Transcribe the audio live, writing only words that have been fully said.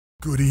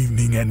Good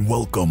evening and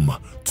welcome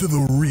to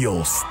The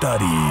Real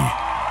Study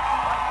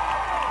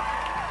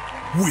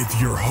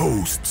with your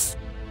hosts,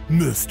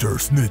 Mr.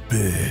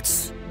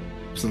 Snitbits.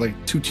 So like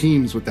two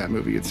teams with that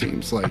movie, it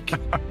seems like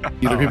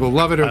either people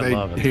love it or they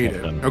hate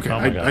it. Okay,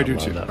 I do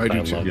too. I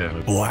do too. Yeah.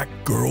 Black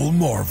Girl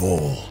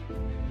Marvel.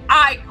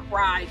 I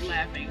cried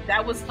laughing.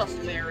 That was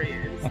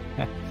hilarious.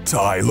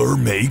 Tyler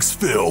Makes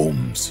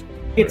Films.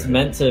 It's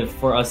meant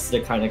for us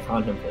to kind of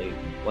contemplate.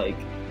 Like,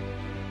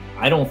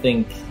 I don't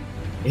think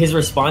his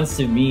response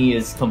to me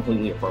is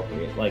completely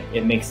appropriate. Like,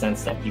 it makes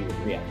sense that he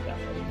would react that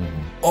way.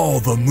 All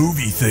the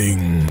movie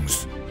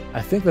things.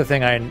 I think the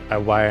thing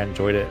why I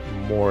enjoyed it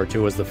more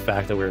too was the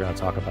fact that we were going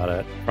to talk about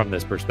it from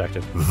this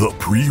perspective. The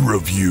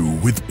pre-review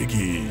with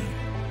Iggy.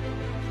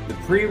 The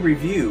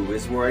pre-review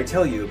is where I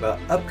tell you about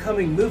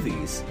upcoming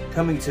movies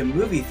coming to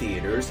movie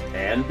theaters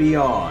and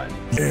beyond.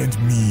 And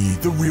me,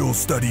 the Real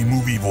Study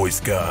movie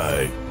voice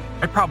guy.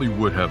 I probably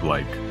would have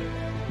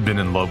been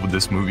in love with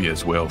this movie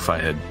as well if I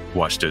had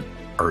watched it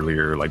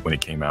earlier, like when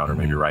it came out, or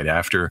maybe right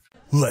after.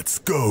 Let's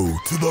go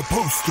to the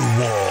poster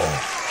wall.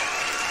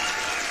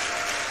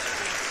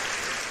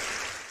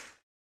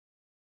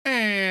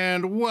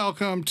 And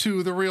welcome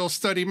to The Real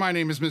Study. My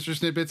name is Mr.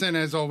 Snippets, and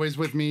as always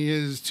with me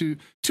is to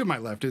my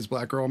left is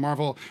Black Girl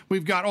Marvel.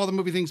 We've got all the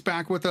movie things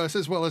back with us,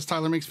 as well as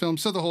Tyler Makes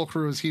Films, so the whole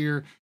crew is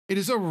here. It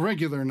is a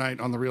regular night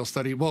on The Real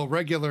Study. Well,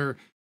 regular,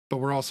 but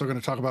we're also going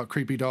to talk about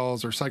creepy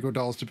dolls or psycho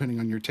dolls, depending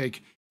on your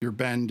take, your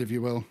bend, if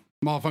you will.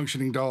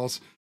 Malfunctioning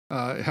dolls.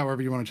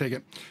 However you want to take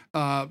it.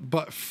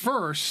 But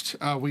first,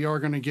 we are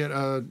going to get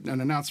an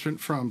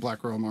announcement from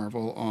Black Girl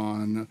Marvel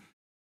on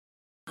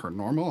her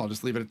normal. I'll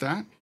just leave it at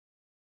that.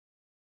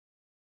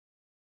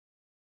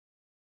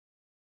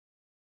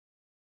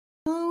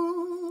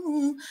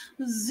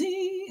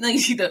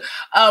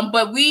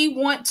 But we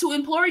want to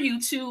implore you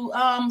to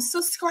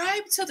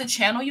subscribe to the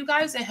channel, you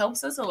guys. It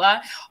helps us a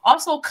lot.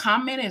 Also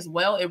comment as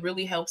well. It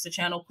really helps the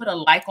channel. Put a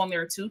like on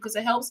there too, because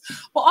it helps.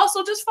 But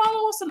also just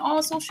follow us on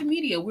all social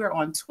media. We're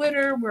on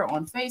Twitter, we're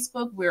on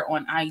Facebook, we're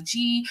on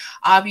IG.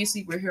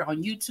 Obviously we're here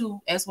on YouTube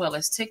as well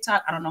as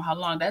TikTok. I don't know how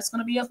long that's going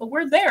to be up, but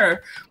we're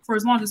there for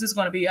as long as it's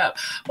going to be up.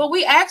 But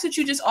we ask that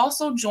you just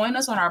also join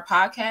us on our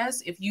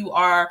podcast. If you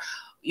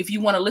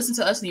want to listen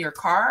to us in your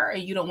car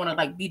and you don't want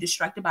to be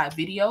distracted by a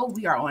video,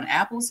 we are on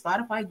Apple,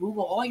 Spotify,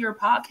 Google, all your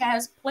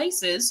podcast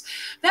places.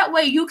 That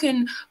way you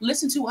can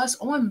listen to us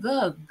on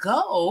the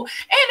go.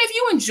 And if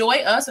you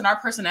enjoy us and our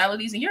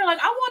personalities and you're like,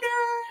 I wonder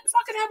if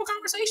I could have a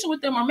conversation with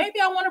them, or maybe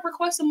I want to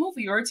request a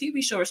movie or a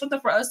TV show or something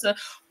for us to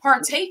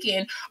partake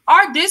in,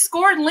 our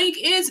Discord link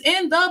is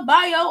in the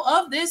bio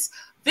of this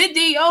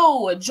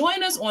video.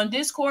 Join us on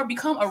Discord,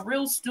 become a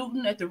real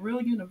student at the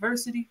Real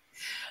University.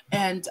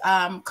 And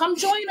come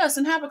join us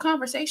and have a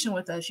conversation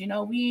with us. You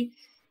know, we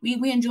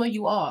enjoy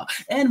you all.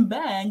 And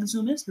bang to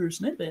Mr.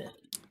 Snippets.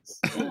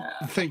 Yeah.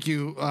 Thank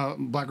you,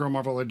 Black Girl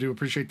Marvel. I do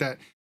appreciate that.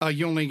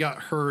 You only got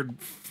heard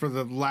for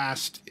the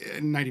last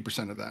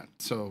 90% of that.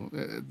 So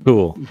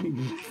cool.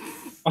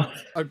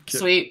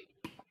 Sweet.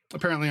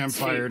 Apparently I'm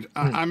fired.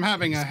 I'm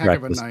having a heck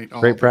of a night.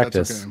 Great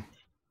practice. Okay.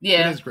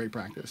 Yeah, it is great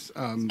practice.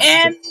 And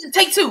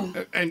take two.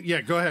 And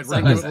yeah, go ahead.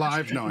 We're gonna do it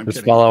live. No, I'm just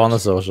kidding. Follow on the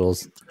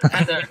socials.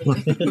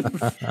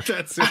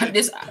 That's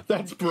it.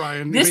 That's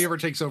Brian. If he ever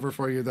takes over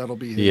for you, that'll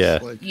be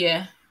his.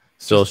 Yeah.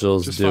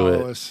 Socials, just do follow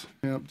it. Us.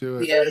 Yep, do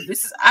it. Yeah,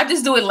 I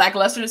just do it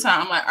lackluster this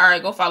time. I'm like, all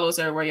right, go follow us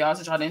everywhere, y'all,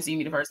 since y'all didn't see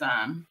me the first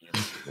time.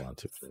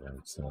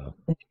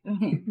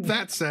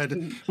 That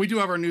said, we do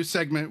have our new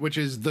segment, which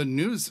is the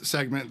news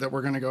segment that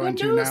we're going to go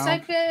into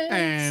now.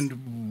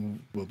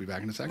 And we'll be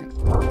back in a second.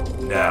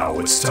 Now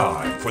it's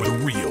time for the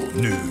real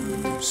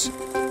news.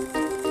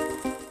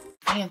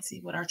 Fancy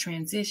with our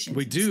transitions.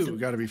 We do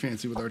got to be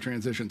fancy with our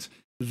transitions.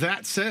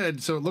 That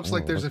said, so it looks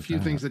like there's a few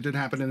things that did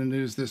happen in the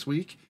news this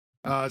week.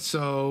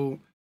 So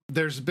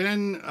there's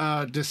been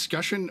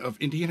discussion of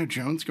Indiana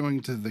Jones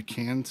going to the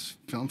Cannes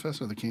Film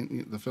Festival,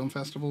 the film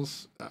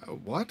festivals.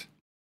 What?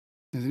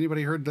 Has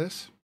anybody heard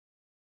this?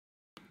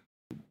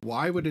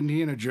 Why would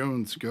Indiana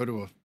Jones go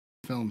to a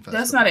film festival?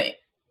 That's not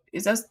it.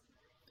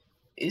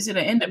 Is it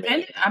an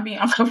independent? I mean,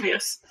 I'm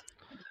confused.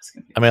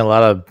 I mean, a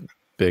lot of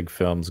big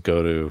films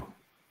go to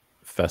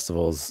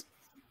festivals.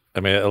 I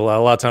mean, a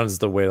lot of times it's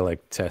the way to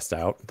test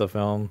out the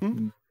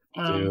film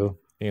too,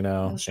 you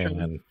know,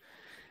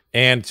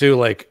 and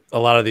too, a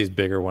lot of these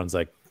bigger ones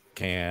like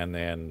Cannes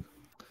and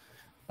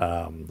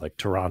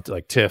Toronto,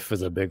 TIFF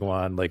is a big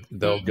one.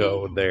 They'll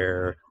go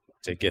there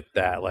to get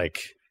that,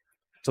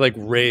 to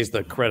raise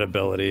the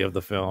credibility of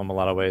the film a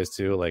lot of ways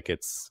too.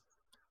 It's,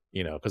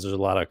 you know, because there's a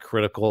lot of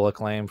critical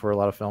acclaim for a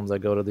lot of films that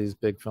go to these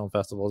big film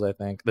festivals. I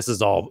think this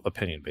is all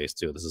opinion based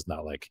too. This is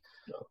not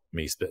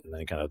me spitting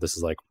any kind of. This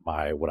is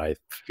what I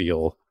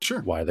feel.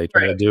 Sure. Why they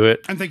try to do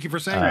it. And thank you for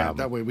saying that.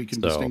 That way we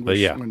can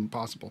distinguish when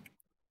possible.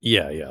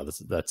 Yeah.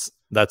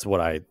 That's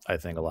what I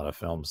think a lot of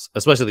films,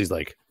 especially these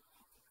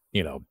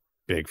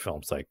big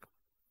films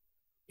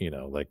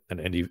an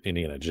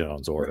Indiana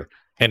Jones or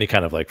any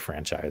kind of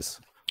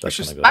franchise That's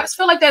just- gonna go. I just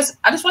feel like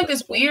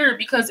that's weird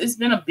because it's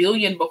been $1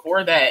 billion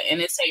before that, and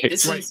it's like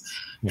this Right. is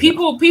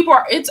people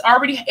are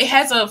it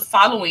has a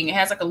following, it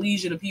has like a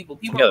legion of people.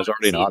 People Yeah, are there's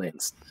already an seeing it.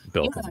 audience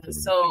built. Yeah, into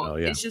so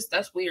yeah. it's just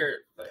that's weird.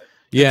 But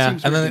Yeah,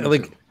 seems and weird then to me,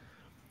 like, too.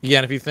 yeah,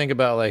 and if you think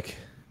about like,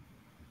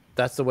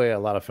 that's the way a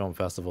lot of film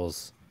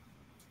festivals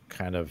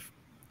kind of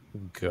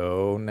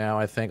go now.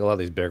 I think a lot of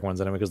these big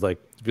ones, anyway, because like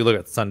if you look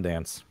at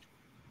Sundance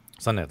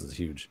is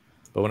huge,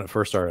 but when it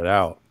first started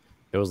out,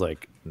 it was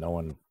like no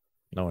one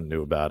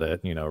knew about it.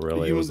 You know,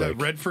 really, it was that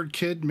like Redford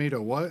kid made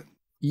a what?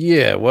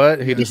 yeah,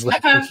 what he Yeah. just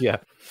like yeah,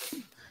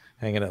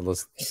 hanging at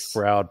this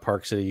Sprout,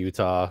 Park City,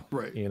 Utah,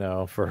 Right. you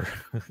know, for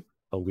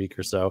a week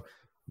or so,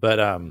 but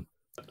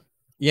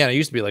yeah, it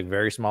used to be like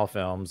very small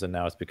films, and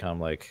now it's become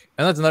like,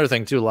 and that's another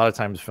thing too. A lot of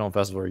times, film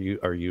festivals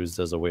are used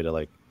as a way to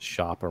like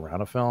shop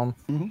around a film.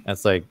 Mhm. And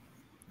it's like,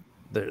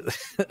 there,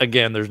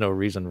 again, there's no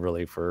reason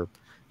really for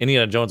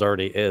Indiana Jones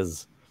already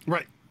is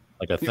Right.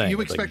 like a thing.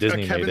 You It's like expect a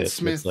Disney made Kevin it.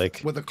 Smith It's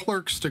like with the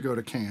Clerks to go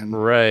to Cannes,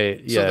 right,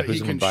 so yeah, that who's he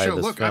gonna can buy show,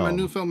 this look, film? I'm a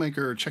new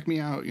filmmaker. Check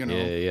me out. You know.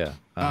 Yeah.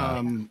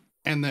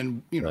 And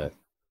then you know, But-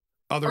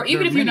 or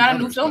even if you're not a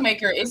new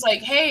filmmaker, it's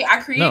like, hey,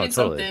 I created no, totally.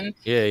 something.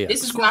 Yeah.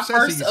 This is my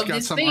first Scorsese's of got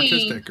this some thing.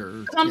 artistic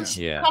or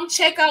Yeah. Come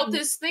check out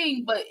this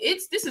thing. But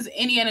this is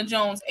Indiana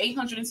Jones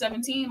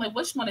 817. Like,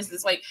 which one is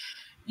this? Like,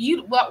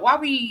 why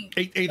we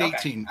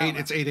 818. Okay.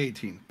 It's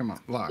 818. Come on,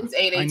 lie. It's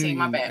 818.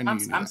 My bad. I'm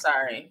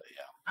sorry.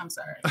 I'm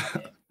sorry.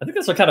 I think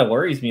that's what kind of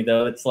worries me,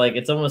 though. It's like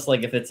it's almost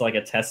like if it's like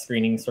a test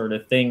screening sort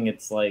of thing.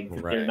 It's like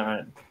Right.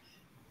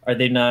 are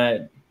they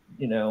not,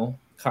 you know,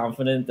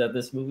 confident that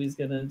this movie's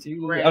gonna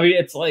do? Right. I mean,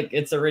 it's like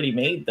it's already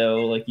made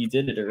though. Like you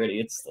did it already.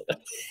 It's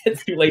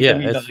too late Yeah, to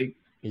be it's- like.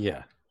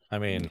 Yeah. I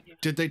mean,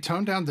 Did they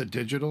tone down the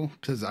digital?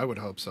 Because I would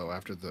hope so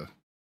after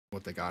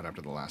what they got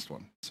after the last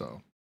one.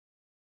 So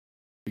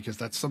because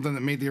that's something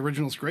that made the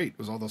originals great.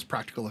 Was all those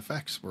practical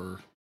effects were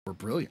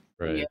brilliant.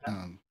 right.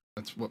 Yeah.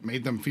 That's what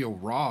made them feel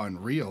raw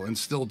and real, and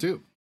still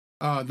do.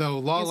 Though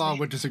Lala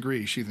would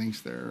disagree. She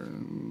thinks they're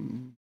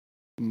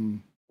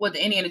What,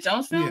 the Indiana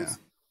Jones films?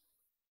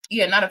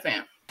 Yeah, not a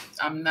fan.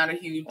 I'm not a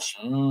huge.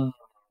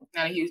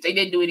 They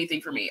didn't do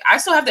anything for me. I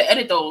still have to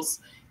edit those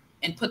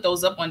and put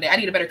those up one day. I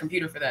need a better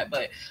computer for that,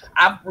 but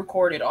I've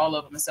recorded all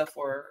of them except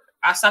for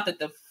I stopped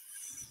at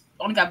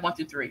only got 1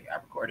 through 3. I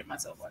recorded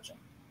myself watching.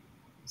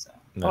 So.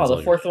 That's Oh, all the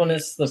you- fourth one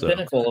is the so-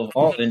 pinnacle of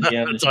all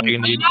Indiana That's all you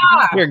Jones. need.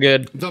 Ah! You're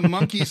good. the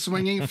monkey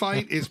swinging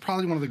fight is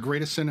probably one of the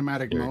greatest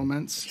cinematic Sure.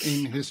 moments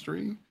in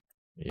history.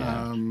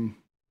 Yeah.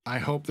 I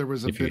hope there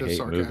was a If you bit of hate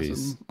sarcasm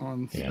movies.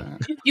 on Yeah.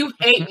 that. You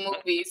hate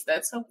movies.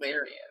 That's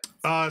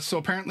hilarious. So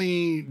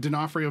apparently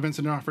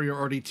Vincent D'Onofrio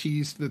already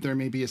teased that there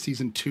may be a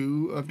season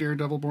 2 of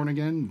Daredevil Born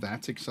Again.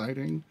 That's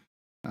exciting.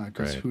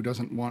 Because Right. who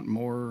doesn't want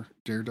more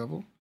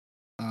Daredevil?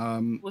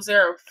 Was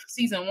there a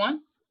season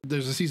 1?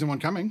 There's a season 1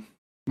 coming.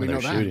 We They're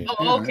know that. shooting.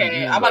 Oh,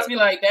 okay. I'm about to be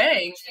like,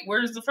 dang,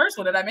 where's the first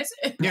one? Did I miss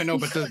it? Yeah, no,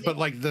 but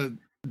the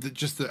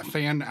just the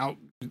fan out,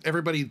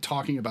 everybody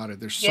talking about it.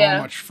 There's so Yeah.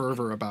 much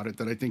fervor about it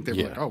that I think they were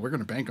Yeah. like, oh, we're going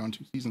to bank on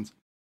 2 seasons.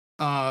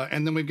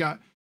 And then we've got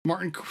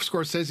Martin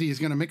Scorsese is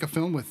going to make a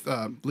film with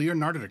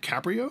Leonardo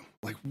DiCaprio.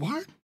 Like,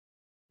 what?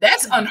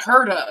 That's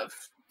unheard of.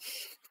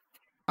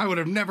 I would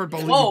have never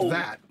believed Whoa.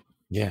 that.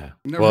 Yeah.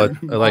 Never. Well,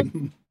 like,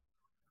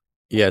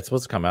 yeah, it's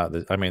supposed to come out.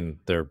 I mean,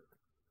 they're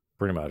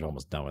pretty much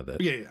almost done with it.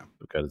 yeah.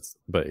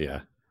 But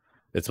yeah,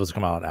 it's supposed to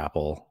come out on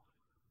Apple,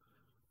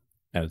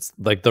 and it's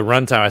like the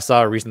runtime. I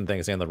saw a recent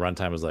thing saying the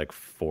runtime was like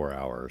 4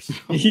 hours.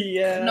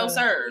 Yeah. No,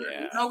 sir.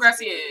 Yeah. No,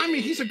 gracias. I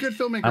mean, he's a good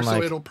filmmaker, I'm so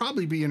like- it'll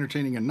probably be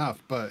entertaining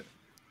enough, but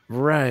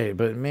Right,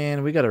 but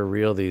man, we got to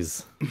reel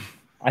these.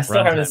 I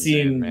still haven't Runtime,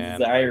 seen dude, man.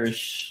 the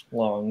Irish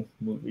long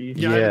movie.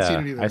 Yeah, I haven't seen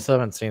it either. I still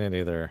haven't seen it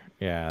either.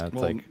 Yeah, it's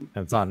Well- like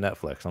it's on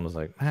Netflix. I'm just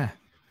like, eh.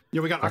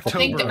 yeah, we got I October.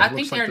 think I think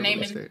looks like they're the naming-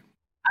 release date.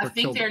 I Or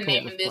think Kill they're the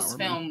naming this Flower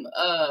film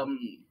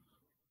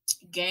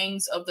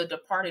Gangs of the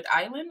Departed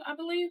Island, I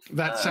believe.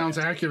 That sounds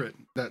accurate.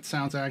 That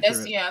sounds That's,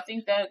 accurate. yeah, I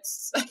think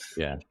that's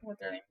Yeah. what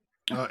they're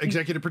naming.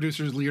 Executive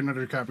producers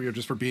Leonardo DiCaprio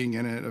just for being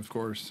in it, of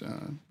course,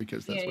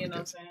 because that's Yeah, what you it know what I'm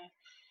gets. saying.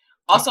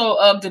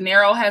 Also, De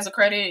Niro has a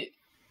credit.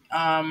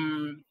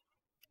 I'm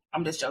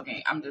just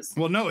joking.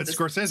 Well, no, it's Just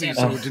Scorsese, saying.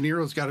 so De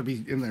Niro's got to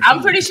be in there. I'm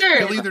somewhere. pretty sure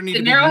He'll either need De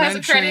to be Niro has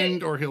a credit.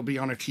 mentioned or he'll be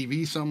on a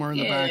TV somewhere in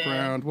the Yeah.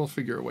 background. We'll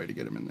figure a way to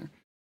get him in there.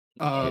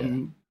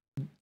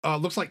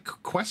 Looks like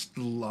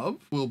Questlove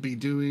will be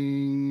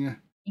doing a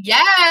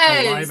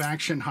Yes.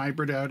 live-action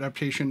hybrid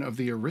adaptation of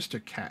the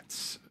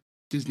Aristocats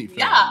Disney film.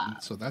 Yeah.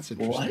 So that's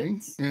interesting.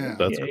 What? Yeah.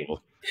 That's Okay.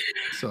 cool.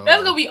 So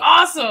That's gonna be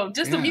awesome.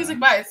 Just the Yeah. music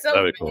by itself.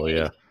 That'd be cool. man.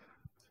 Yeah.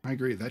 I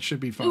agree. That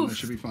should be fun. That Oof.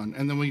 should be fun.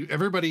 And then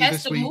everybody That's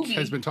this the week movie.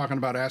 has been talking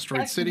about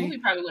Asteroid That's the City. movie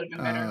probably would have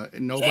been better.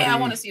 Nobody, I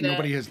wanna see that.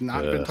 Nobody has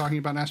not been Ugh. talking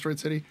about Asteroid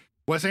City.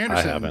 Wes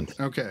Anderson. haven't.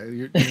 Okay,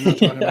 you're not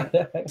talking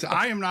about. So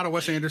I am not a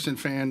Wes Anderson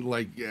fan.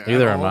 Like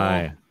Neither at am all.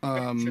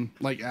 I.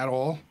 Like at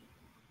all.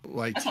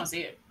 Like I just want to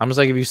see it. I'm just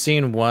like, if you've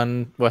seen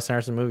one Wes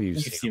Anderson movie, you've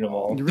You've seen seen them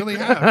all. you really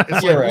have.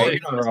 It's You're like right.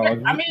 look, You're not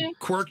wrong. I mean,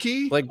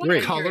 quirky, like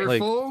great, colorful, like,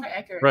 quite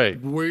accurate.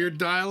 right. weird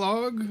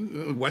dialogue.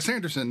 Wes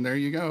Anderson. There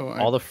you go.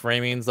 All the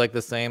framings like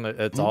the same.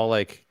 It's all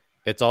like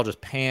it's all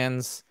just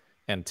pans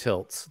and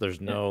tilts. There's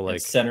no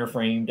like center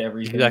framed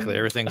everything. Exactly,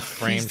 everything's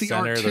frame the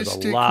center. There's a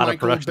artistic lot of Michael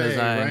production Bay,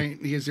 design. right?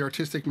 He is the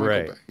artistic Michael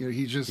Right. Bay. You know,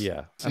 he just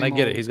and I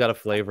get it. He's got a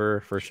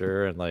flavor for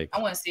sure, and like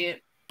I want to see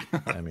it.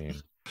 I mean,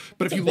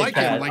 but if you like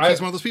him, like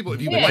he's one of those people.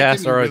 If you like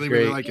him, you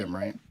really like him,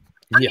 right?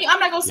 I mean, I'm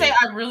not gonna say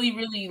I really,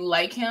 really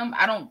like him.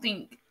 I don't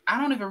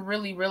even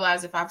really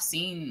realize if I've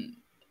seen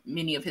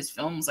many of his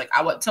films. Like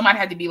somebody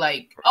had to be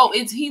like, oh,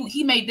 it's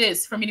he made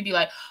this for me to be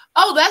like,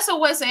 oh, that's a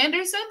Wes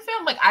Anderson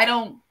film. Like I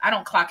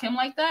don't clock him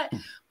like that.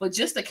 But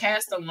just the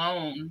cast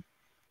alone,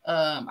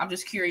 I'm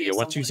just curious. Yeah,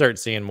 once you start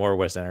seeing more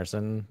Wes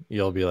Anderson,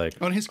 you'll be like,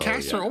 oh, and his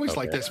casts are always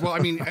like this. Well, I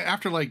mean,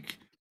 after like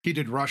he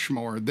did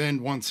Rushmore,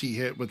 then once he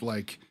hit with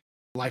like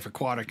Life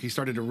Aquatic, he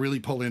started to really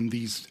pull in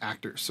these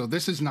actors. So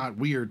this is not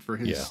weird for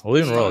his. Yeah, well,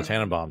 even Royal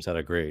Tenenbaums had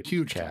a great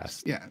huge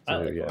cast. Yeah,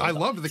 so, I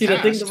loved the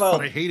cast,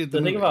 but I hated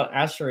the thing about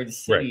Asteroid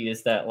City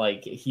is that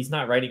like he's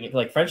not writing it.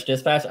 Like French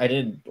Dispatch, I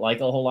didn't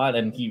like a whole lot,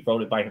 and he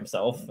wrote it by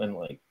himself, and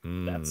like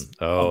that's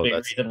a big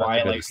reason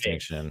why like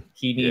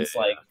he needs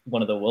like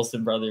one of the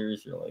Wilson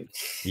brothers or like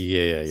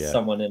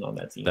someone in on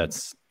that team.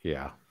 That's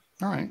all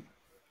right,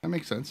 that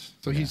makes sense.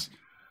 So he's.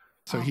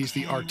 So he's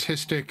the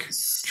artistic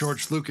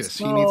George Lucas.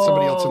 He needs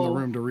somebody else in the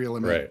room to reel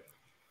him in.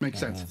 Makes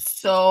sense.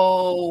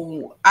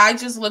 So I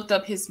just looked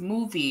up his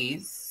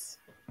movies.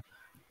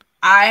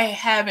 I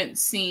haven't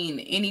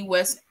seen any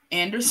Wes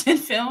Anderson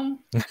film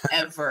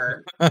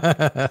ever.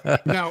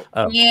 Now,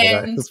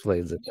 and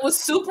it was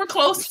super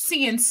close to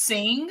seeing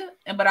Sing,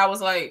 but I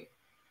was like,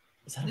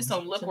 this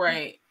don't look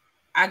right.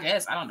 I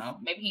guess I don't know.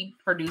 Maybe he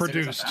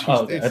produced.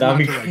 Oh, it's not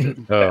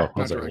directed. Oh, I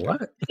was like,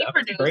 what? He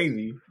produced.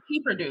 Crazy. He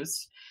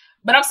produced.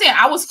 But I'm saying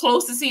I was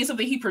close to seeing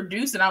something he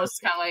produced, and I was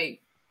kind of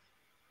like,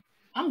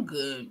 I'm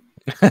good.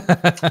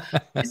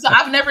 So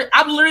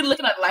I'm literally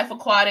looking at Life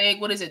Aquatic.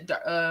 What is it?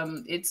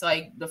 It's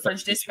like The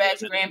French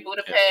Dispatch, Grand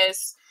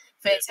Budapest,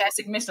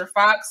 Fantastic Mr.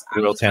 Fox.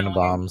 Royal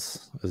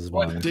Tenenbaums is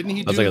one. Didn't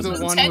he do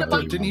the one?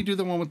 Didn't he do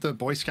the one with the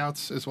Boy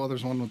Scouts as well?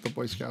 There's one with the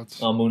Boy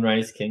Scouts. Oh,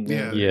 Moonrise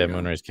Kingdom. Yeah,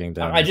 Moonrise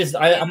Kingdom.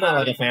 I'm not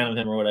like a fan of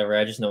him or whatever.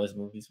 I just know his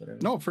movies, whatever.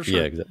 No, for sure.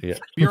 Yeah, exactly. Yeah.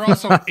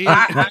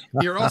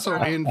 You're also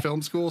in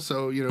film school,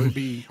 so you know it'd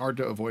be hard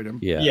to avoid him.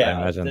 Yeah,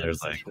 I imagine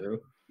there's like.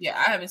 True. Yeah,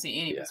 I haven't seen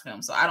any of his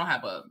films, so I don't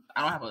have a.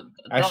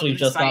 Actually,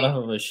 just got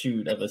off of a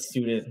shoot of a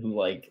student who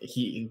like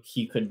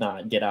he could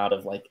not get out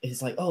of like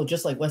he's like, oh,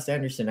 just like Wes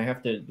Anderson,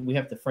 we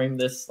have to frame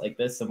this like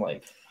this. I'm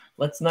like,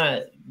 let's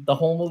not the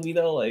whole movie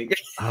though. Like,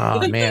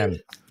 oh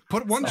man,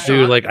 put one shot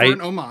dude, like an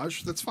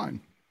homage. That's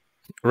fine.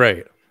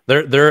 Right.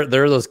 There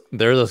are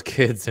those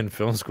kids in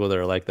film school that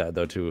are like that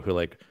though too,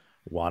 who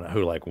want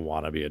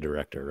to be a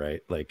director,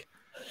 right? Like,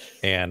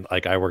 and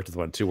like I worked with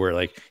one too, where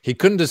like he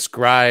couldn't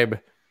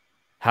describe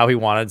how he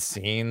wanted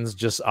scenes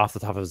just off the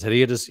top of his head.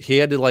 He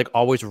had to like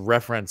always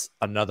reference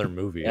another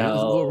movie.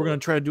 Oh, we're gonna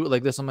try to do it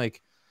like this. I'm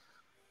like,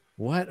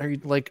 what are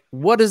you like?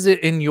 What is it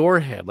in your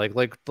head? Like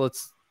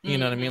let's you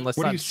know what I mean? Let's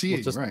what not, do you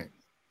see? Just, right?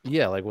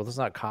 Yeah, like let's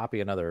not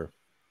copy another.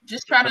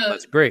 Just try to.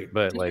 That's great,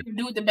 but like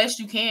do it the best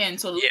you can,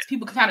 so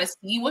people can kind of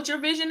see what your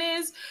vision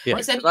is. Yeah,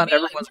 not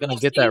everyone's gonna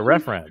get that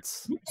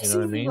reference. You know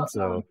what I mean?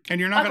 So,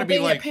 and you're not gonna be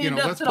like,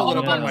 let's pull it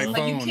up on my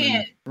phone. You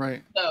can't,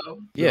 right? So,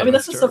 yeah, I mean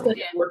that's the stuff that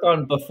you work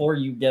on before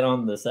you get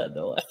on the set,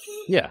 though.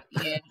 Yeah,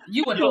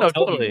 you would hope.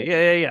 Totally.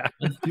 Yeah.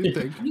 You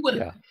think? You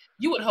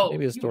would hope.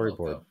 Maybe a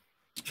storyboard.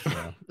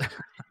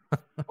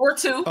 Or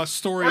two. A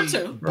story. Or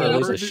two.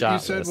 You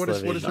said what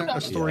is that? A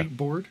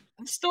storyboard.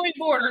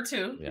 Storyboard or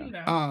two. Yeah. You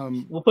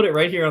know. We'll put it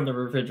right here on the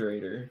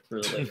refrigerator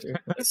for later.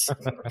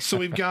 So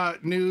we've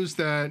got news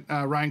that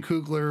Ryan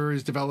Coogler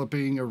is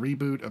developing a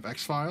reboot of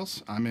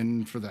X-Files. I'm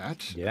in for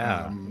that.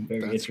 Yeah,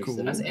 that's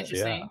cool. That's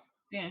interesting.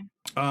 Yeah.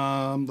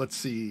 Let's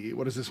see.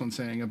 What is this one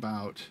saying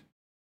about?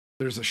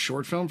 There's a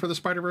short film for the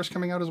Spider-Verse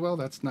coming out as well.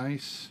 That's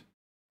nice.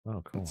 Oh,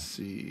 cool. Let's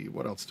see.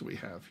 What else do we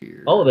have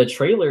here? Oh, the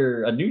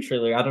trailer, a new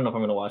trailer. I don't know if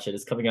I'm going to watch it.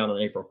 It's coming out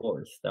on April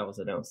 4th. That was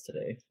announced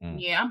today.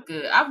 Yeah, I'm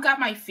good. I've got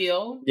my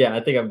feel. Yeah, I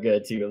think I'm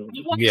good too. I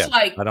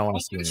don't want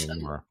to see it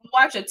anymore.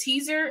 Watch a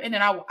teaser, and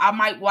then I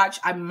might watch.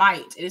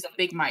 It is a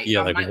big might.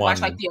 Yeah, I might watch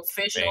like the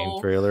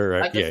official trailer,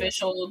 right? Like the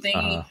official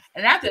thingy.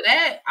 And after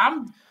that,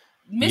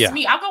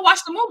 me. I'll go watch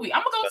the movie.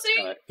 I'm gonna go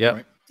see it. Yep.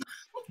 Right.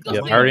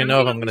 Yeah, I already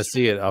know if I'm going to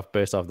see it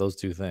based off those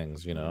two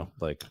things,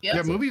 like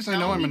movies I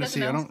know I'm going to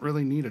see. I don't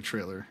really need a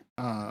trailer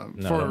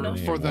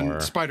for the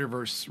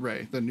Spider-Verse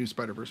the new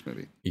Spider-Verse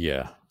movie.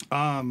 Yeah.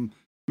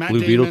 Matt Blue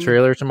Beetle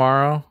trailer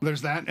tomorrow.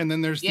 There's that, and then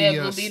there's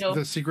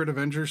the Secret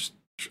Avengers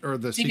or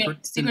the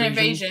Secret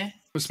Invasion.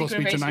 Was supposed to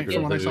be tonight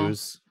from what I saw.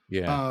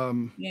 Yeah.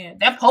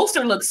 That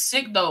poster looks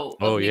sick though.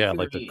 Oh yeah,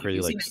 like the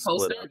crazy like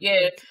poster.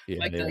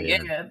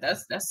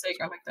 That's sick.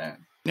 I like that.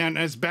 And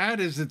as bad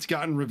as it's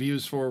gotten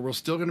reviews for, we're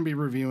still going to be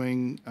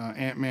reviewing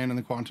Ant-Man and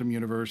the Quantum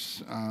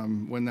Universe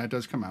when that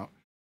does come out.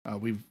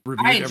 We've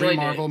reviewed every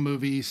Marvel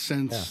movie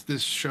since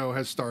this show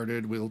has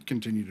started. We'll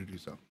continue to do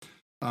so.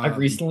 I've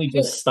recently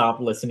just stopped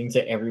listening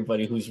to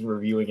everybody who's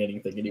reverviewing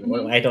anything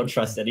anymore. Like, I don't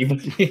trust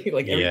anybody.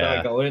 Like every time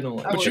I go in, I'm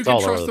like, but you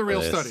can trust the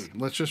real study.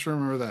 Let's just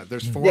remember that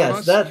there's four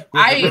of us. We're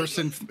diverse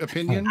in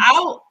opinion.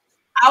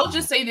 I'll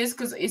just say this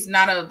because it's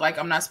not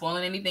I'm not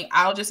spoiling anything.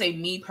 I'll just say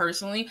me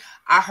personally,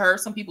 I heard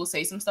some people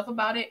say some stuff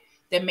about it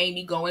that made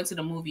me go into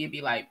the movie and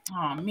be like,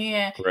 oh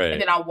man. Right.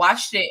 And then I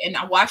watched it and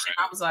I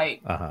was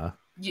like,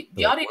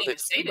 y'all didn't even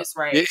say this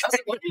right. Yeah. I was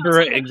like,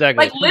 right,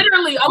 exactly. Like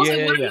literally, I was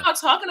like, what are y'all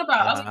talking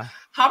about? I was like, Uh-huh.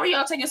 how are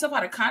y'all taking stuff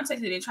out of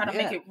context and trying to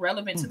make it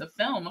relevant to the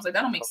film? I was like,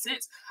 that don't make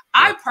sense.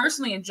 I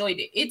personally enjoyed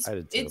it. It's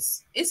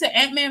an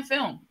Ant-Man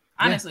film.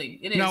 Honestly,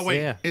 it is. No,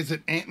 wait, is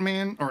it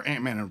Ant-Man or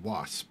Ant-Man and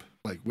Wasp?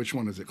 Like, which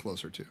one is it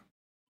closer to?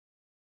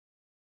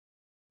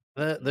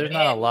 There's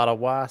not a lot of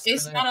Wasp.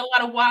 It's not a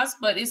lot of Wasp,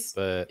 but it's.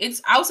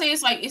 I would say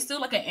it's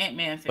still like an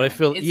Ant-Man film. But I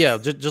feel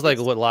just like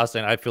what Lost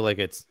saying, I feel like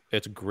it's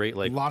great.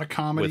 Like a lot of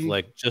comedy with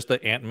like just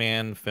the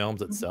Ant-Man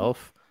films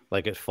itself.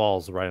 Like it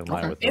falls right in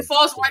line with it.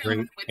 Falls right in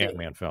line with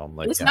Ant-Man film.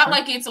 Like it's not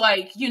like it's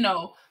like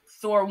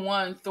Thor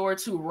 1, Thor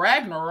 2,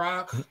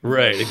 Ragnarok.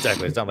 Right,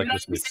 exactly. It's not like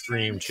this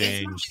extreme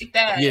change. Like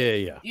that.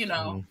 Yeah.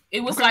 It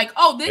was like,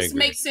 oh, this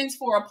makes sense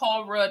for a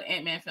Paul Rudd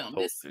Ant-Man film.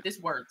 This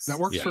works. That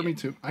works for me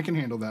too. I can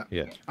handle that.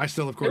 Yeah. I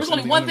still, of course. There was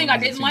only one thing I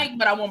didn't like,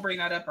 but I won't bring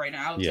that up right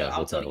now.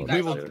 I'll tell you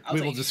guys. We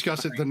will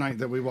discuss it the night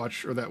that we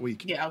watch or that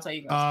week. Yeah, I'll tell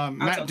you guys.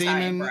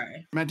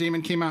 Matt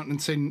Damon came out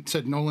and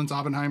said Nolan's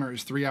Oppenheimer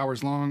is 3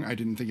 hours long. I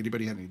didn't think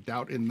anybody had any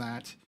doubt in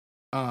that.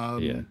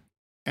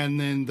 And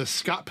then the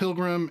Scott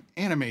Pilgrim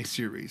anime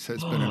series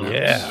has been announced.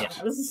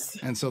 Yes.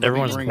 And so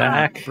everyone's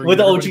back with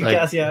the OG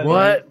cast.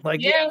 What?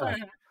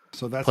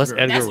 So that's plus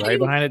Edgar Wright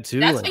behind it too.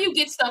 That's how you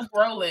get stuff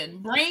rolling.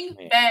 Bring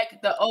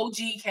back the OG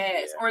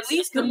cast, or at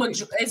least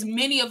as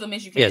many of them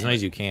as you can. Yeah, as many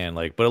as you can.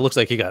 Like, but it looks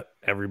like he got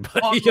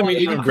everybody. I mean,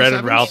 even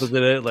Brandon Routh is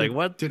in it. Like,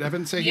 what? Did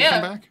Evan say he'd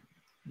come back?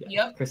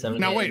 Yep. Chris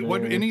Evans. Now wait,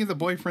 would any of the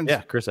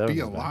boyfriends Chris Evans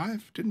be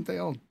alive? Didn't they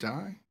all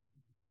die?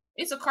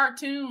 It's a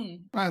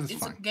cartoon. That's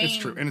fine. It's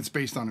true, and it's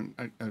based on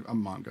a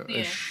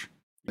manga-ish.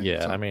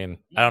 Yeah, I mean,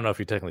 I don't know if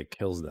he technically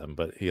kills them,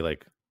 but he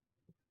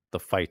the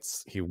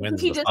fights he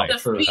wins.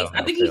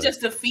 I think he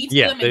just defeats them.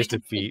 Yeah, they just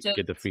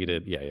get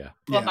defeated. Yeah.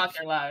 About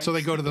their lives. So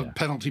they go to the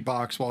penalty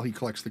box while he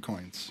collects the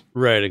coins.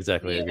 Right,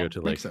 exactly. They go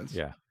to makes sense.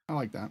 Yeah, I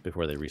like that.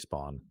 Before they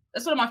respawn.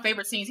 That's one of my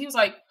favorite scenes. He was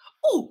like,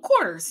 "Ooh,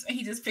 quarters," and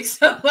he just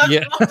picks up.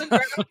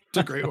 It's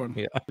a great one.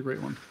 Yeah, it's a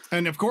great one.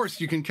 And of course,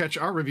 you can catch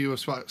our review of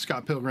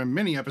Scott Pilgrim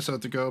many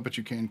episodes ago, but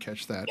you can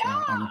catch that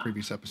on the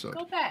previous episode.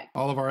 Go back.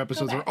 All of our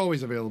episodes are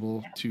always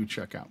available to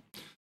check out.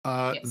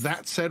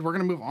 That said, we're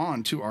going to move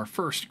on to our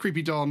first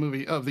creepy doll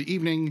movie of the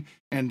evening,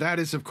 and that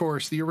is, of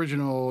course, the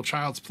original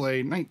Child's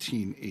Play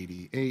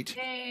 1988.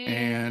 Yay.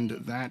 And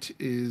that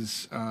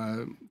is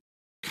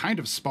kind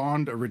of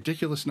spawned a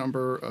ridiculous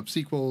number of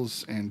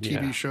sequels and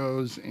TV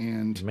shows,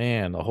 and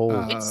the whole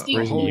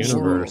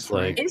universe. World,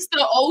 like it's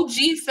the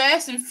OG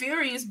Fast and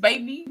Furious,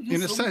 baby.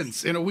 In a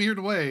sense, in a weird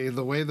way,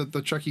 the way that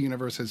the Chucky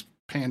universe has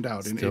panned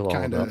out, and it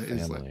kind of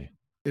is like.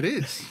 It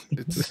is.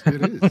 It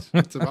is.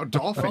 It's about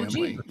doll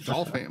family.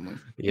 Doll family.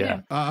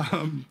 Yeah.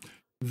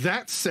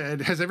 That said,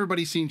 has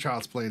everybody seen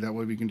Child's Play? That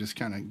way we can just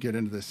kind of get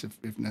into this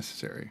if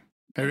necessary.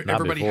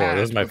 Everybody has.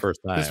 This is my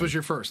first time. This was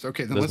your first.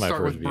 Okay, then let's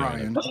start with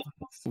Brian.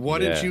 What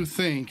did you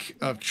think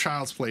of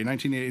Child's Play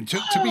 1980?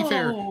 To be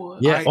fair,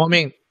 I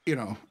mean,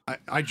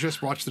 I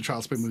just watched the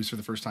Child's Play movies for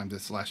the first time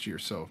this last year,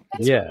 so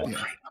yeah.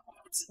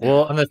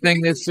 Well, and the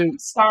thing is,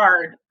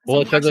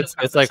 because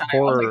it's like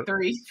horror.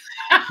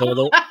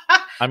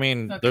 I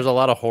mean, there's a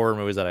lot of horror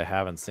movies that I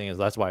haven't seen. So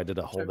that's why I did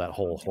that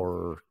whole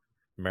horror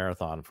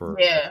marathon for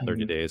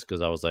 30 days,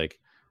 because I was like,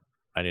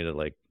 I need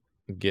to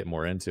get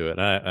more into it,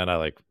 and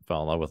I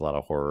fell in love with a lot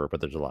of horror, but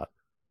there's a lot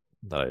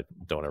that I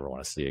don't ever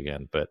want to see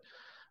again. But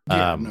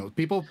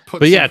people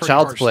put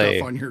Child's Play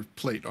stuff on your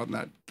plate on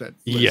that list.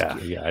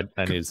 Yeah,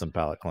 I needed some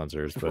palate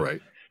cleansers, but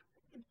right.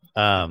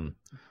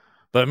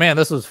 But man,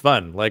 this was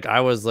fun.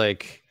 I wasn't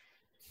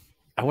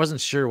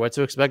sure what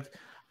to expect.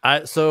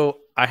 I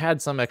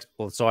had some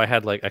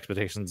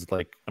expectations.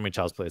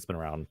 Child's Play, it's been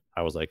around.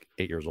 I was 8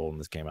 years old when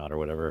this came out or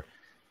whatever,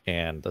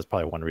 and that's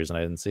probably one reason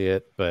I didn't see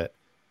it. But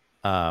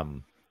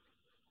so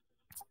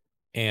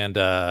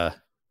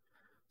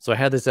I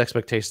had these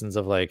expectations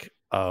of it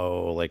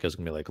was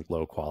gonna be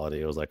low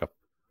quality. It was a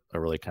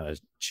really kind of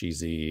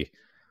cheesy,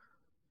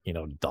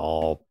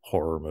 doll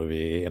horror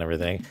movie and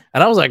everything.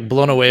 And I was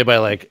blown away by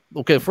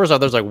okay, first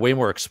off, there's way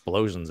more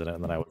explosions in it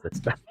than I was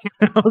expecting.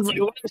 I was like,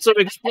 what are some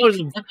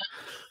explosions?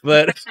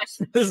 But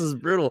this is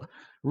brutal.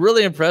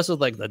 Really impressed with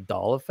the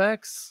doll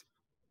effects.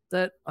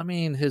 That, I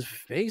mean, his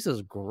face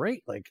is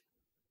great.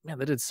 Man,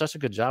 they did such a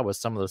good job with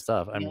some of the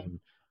stuff. I mean,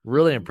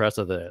 really impressed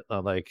with it.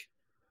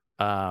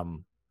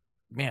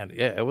 Man,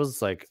 yeah, it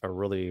was a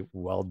really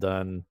well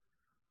done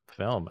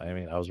film. I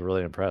mean, I was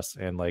really impressed,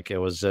 and it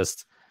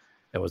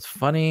was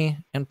funny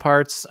in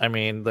parts. I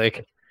mean,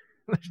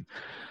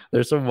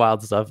 there's some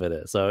wild stuff in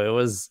it. So it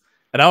was,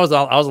 and I was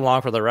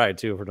along for the ride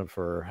too,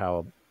 for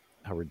how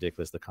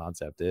ridiculous the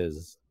concept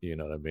is. You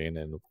know what I mean?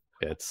 And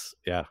it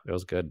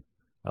was good.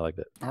 I liked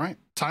it. All right,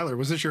 Tyler,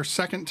 was this your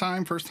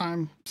first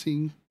time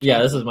seeing?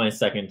 Yeah, this is my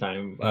second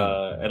time.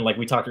 And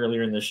we talked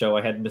earlier in the show,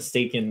 I had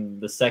mistaken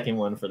the second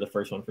one for the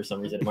first one for some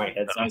reason in my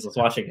head. So I was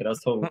watching it, I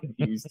was totally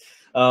confused.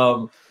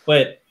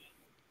 But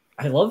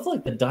I love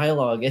like the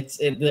dialogue.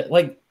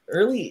 Like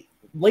late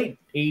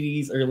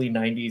 80s, early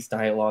 90s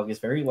dialogue is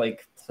very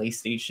like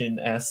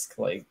PlayStation-esque.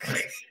 Like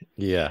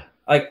yeah.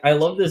 I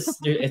love this.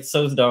 It's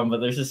so dumb,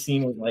 but there's a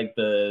scene with like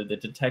the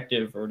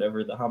detective or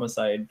whatever, the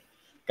homicide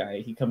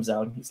guy. He comes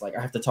out and he's like,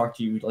 I have to talk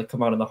to you. Like,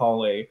 come out in the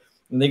hallway.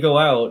 And they go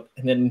out,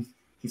 and then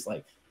he's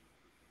like,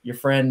 your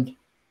friend,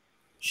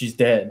 she's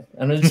dead.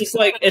 And it's just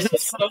like, it's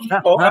just so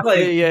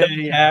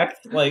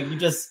act. Like you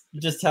just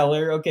tell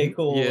her, okay,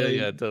 cool.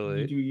 Yeah,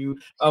 totally. Do you?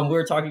 We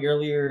were talking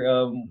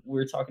earlier. We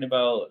were talking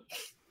about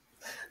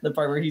the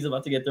part where he's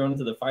about to get thrown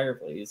into the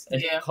fireplace, and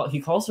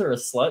he calls her a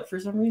slut for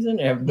some reason.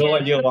 I have no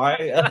idea why.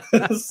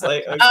 It's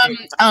like,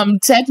 okay.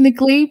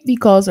 Technically, he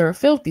calls her a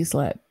filthy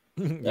slut.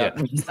 Yeah.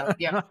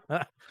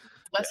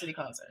 That's what he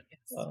calls her.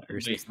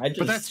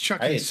 But that's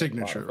Chucky's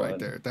signature right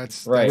there.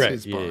 That's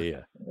his bar.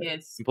 Yeah.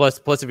 Yes.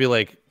 Plus, if you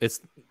like,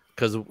 it's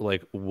because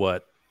like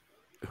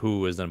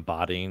who is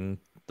embodying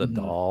the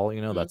doll,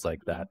 you know, that's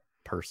like that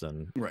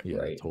person. Right.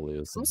 Yeah, it totally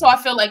is. So I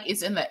feel like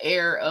it's in the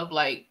air of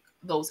like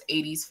those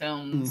 80s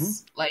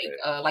films, like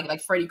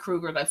Freddy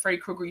Krueger. Like Freddy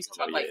Krueger used to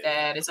talk like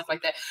that and stuff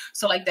like that.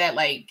 So like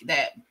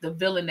that the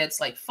villain that's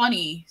like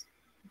funny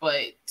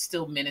but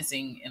still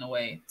menacing in a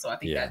way. So I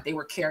think that they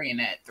were carrying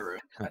that through,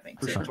 I think,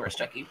 towards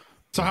Chucky.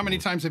 So how many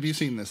times have you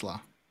seen this,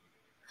 La?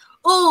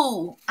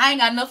 Ooh, I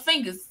ain't got enough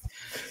fingers.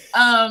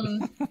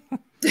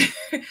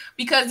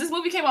 Because this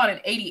movie came out in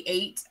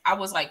 88. I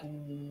was like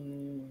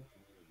one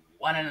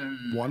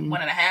and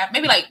a half.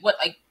 Maybe like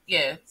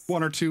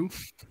one or two.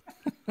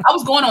 I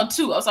was going on 2.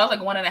 So I was like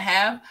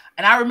 1.5.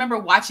 And I remember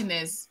watching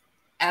this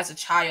as a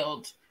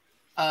child,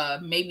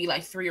 maybe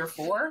like 3 or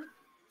 4.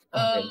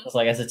 It's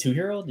like as a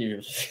 2-year-old,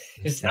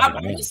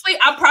 honestly,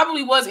 I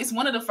probably was. It's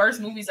one of the first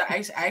movies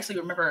I actually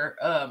remember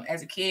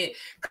as a kid,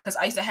 because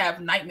I used to have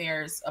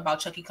nightmares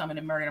about Chucky coming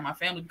and murdering my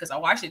family because I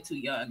watched it too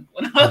young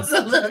when I was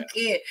a little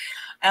kid.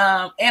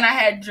 And I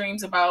had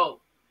dreams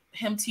about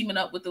him teaming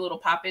up with the little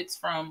puppets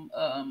from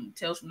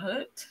Tales from the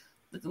Hood.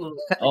 With the little,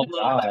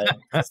 God.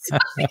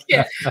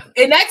 Yeah,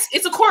 and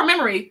it's a core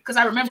memory because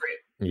I remember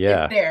it.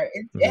 Yeah, it's there.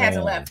 It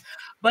hasn't left.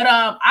 But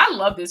I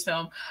love this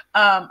film.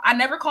 I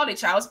never called it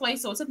Child's Play,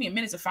 so it took me a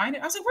minute to find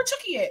it. I was like, "Where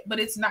Chucky at?" But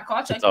it's not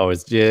called Chucky. It's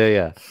always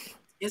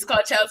It's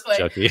called Child's Play.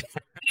 Chucky.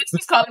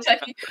 It's called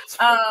Chucky.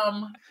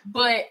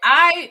 But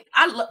I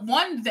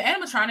the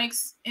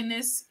animatronics in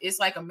this is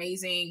like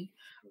amazing.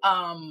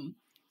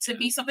 To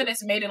be something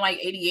that's made in like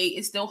 88,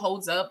 it still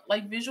holds up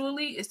like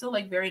visually. It's still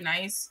like very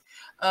nice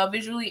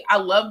visually. I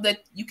love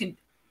that you can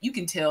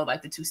tell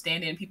like the two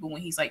stand-in people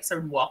when he's like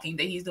certain walking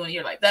that he's doing.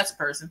 You're like, that's a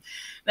person.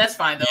 That's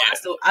fine though.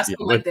 I still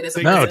like that as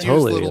a person.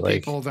 Totally. Little like,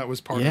 people that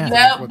was part of it.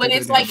 Yeah, but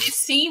it's like it's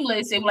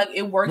seamless.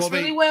 It works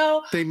really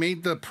well. They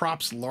made the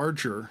props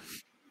larger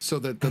so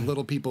that the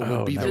little people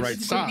will be the right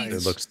size.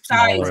 It looks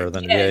smaller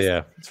than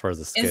as far as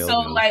the scale. And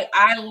so goes. Like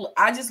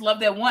I just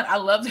love that one. I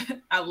love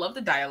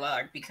the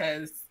dialogue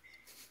because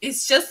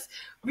it's just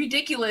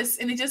ridiculous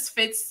and it just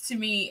fits to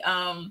me.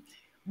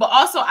 But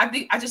also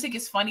I just think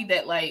it's funny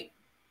that like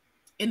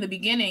in the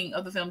beginning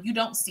of the film, you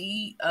don't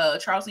see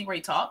Charles Lee Ray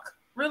talk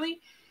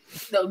really.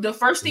 The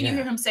first thing you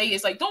hear him say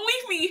is like, don't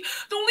leave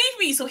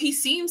me. So he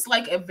seems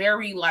like a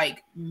very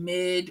like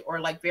mid or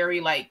like very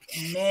like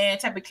man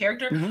type of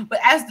character. But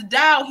as the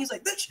doll, he's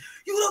like, bitch,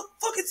 you don't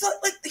fucking suck.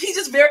 Like he's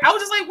just very, I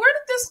was just like, where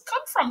did this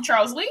come from,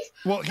 Charles Lee?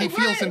 Well, he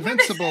feels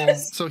invincible.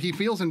 So he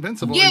feels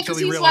invincible until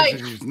he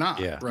realizes he's not.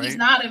 Yeah. Right? He's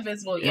not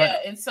invincible. Yeah.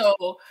 And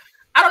so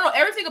I don't know.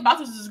 Everything about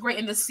this is great.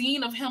 And the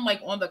scene of him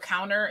like on the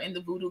counter and the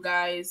voodoo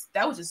guys,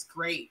 that was just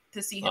great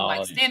to see him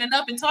like standing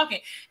up and talking.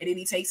 And then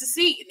he takes a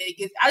seat and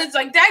then I was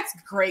like, that's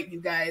great,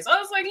 you guys. I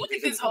was like, look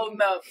at this holding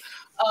up.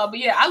 But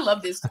yeah, I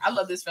love this. I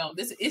love this film.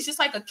 It's just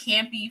like a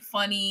campy,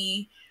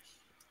 funny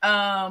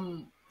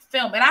film.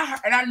 And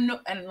I know,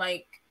 and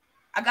like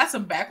I got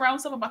some background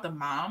stuff about the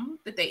mom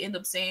that they end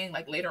up saying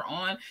like later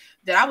on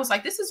that I was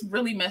like, this is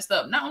really messed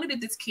up. Not only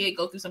did this kid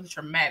go through something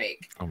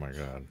traumatic. Oh my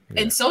God.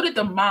 Yeah. And so did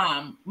the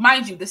mom.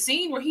 Mind you, the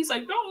scene where he's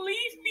like, don't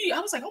leave me.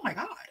 I was like, oh my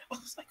God. I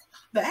was like,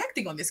 the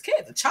acting on this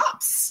kid, the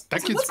chops.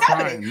 That kid's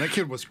crying. Happening? That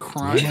kid was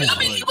crying. Yeah, I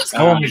mean, he was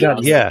oh my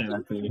God. Yeah.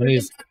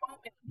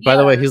 By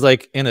the way, he's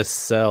like in a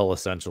cell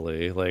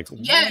essentially. Like,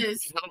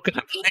 yes. What kind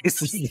of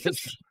place is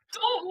this?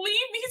 Don't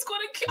leave me. He's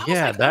going to kill.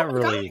 Yeah, like, that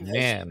really,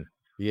 man.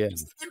 Yeah, and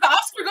the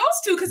Oscar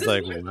goes to because it's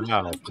like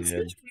wow,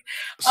 dude.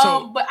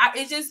 But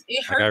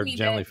it hurt me. I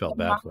generally felt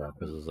bad for that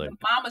because it was like the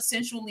mom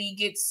essentially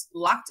gets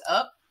locked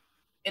up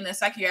in a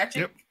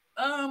psychiatric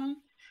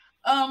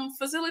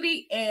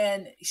facility,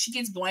 and she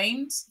gets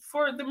blamed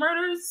for the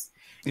murders.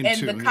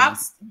 The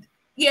cops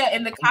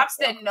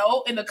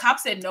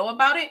that know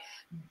about it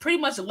pretty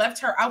much left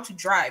her out to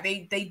dry.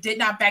 They did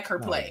not back her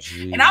play,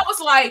 and I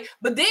was like,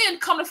 but then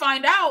come to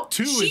find out,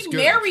 she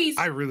marries.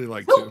 I really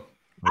like 2.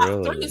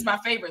 Really? 3 is my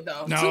favorite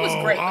though. No, 2 is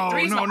great. But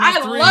 3 is no,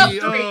 I three. love 3.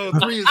 Oh,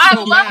 3 is I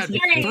so love bad.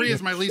 3. 3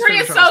 is my least 3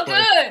 favorite. is so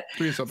good.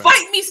 3 is so bad.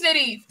 Fight me,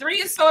 Snitty. 3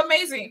 is so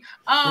amazing.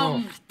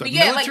 The but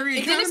yeah, like military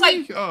and then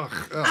academy? it's like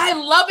I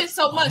love it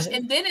so much.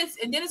 And then it's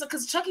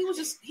because Chucky was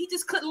just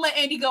couldn't let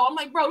Andy go. I'm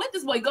like, bro, let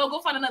this boy go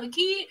find another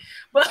kid.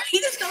 But he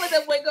just couldn't let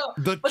that boy go.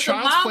 The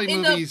Child's Play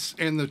movies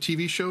and the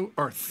TV show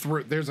are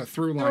there's a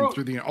through line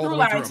through the all the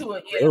way through. To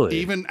it, yeah. Really?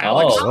 Even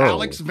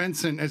Alex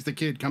Vincent as the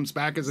kid comes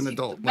back as an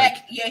adult.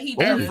 He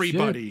does.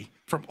 Everybody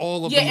from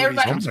all of the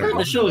movies comes back.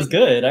 The show is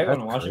good. I want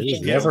to watch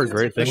it. Yeah, I've heard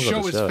great things the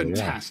about show is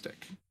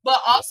fantastic. Yeah. But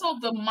also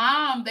the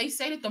mom, they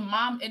say that the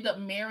mom ended up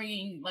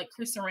marrying like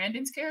Chris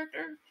Sarandon's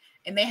character,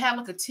 and they have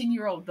like a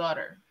 10-year-old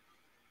daughter.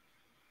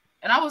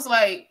 And I was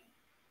like,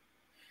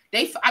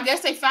 I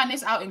guess they found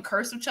this out in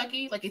Curse of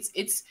Chucky. Like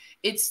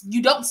it's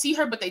you don't see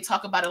her, but they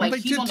talk about it. Like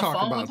he's on the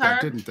phone with her.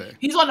 Didn't they?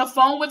 He's on the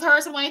phone with her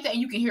or something like that,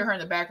 and you can hear her in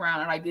the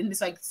background. And like then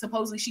it's like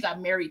supposedly she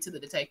got married to the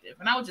detective.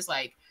 And I was just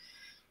like,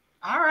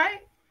 all right.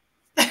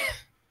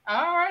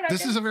 All right.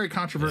 This is a very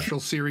controversial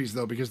series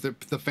though, because the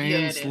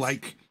fans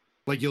like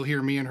you'll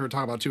hear me and her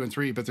talk about 2 and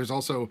 3, but there's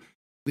also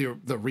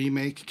the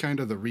remake,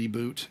 kind of the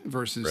reboot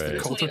versus the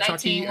Cult of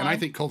Chucky. And I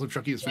think Cult of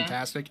Chucky is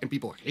fantastic, and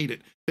people hate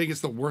it. I think it's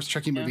the worst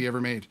Chucky movie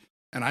ever made.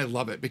 And I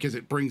love it because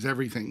it brings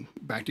everything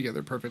back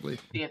together perfectly.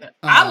 Yeah,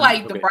 I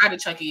like The Bride of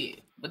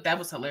Chucky, but that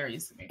was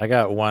hilarious to me. I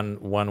got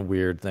one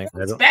weird thing.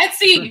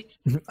 Betsy!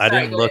 I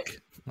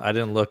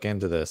didn't look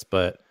into this,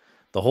 but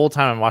the whole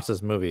time I watched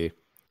this movie,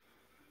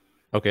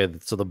 okay,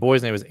 so the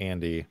boy's name is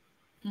Andy.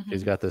 Mm-hmm.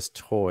 He's got this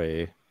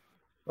toy.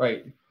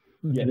 Right.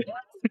 Yeah.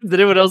 Did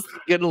anyone else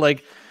get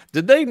like?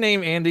 Did they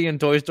name Andy in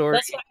Toy Story?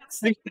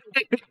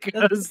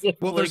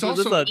 Well, there's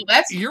also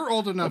you're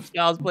old enough.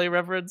 Child's Play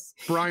reference,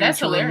 Brian,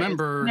 to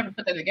remember never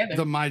put that together.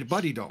 The My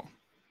Buddy doll.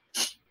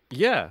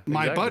 Yeah,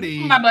 My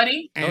Buddy,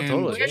 and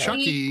totally.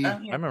 Chucky. I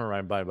remember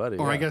My Buddy,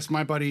 or I guess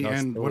My Buddy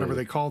and whatever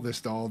they call this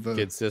doll, the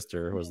Kid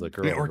Sister was the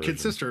girl, or Kid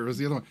Sister was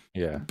the other one.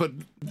 Yeah, but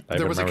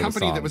there was a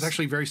company that was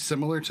actually very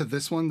similar to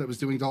this one that was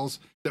doing dolls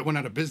that went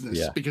out of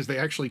business because they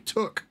actually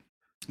took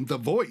the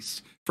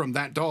voice from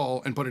that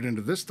doll and put it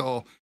into this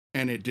doll,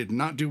 and it did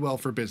not do well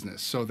for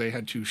business, so they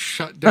had to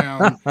shut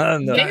down.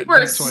 That's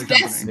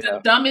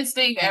the dumbest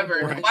thing ever.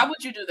 Right. Why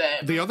would you do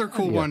that? The other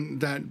cool one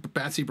that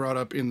Batsy brought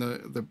up in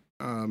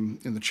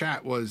the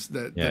chat was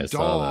that the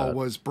doll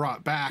was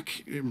brought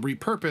back and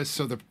repurposed,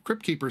 so the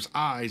Crypt Keeper's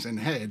eyes and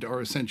head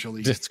are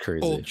essentially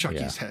old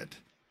Chucky's head,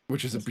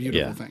 which is a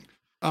beautiful thing.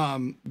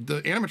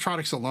 The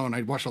animatronics alone,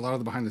 I watched a lot of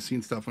the behind the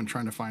scenes stuff when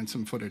trying to find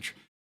some footage.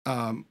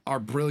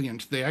 Are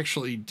brilliant. They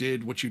actually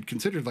did what you'd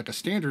considered like a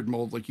standard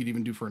mold, like you'd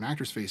even do for an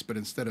actor's face, but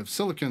instead of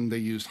silicone, they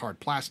used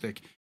hard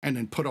plastic and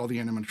then put all the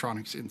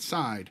animatronics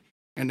inside.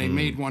 And they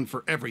made one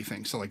for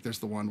everything. So like, there's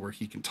the one where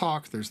he can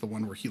talk. There's the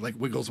one where he like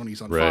wiggles when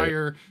he's on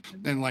fire,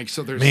 and like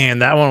so. There's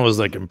that one was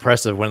like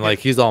impressive when like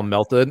he's all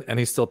melted and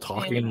he's still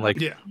talking. Like,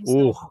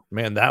 oh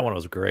man, that one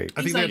was great.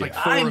 I think they had like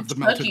 4 of the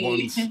melted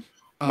ones.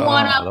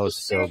 That was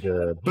so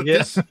good. But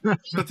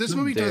this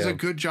movie does a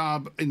good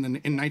job in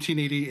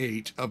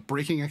 1988 of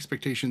breaking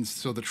expectations.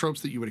 So the tropes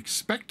that you would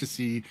expect to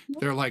see,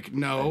 they're like,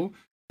 no,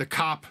 the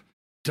cop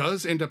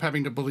does end up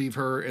having to believe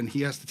her, and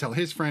he has to tell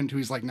his friend, who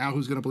he's like, now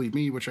who's going to believe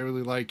me, which I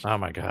really like. Oh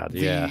my god,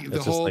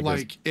 the whole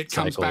like it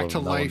comes back to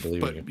life,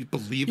 but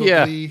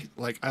believably.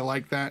 Like I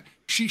like that.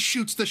 She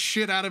shoots the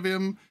shit out of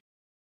him.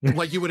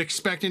 Like you would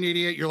expect in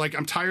 88, you're like,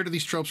 I'm tired of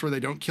these tropes where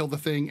they don't kill the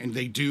thing, and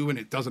they do, and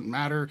it doesn't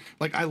matter.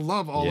 Like I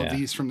love all of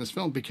these from this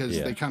film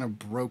because they kind of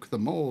broke the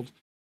mold,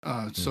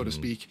 so to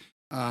speak.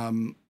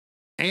 And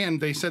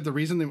they said the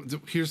reason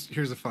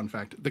here's a fun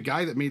fact: the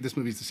guy that made this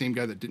movie is the same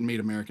guy that made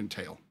American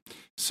Tail.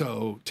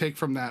 So take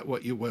from that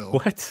what you will.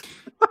 What?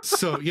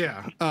 So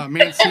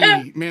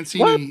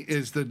Mancini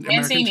is the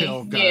American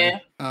Tail guy. Yeah.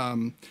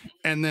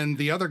 And then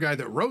the other guy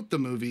that wrote the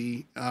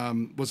movie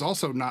was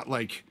also not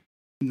like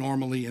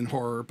normally in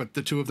horror, but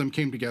the two of them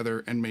came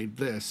together and made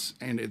this,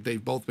 and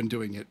they've both been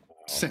doing it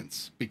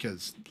since,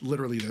 because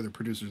literally they're the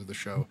producers of the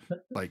show.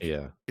 Like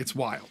it's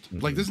wild.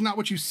 Like this is not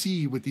what you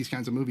see with these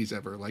kinds of movies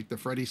ever. Like the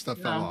Freddy stuff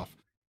fell off,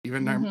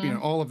 even you know,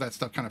 all of that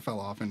stuff kind of fell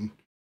off and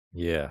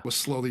was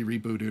slowly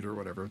rebooted or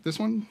whatever. This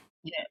one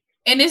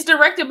and it's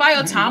directed by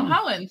a Tom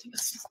Holland.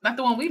 It's not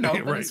the one we know.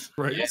 right.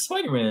 Yeah,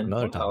 Spider-Man.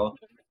 Another Tom.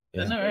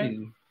 I know, right?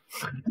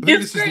 I think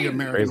this is the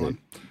American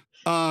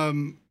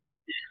one.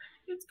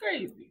 It's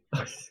crazy.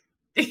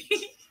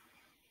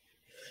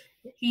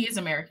 He is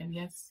American,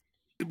 yes.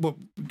 Well,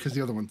 because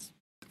the other one's,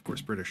 of course,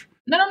 British.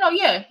 No,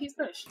 yeah, he's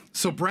British.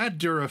 So Brad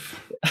Dourif,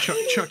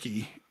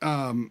 Chucky.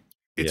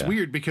 It's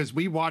weird because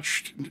we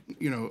watched,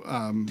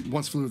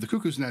 Once Flew Over the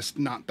Cuckoo's Nest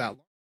not that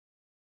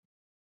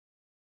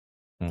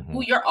long.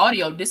 Ooh, your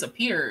audio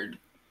disappeared.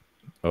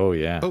 Oh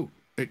yeah. Oh,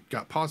 it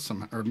got paused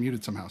somehow or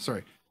muted somehow.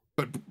 Sorry.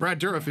 But Brad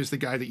Dourif is the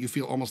guy that you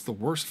feel almost the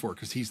worst for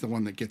because he's the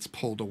one that gets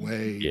pulled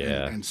away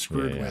and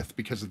screwed with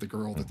because of the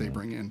girl that they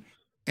bring in.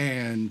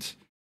 And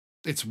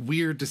it's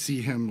weird to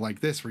see him like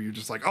this, where you're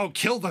just like, oh,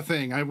 kill the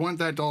thing. I want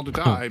that doll to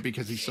die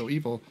because he's so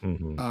evil.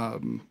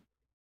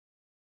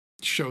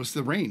 shows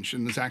the range.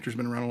 And this actor's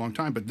been around a long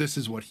time, but this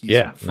is what he's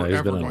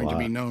forever going to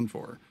be known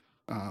for.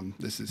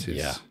 This is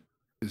his.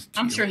 His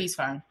I'm sure he's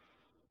fine.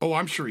 Oh,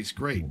 I'm sure he's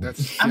great.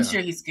 I'm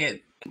sure he's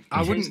good.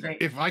 I wouldn't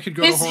if I could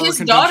go to horror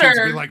conventions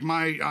and be like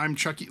I'm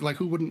Chucky. Like,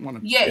 who wouldn't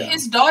want to? Yeah,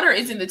 his daughter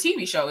is in the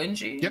TV show, isn't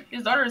she? Yep,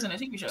 his daughter is in a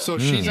TV show. So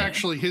she's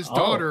actually his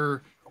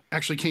daughter.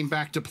 Actually came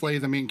back to play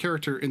the main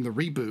character in the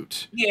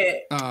reboot.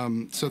 Yeah.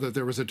 So that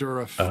there was a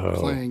Duraf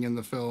playing in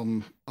the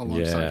film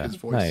alongside his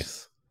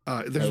voice.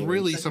 Nice. There's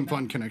really some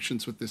fun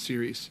connections with this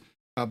series.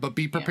 But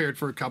be prepared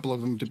for a couple of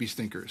them to be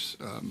stinkers.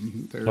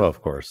 Well,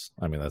 of course.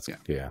 I mean, that's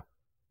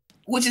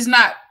Which is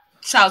not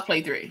Child's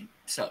Play 3.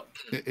 So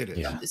it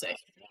is. I'm just saying.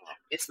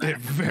 It's not. It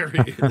very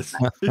is.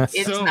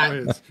 It's so not.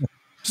 Is.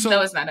 So,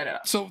 no, it's not at all.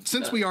 So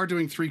since we are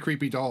doing 3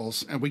 creepy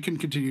dolls, and we can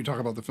continue to talk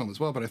about the film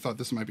as well, but I thought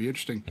this might be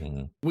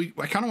interesting.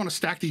 I kind of want to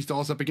stack these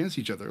dolls up against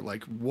each other.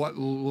 Like, what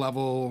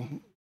level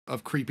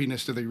of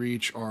creepiness do they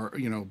reach, or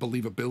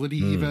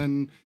believability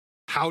even?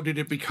 How did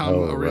it become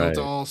a real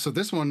doll? So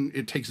this one,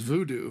 it takes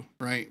voodoo,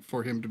 right,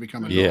 for him to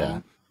become a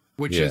doll.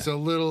 Which is a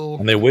little,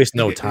 and they waste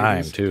no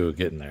time too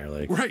getting there,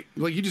 like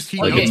you just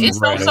it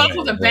starts off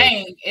with a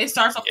bang. It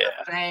starts off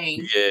with a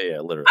bang. Yeah,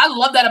 literally. I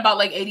love that about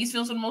like 80s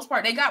films for the most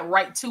part. They got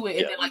right to it,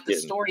 and then like the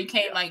story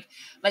came like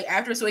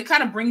after, so it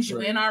kind of brings you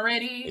in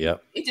already.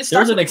 Yep. It just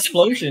there's an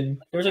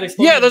explosion. There's an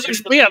explosion.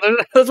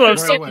 That's what I'm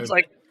saying. It's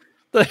like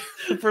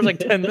for like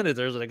 10 minutes,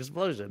 there's an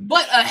explosion.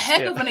 But a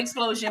heck of an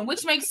explosion,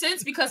 which makes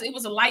sense because it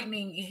was a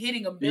lightning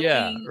hitting a building.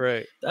 Yeah,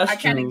 right. I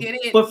kind of get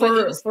it. But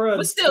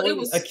still, it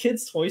was a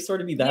kid's toy store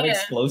to be that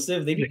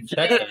explosive, they didn't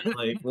check it.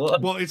 Like,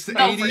 well, it's the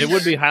 80s. It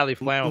would be highly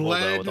flammable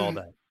though with all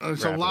that.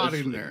 There's a lot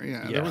in there.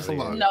 Yeah, there was a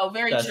lot. No,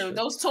 very true.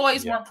 Those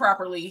toys weren't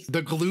properly.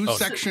 The glue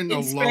section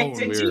alone,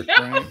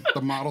 right?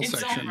 The model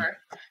section. Over.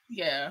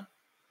 Yeah.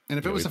 And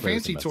if it was a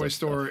fancy toy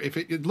store, if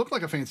it looked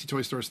like a fancy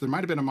toy store, so there might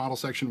have been a model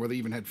section where they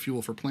even had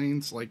fuel for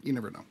planes. Like, you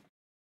never know.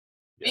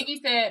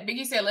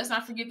 Biggie said, let's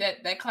not forget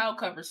that cloud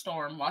cover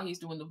storm while he's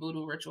doing the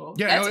voodoo ritual.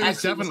 Yeah, it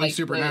was definitely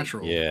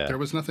supernatural. Yeah. There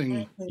was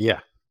nothing. Yeah.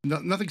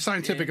 Nothing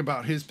scientific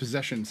about his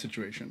possession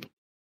situation.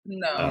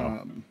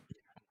 No.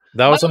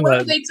 That was something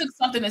that they took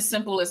something as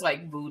simple as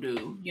like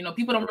voodoo.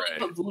 People don't really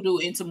put voodoo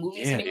into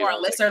movies anymore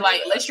unless they're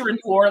unless you're in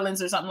New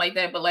Orleans or something like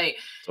that. But like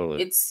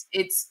it's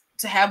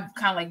to have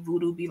kind of like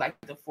voodoo be like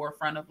the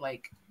forefront of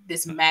like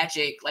this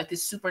magic, like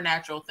this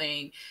supernatural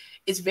thing.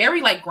 It's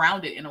very like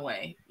grounded in a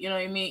way. You know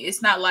what I mean?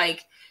 It's not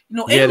like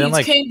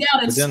aliens came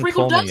down and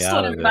sprinkled dust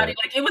on everybody.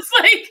 Like it was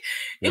like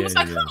voodoo,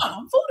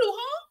 huh?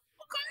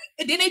 Okay.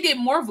 And then they did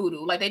more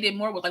voodoo. Like they did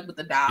more with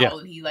the doll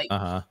and he like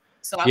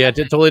So it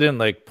totally didn't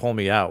like pull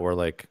me out where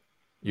like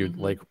you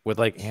like with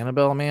like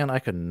Annabelle, man, I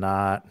could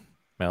not.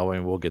 Well, I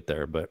mean, we'll get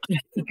there, but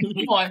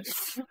that's why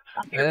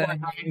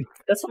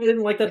I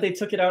didn't like that they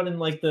took it out in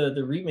like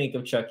the remake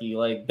of Chucky.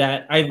 Like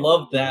that, I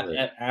love that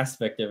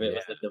aspect of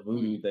it, with the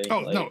voodoo thing.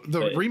 Oh no,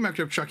 the remake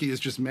of Chucky is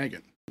just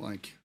M3GAN.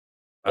 Like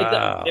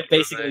it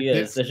basically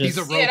is. He's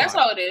a robot. Yeah, that's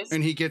all it is.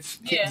 And he gets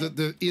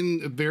in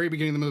the very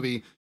beginning of the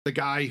movie, the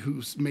guy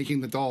who's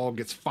making the doll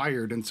gets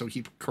fired, and so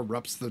he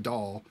corrupts the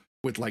doll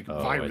with like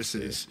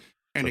viruses,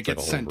 and it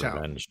gets sent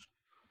out.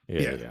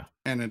 Yeah.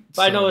 And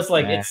I know it's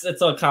like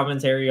it's a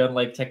commentary on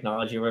like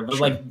technology or whatever. But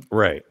like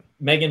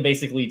M3GAN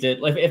basically did.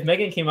 Like if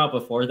M3GAN came out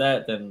before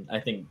that, then I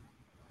think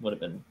would have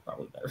been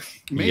probably better.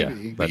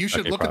 Maybe, but you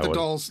should look at the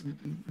dolls,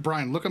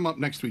 Brian. Look them up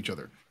next to each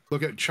other.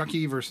 Look at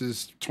Chucky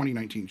versus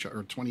 2019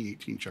 or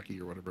 2018 Chucky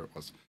or whatever it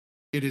was.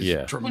 It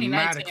is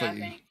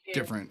dramatically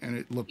different, and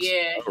it looks.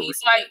 Yeah,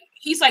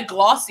 he's like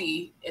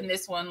glossy in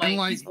this one.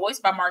 Like he's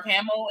voiced by Mark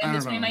Hamill in the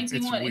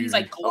 2019 one, and he's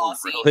like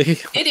glossy. Really?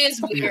 It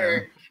is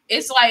weird.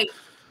 It's like.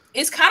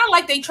 It's kind of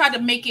like they tried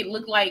to make it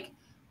look like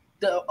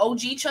the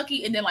OG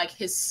Chucky and then like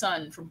his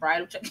son from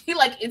Bride of Chucky.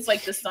 Like it's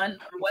like the son,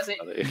 or was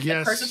it?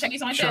 Yes, Curse of Chucky,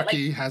 something like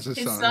Chucky that. Like, has a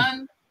his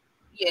son.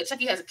 Yeah,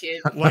 Chucky has a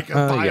kid. Like a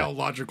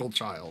biological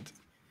child.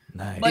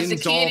 Nice. But the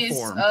kid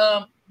is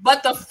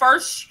but the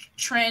first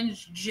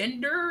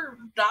transgender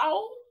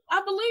doll,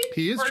 I believe.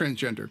 He is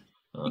transgender.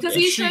 Because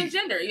he's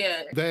transgender,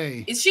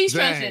 she's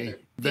transgender.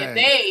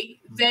 They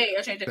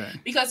are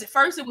transgender. Because at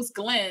first it was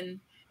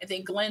Glenn. And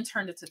then Glenn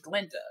turned it to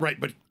Glenda. Right,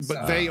 but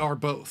they are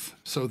both.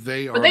 So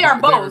they are. But they are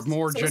both. They're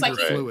more gender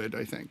fluid,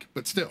 I think.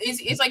 But still,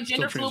 it's like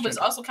gender fluid, but it's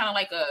also kind of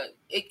like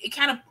it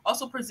kind of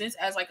also presents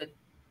as like a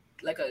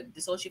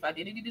dissociative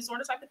identity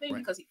disorder type of thing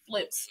because he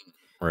flips.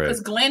 Right.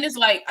 Because Glenn is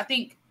like, I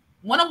think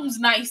one of them's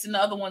nice and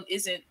the other one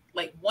isn't.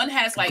 Like one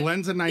has like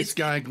Glenn's a nice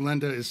guy.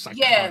 Glenda is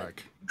psychotic. Yeah,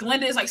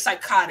 Glenda is like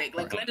psychotic.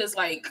 Like Glenda's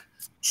like.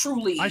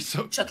 Truly,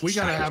 we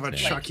gotta have a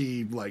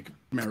Chucky like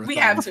marathon. We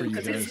have to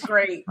because it's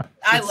great.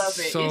 I love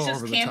it. It's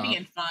just campy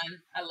and fun.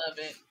 I love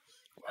it.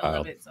 I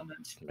love it so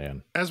much.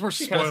 Man, as we're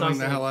spoiling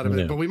the hell out of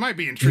it, but we might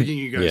be intriguing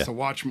you guys to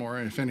watch more,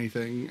 if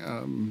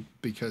anything,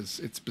 because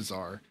it's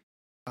bizarre,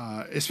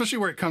 especially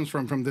where it comes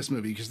from this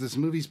movie. Because this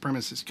movie's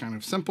premise is kind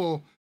of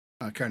simple,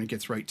 kind of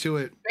gets right to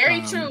it.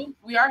 Very true.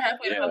 We are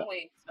halfway to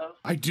Halloween, so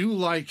I do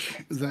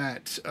like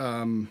that.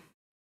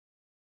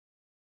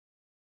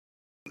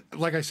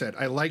 like I said,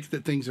 I like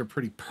that things are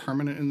pretty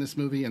permanent in this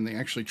movie, and they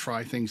actually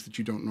try things that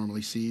you don't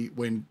normally see.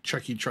 When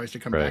Chucky tries to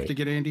come back to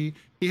get Andy,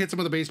 he hits him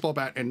with a baseball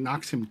bat and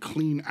knocks him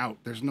clean out.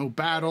 There's no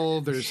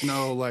battle. There's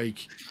no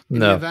like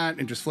any of that,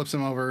 and just flips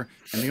him over.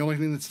 And the only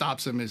thing that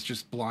stops him is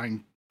just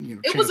blind. You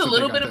know, it was a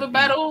little bit of a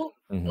battle.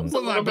 It was a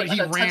little bit, but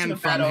he ran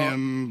from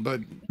him.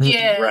 But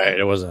right,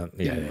 it wasn't.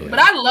 Yeah. But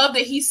I love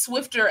that he's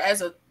swifter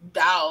as a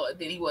doll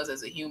than he was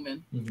as a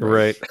human.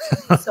 Right.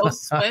 So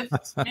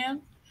swift,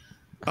 man.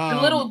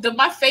 One of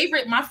my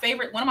favorite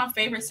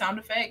sound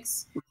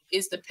effects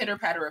is the pitter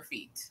patter of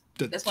feet.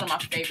 That's one of my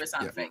favorite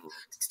sound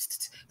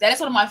effects. That is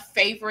one of my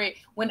favorite.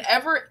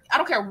 Whenever, I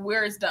don't care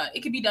where it's done,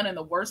 it could be done in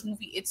the worst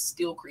movie. It's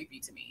still creepy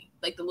to me,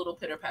 like the little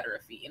pitter patter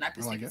of feet, and I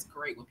just think it's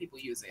great when people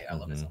use it. I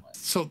love it so much.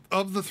 So,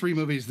 of the 3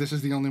 movies, this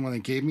is the only one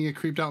that gave me a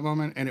creeped out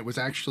moment, and it was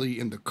actually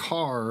in the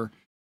car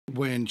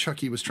when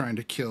Chucky was trying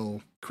to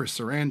kill Chris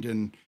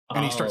Sarandon.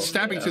 And he starts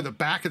stabbing through the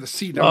back of the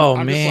seat. And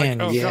I'm man,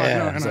 just like, God,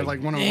 no. And I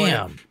like went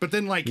away. But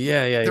then like,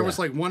 there was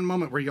like one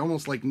moment where he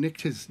almost like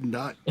nicked his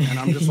nut, and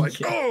I'm just like,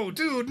 oh,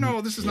 dude,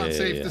 no, this is not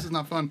safe. This is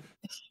not fun.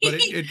 But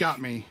it got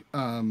me.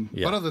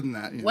 But other than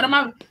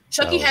that,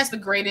 Chucky has the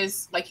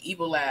greatest like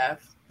evil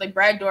laugh. Like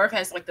Brad Dourif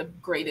has like the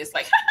greatest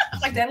like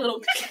like that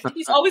little.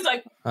 He's always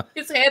like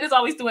his head is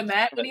always doing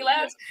that when he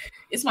laughs.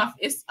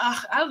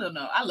 I don't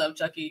know. I love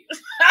Chucky.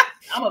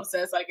 I'm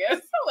obsessed. I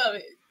guess I love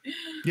it.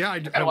 Yeah,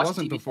 I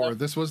wasn't before. Stuff.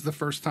 This was the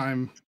first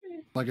time,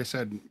 like I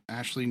said,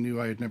 Ashley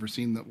knew I had never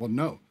seen them. Well,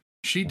 no,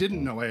 she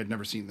didn't know I had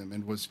never seen them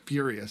and was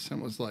furious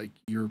and was like,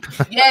 "You're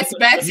yes,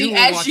 Betsy,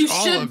 as you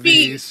should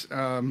be." These.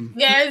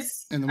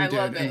 Yes, and then we did,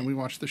 and then we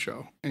watched the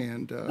show.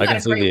 And I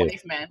can see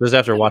just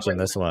after watching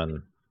this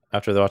one.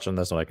 After watching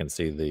this one, I can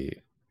see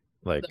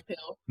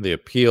the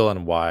appeal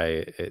and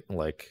why it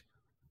like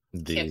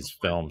these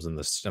films and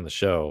the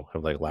show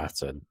have like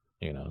lasted,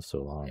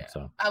 so long. Yeah.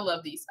 So I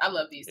love these so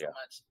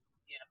much.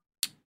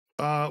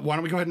 Why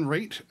don't we go ahead and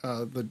rate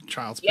the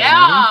Child's Play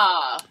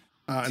movie?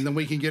 And then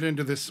we can get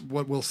into this,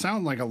 what will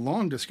sound like a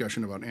long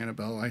discussion about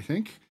Annabelle, I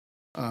think.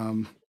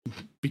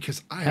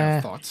 Because I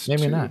have thoughts,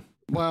 maybe too. not.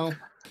 Well,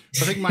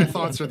 I think my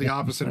thoughts are the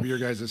opposite of your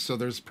guys', so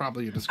there's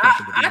probably a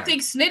discussion to be had. I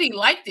think Snitty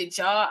liked it,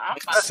 y'all.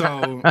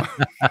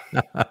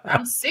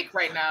 I'm sick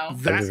right now.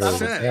 That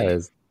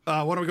said,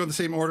 why don't we go in the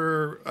same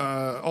order?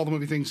 All the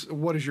movie things.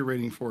 What is your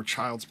rating for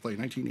Child's Play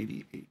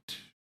 1988?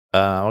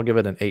 I'll give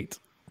it an 8.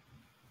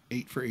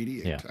 8 for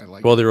 88. Yeah. I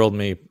like 12-year-old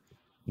me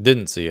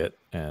didn't see it,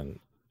 and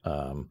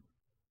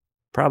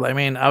probably, I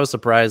mean, I was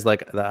surprised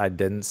like that I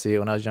didn't see it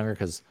when I was younger,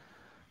 because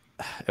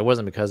it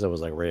wasn't because it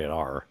was like rated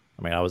R.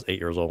 I mean, I was 8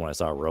 years old when I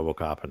saw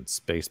RoboCop and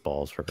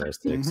Spaceballs, for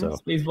Christ's sake. So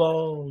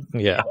Spaceballs.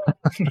 Yeah.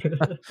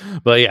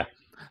 But yeah,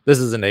 this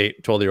is an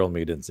 8. 12-year-old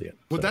me didn't see it.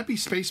 Would that be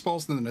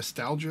Spaceballs, the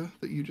nostalgia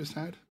that you just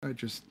had? I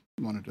just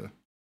wanted to.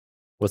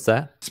 What's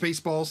that?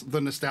 Spaceballs, the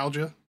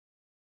nostalgia.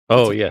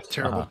 Oh, yes.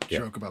 Terrible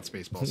joke about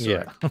Spaceballs.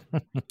 Sorry. Yeah.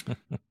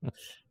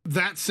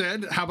 That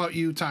said, how about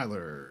you,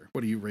 Tyler?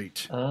 What do you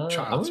rate Child's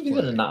Play? I'm going to give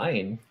it a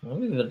 9. I'm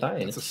going to give it a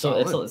 9. It's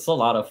a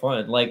lot of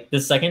fun. Like,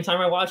 the second time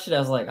I watched it, I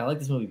was like, I like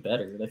this movie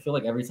better. And I feel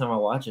like every time I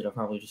watch it, I'm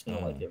probably just going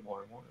to like it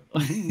more and more.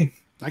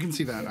 I can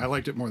see that. I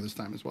liked it more this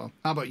time as well.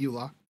 How about you,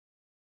 La?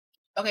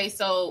 Okay,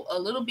 so A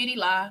Little Bitty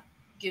Lie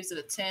gives it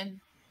a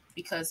 10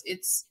 because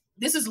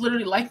this is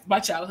literally like my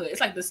childhood.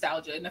 It's like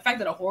nostalgia. And the fact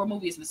that a horror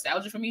movie is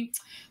nostalgia for me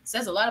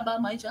says a lot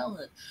about my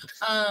childhood.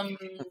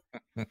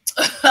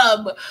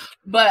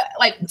 But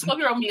like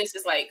 12-year-old me is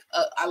just like,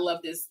 I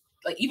love this.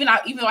 Like even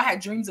though I had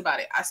dreams about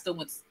it, I still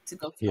went to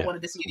go. I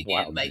wanted to see it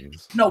again. Wild like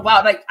dreams. no,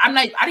 wow. Like I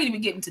didn't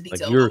even get into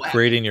detail. Like you were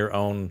creating your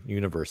own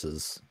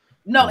universes.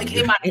 No, like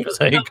it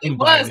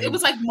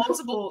was like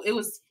multiple. It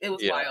was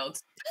wild.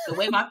 The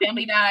way my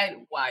family died,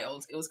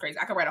 wild. It was crazy.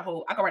 I could write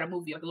a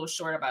movie, like a little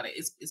short about it.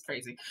 It's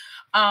crazy.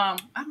 That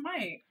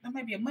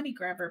might be a money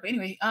grabber. But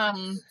anyway,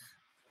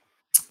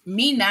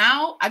 me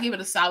now, I give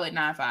it a solid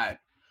 9.5.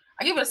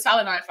 I give it a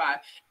solid 9.5.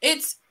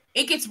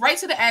 It gets right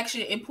to the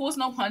action. It pulls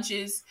no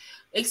punches.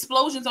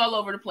 Explosions all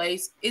over the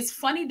place. It's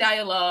funny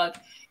dialogue.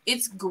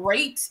 It's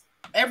great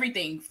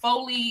everything.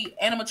 Foley,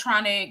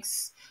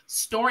 animatronics,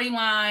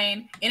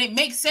 storyline, and it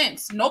makes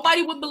sense.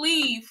 Nobody would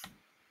believe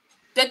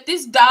that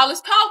this doll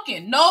is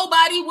talking.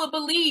 Nobody would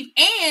believe.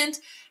 And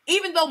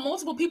even though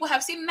multiple people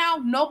have seen it now,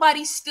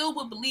 nobody still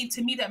would believe.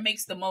 To me, that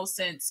makes the most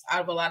sense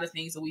out of a lot of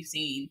things that we've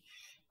seen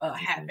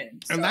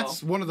happen. And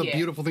that's one of the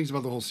beautiful things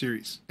about the whole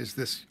series is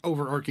this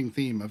overarching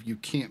theme of you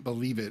can't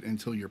believe it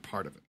until you're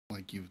part of it.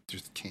 Like you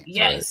just can't.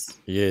 Yes.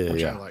 Right?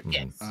 Which I like.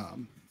 Yes.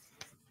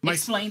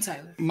 Explain,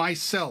 Tyler.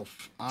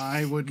 Myself,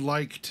 I would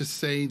like to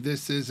say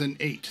this is an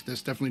 8.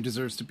 This definitely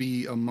deserves to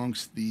be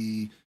amongst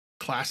the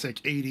classic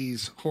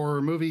 80s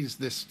horror movies.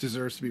 This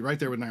deserves to be right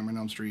there with Nightmare on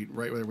Elm Street,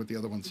 right there with the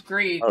other ones.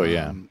 Agreed. Oh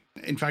yeah.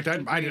 In fact,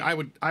 I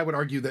would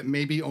argue that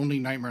maybe only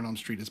Nightmare on Elm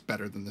Street is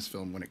better than this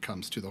film when it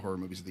comes to the horror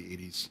movies of the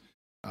 80s.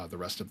 The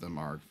rest of them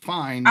are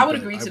fine. I would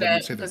agree to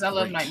that because I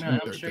love Nightmare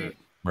on Elm Street.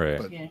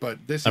 Right. But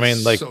this, I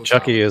mean, like so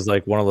Chucky solid. is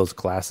like one of those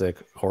classic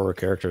horror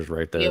characters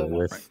right there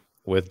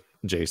with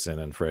Jason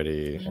and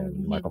Freddy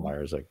and Michael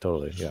Myers. Like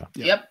totally, yeah.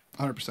 Yep.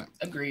 100%.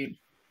 Agreed.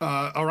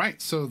 All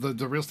right, so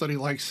the Real Study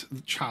likes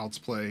Child's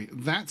Play.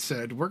 That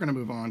said, we're going to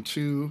move on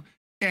to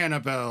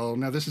Annabelle.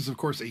 Now, this is, of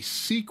course, a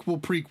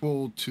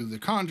prequel to The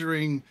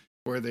Conjuring,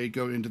 where they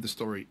go into the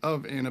story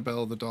of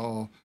Annabelle, the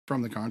doll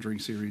from the Conjuring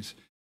series.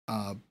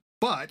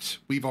 But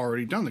we've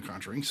already done The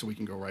Conjuring, so we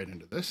can go right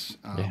into this.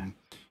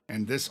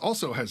 And this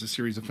also has a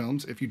series of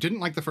films. If you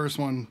didn't like the first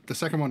one, the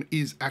second one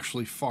is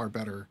actually far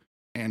better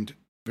and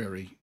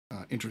very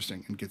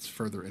interesting and gets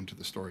further into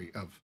the story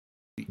of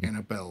the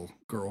Annabelle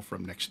girl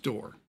from next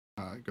door.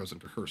 It goes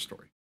into her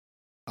story.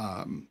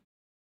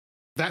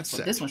 That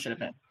said, this one should have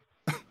been.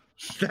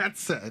 That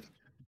said,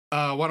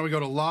 why don't we go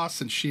to Lost,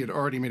 since she had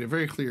already made it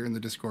very clear in the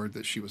Discord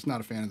that she was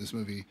not a fan of this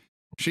movie.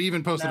 She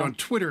even posted on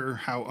Twitter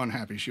how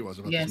unhappy she was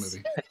about this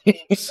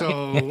movie.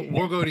 So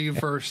we'll go to you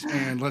first,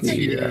 and let's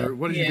hear,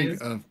 what did you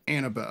think of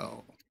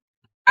Annabelle?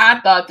 I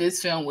thought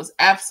this film was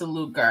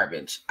absolute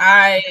garbage.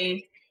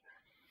 I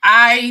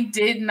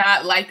did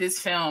not like this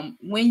film.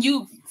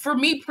 For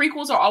me,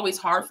 prequels are always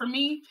hard for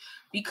me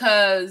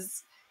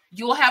because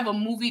you'll have a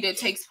movie that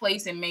takes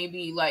place in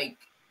maybe like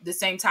the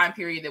same time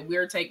period that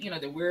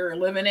we're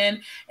living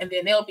in, and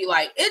then they'll be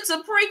like, it's a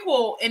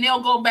prequel, and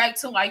they'll go back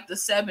to like the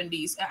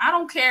 70s. And I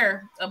don't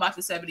care about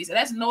the 70s. And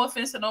that's no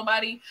offense to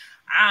nobody.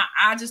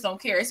 I just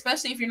don't care,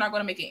 especially if you're not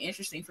going to make it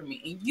interesting for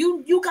me. And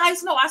you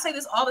guys know I say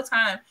this all the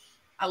time.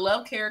 I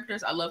love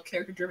characters. I love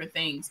character-driven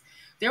things.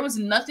 There was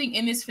nothing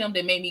in this film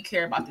that made me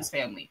care about this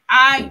family.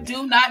 I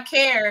do not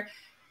care.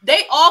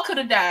 They all could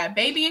have died,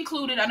 baby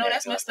included. I know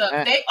that's messed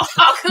up. They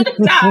all could have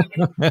died.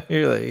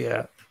 You're like,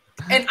 yeah.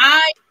 And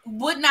I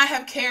would not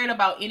have cared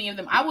about any of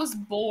them. I was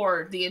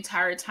bored the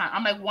entire time.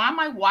 I'm like, why am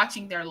I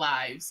watching their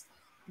lives?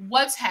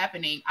 What's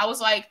happening? I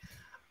was like,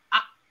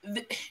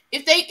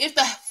 if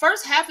the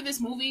first half of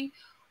this movie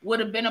would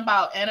have been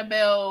about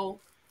Annabelle,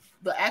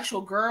 the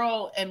actual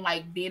girl, and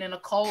like being in a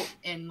cult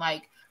and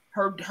like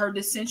her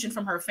dissension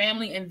from her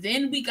family, and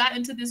then we got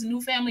into this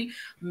new family,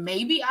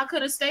 maybe I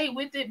could have stayed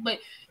with it. But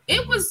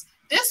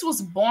this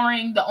was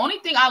boring. The only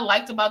thing I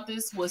liked about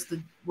this was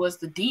the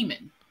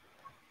demon.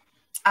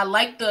 I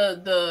like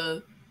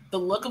the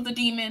look of the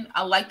demon.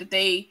 I like that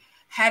they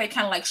had it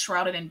kind of like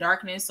shrouded in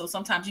darkness, so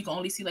sometimes you can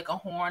only see like a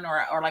horn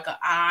or like an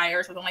eye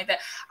or something like that.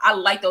 I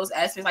like those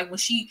aspects. Like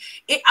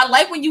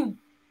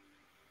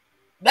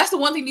that's the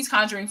one thing these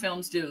Conjuring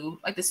films do,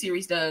 like the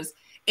series does.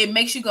 It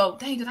makes you go,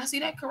 dang, did I see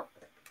that correct?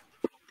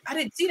 I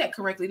didn't see that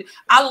correctly.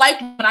 I like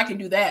when I can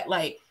do that.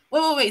 Like,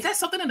 wait, is that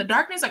something in the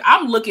darkness? Like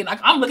I'm looking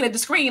at the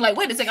screen, like,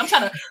 wait a second, I'm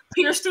trying to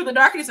pierce through the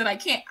darkness and I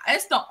can't.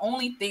 That's the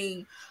only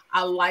thing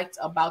I liked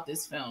about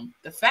this film.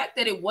 The fact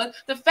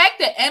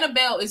that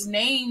Annabelle is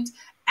named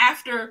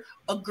after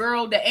a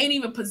girl that ain't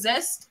even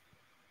possessed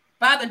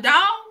by the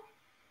doll.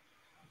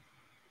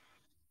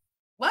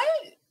 What?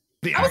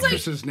 The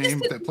actress's name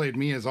that played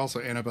me is also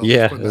Annabelle.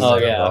 Yeah. Oh,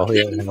 yeah.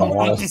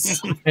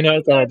 I know.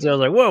 I was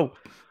like, whoa.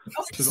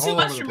 It's too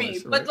much for me.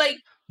 Right? But like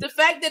the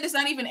fact that it's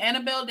not even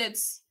Annabelle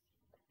that's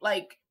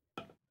like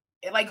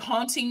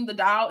haunting the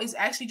doll is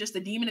actually just the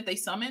demon that they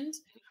summoned.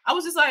 I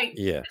was just like,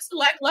 it's a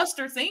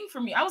lackluster thing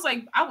for me. I was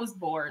like, I was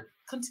bored.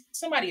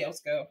 Somebody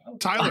else go.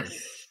 Tyler,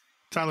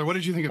 what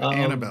did you think of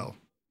Annabelle?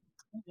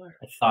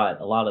 I thought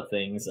a lot of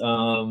things.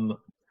 Well,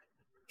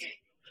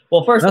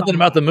 first, nothing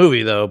about the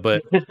movie though.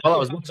 But while I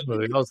was watching the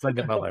movie, I was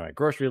thinking about like my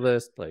grocery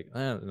list. Like,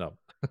 no.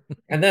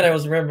 And then I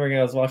was remembering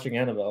I was watching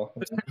Annabelle.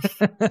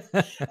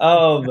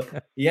 I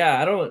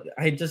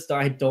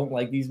don't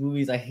like these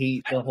movies. I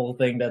hate the whole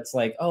thing that's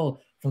like, oh,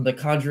 from the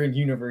Conjuring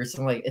universe.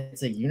 I'm like,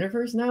 it's a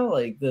universe now?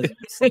 Like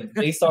it's like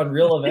based on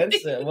real events?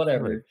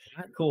 Whatever.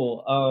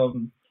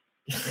 Cool.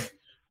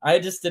 I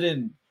just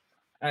didn't.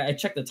 I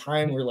checked the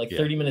time. We're like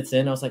 30 minutes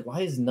in. I was like,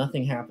 why is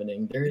nothing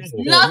happening? There's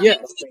nothing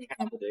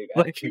happening.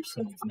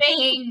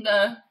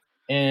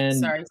 And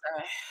sorry.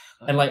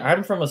 And like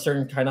I'm from a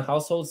certain kind of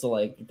household, so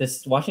like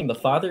this watching the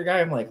father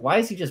guy, I'm like, why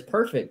is he just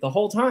perfect the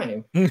whole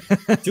time?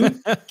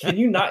 Dude, can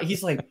you not?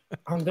 He's like,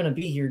 I'm gonna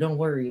be here, don't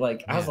worry.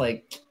 Like I was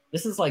like,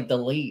 this is like the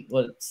late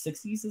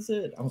 60s, is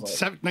it? I was like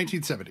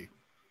 1970.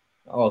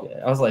 Okay.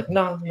 I was like,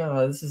 no,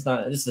 this is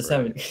not. This is the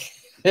 70s.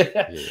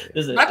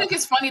 I think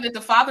it's funny that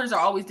the fathers are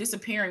always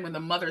disappearing when the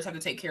mothers have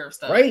to take care of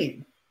stuff.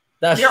 Right.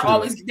 They're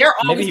always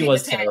maybe he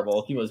was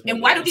terrible. He was.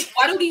 And why do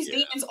these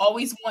demons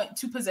always want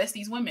to possess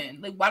these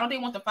women? Like, why don't they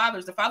want the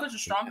fathers? The fathers are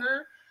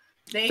stronger.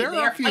 There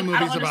are a few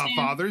movies about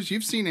fathers.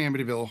 You've seen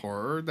Amityville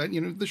Horror,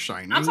 The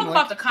Shining. I'm talking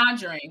about The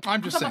Conjuring.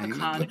 I'm just saying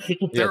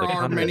there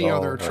are many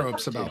other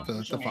tropes about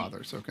the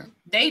fathers. Okay.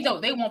 They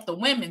don't. They want the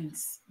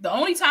women's. The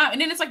only time,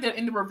 and then it's like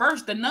in the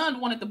reverse. The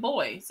nun wanted the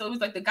boy, so it was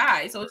like the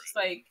guy. So it's just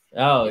like.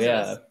 Oh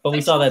yeah, but we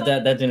saw that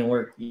didn't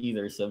work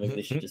either. So maybe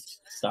they should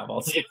just stop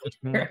altogether.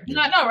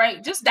 No,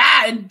 right? Just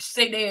die and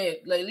stay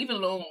dead. Like leave it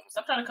alone.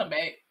 Stop trying to come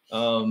back.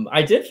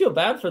 I did feel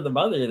bad for the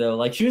mother though.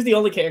 Like she was the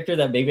only character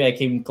that maybe I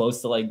came close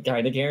to like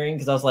kind of caring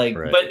because I was like,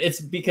 but it's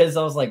because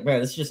I was like,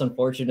 man, it's just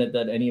unfortunate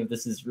that any of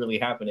this is really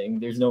happening.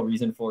 There's no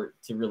reason for it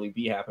to really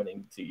be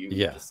happening to you.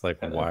 Yes, like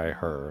why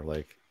her?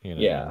 Like You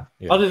know?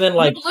 Yeah. Other than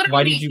like,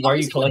 why are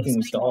you collecting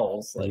these sleep.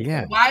 dolls? Like,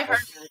 why her?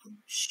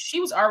 She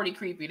was already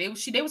creepy. They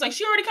was like,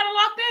 she already kind of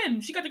locked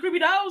in. She got the creepy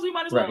dolls. We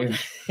might as well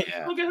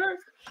look at her.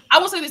 I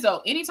will say this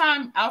though.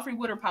 Anytime Alfred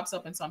Woodard pops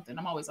up in something,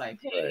 I'm always like,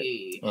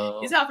 hey,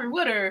 it's Alfred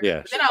Woodard.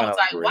 Yeah. But then I was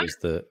like, what?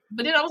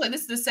 But then I was like,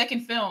 this is the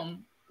second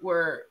film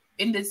where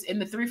in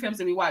the 3 films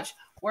that we watched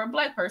where a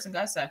black person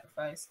got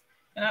sacrificed.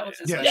 And I was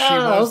just like,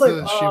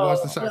 she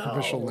was the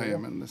sacrificial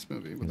lamb in this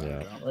movie.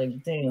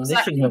 Like, damn, they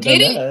shouldn't have done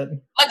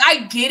that. Like,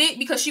 I get it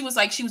because she was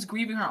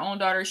grieving her own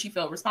daughter. She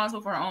felt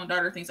responsible for her own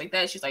daughter, things like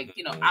that. She's like,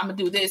 I'm gonna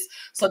do this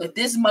so that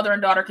this mother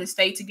and daughter can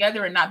stay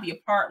together and not be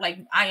apart like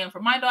I am for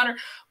my daughter.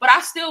 But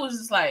I still was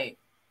just like,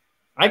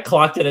 I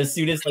clocked it as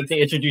soon as like they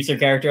introduced her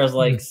character. I was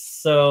like,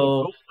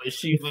 so is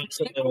she?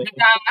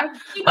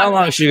 How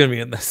long is she gonna be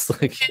in this?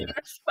 Like,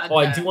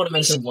 I do want to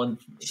mention one.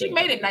 She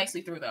made it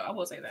nicely through, though. I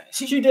will say that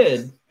she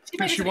did.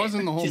 She was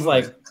in the whole. She's movie.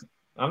 like,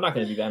 I'm not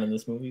gonna be bad in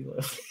this movie.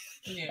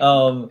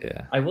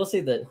 Yeah. I will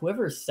say that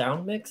whoever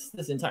sound mixed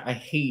this entire, I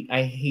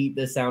hate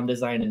the sound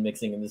design and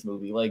mixing in this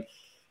movie. Like,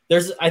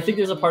 I think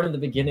there's a part in the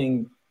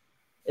beginning.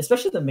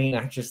 Especially the main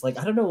actress, like,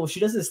 I don't know, she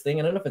does this thing.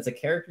 I don't know if it's a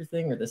character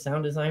thing or the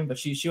sound design, but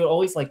she would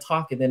always like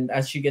talk, and then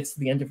as she gets to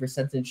the end of her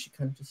sentence, she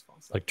kind of just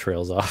falls like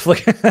trails off.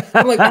 Like,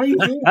 I'm like, why are you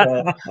doing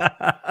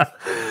that?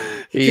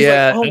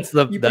 Yeah, like,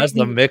 that's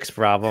the mix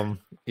problem.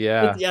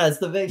 Yeah, it's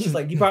the mix. She's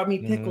like, you brought me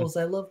pickles.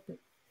 I love it.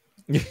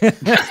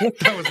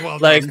 That was well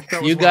like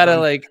done. you gotta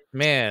like,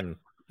 man,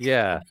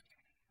 yeah.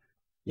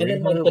 And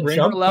then like the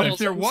jump but if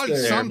there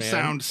was some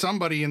sound,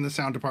 somebody in the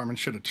sound department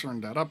should have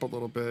turned that up a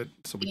little bit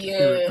so we could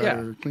hear it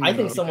better. I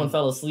think someone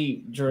fell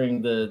asleep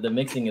during the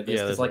mixing of this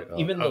because like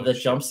even though the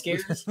jump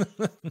scares,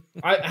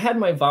 I had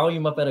my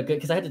volume up at a good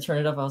because I had to turn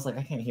it up. I was like,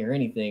 I can't hear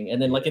anything.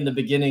 And then like in the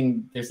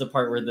beginning, there's the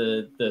part where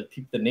the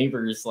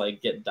neighbors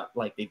like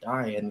they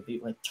die and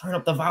they like turn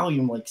up the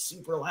volume like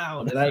super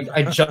loud. And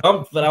I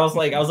jumped, but I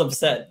was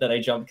upset that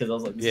I jumped because I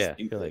was like,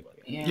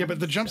 yeah, but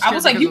the jump scare I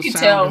was like, you can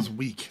tell is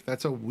weak.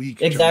 That's a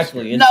weak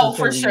exactly. No,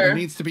 for sure. It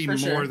needs to be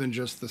more than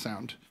just the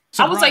sound.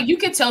 So I was like, you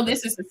could tell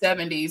this is the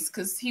 70s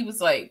because he was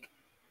like,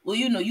 well,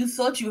 you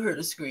thought you heard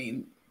a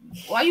scream.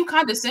 Why are you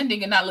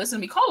condescending and not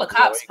listening to me? Call the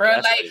cops, bro.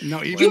 Like,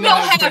 no, even you don't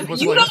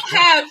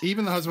have.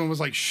 Even the husband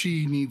was like,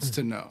 she needs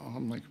to know.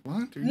 I'm like,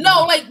 what?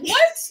 No, like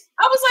what?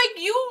 I was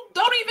like, you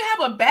don't even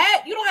have a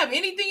bat. You don't have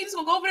anything. You just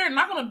gonna go over there and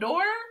knock on the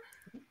door.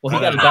 Well,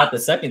 he got a bat the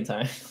second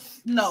time.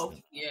 No,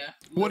 yeah.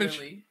 What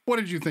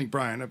did you think,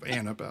 Brian, of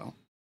Annabelle?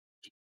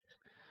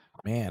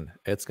 Man,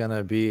 it's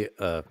gonna be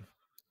a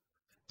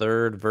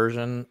third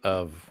version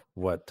of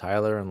what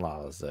Tyler and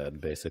Lala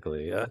said,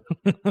 basically.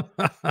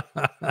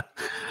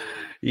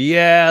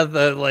 Yeah,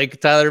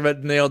 Tyler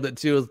nailed it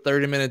too.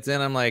 30 minutes in,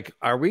 I'm like,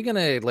 are we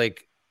gonna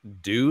like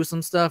do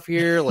some stuff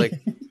here? Like,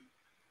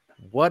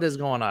 what is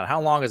going on?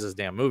 How long is this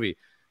damn movie?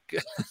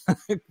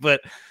 But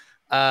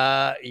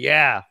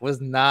was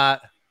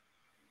not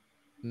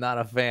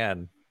a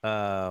fan.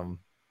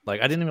 Like,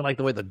 I didn't even like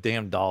the way the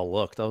damn doll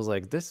looked. I was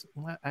like,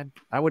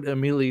 I would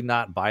immediately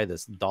not buy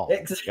this doll.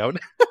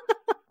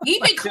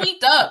 Even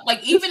cleaned up,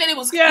 like even when it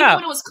was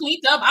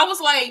cleaned up, I was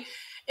like,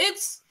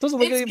 it's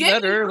getting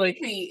better.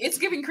 Creepy. Like, it's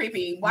giving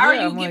creepy. Why are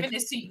you giving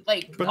this to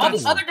like all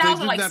these other dolls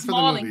are like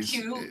small and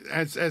cute?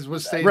 As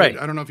was stated,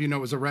 I don't know if you know,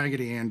 it was a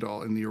Raggedy Ann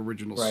doll in the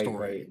original story.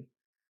 Right.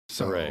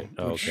 So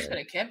okay. Should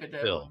have kept it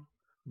though.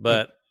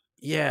 But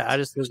yeah, I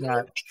just was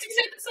not. He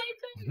said the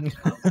same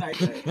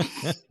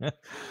thing.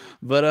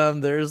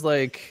 But there's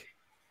like,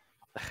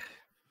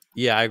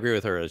 yeah, I agree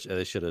with her.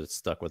 They should have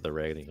stuck with the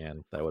Raggedy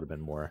Ann. That would have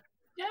been more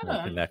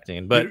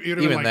connecting. But you'd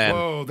even like, then,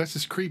 whoa, this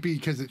is creepy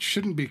because it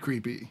shouldn't be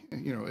creepy.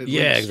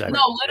 Exactly.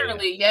 No,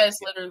 literally, yes,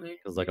 literally.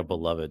 It's like a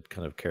beloved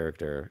kind of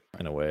character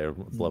in a way, a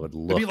beloved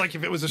look. It'd be like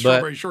if it was a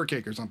strawberry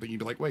shortcake or something. You'd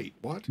be like, wait,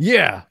 what?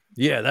 Yeah,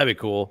 that'd be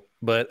cool.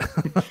 But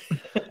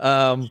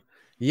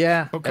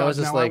yeah, oh God, I was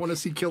just now like, I want to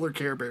see Killer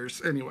Care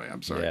Bears. Anyway,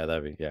 I'm sorry. Yeah,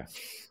 that'd be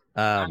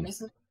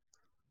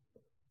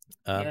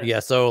yeah.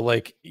 So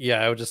like,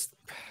 I would just,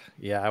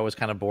 I was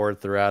kind of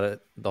bored throughout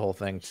it, the whole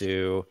thing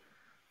too.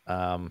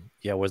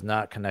 Was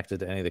not connected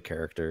to any of the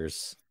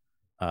characters.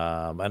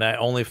 And I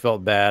only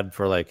felt bad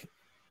for like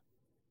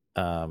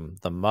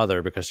the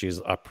mother because she's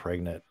a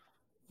pregnant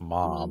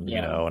mom,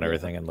 and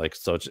everything. And like,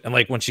 and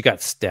like when she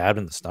got stabbed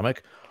in the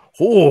stomach,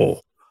 I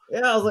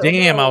was like,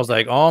 damn, I was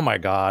like, oh my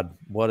God,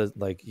 what is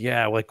like,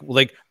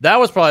 like that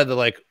was probably the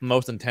like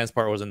most intense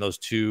part, was when those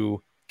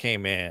two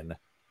came in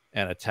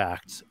and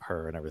attacked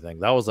her and everything.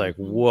 That was like,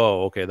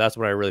 whoa, okay, that's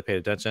when I really paid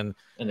attention.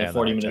 And then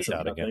 40 minutes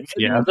out again.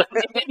 Yeah.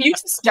 You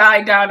just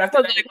died down. I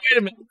thought, like, wait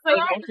a minute,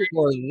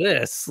 more of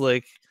this.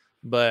 Like,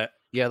 but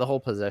yeah, the whole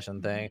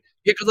possession thing.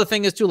 Yeah, because the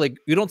thing is too, like,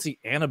 you don't see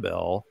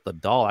Annabelle, the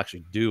doll,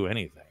 actually do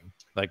anything.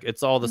 Like,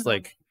 it's all this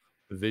like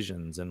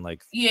visions and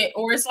like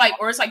or it's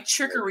like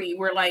trickery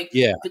where like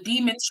the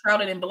demon's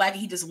shrouded in black and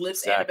he just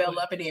lifts Annabelle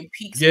up and then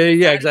peeks.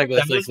 Exactly.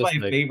 That was my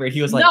favorite.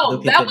 He was like, no,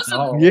 that was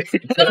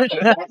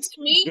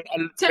to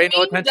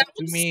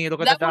me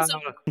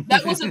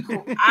that was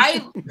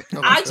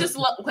I just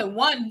love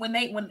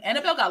when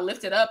Annabelle got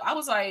lifted up, I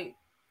was like,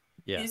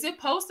 Is it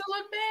supposed to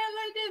look bad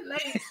like this?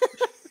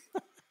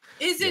 Like,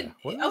 is it?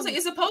 I was like,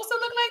 is it supposed to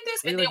look like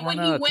this? And then when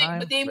he went,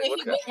 but then when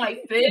he went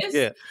like this,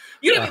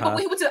 you know, when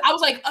he went to, I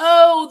was like,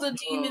 oh, the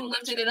demon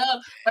lifted it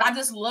up. But I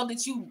just love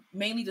that you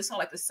mainly just saw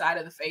like the side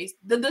of the face.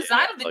 The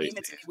design of the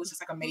demon to me was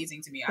just like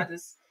amazing to me. I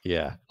just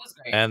it was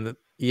great. And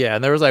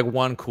there was like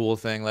one cool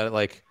thing that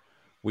like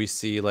we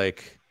see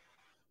like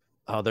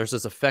there's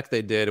this effect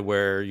they did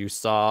where you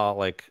saw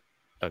like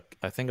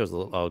I think it was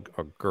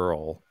a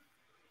girl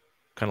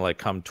kind of like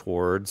come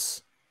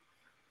towards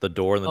the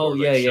door and the door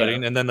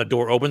shutting, and then the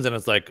door opens and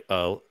it's like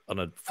a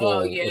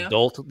full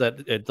adult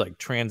that it like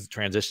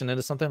transitioned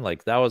into something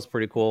like that was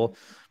pretty cool.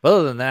 But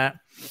other than that,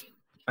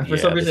 I for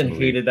some reason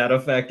hated that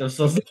effect. I'm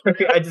so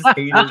sorry. I just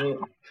hated it.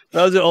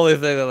 That was the only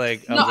thing that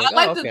like I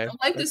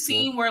like the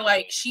scene where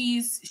like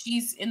she's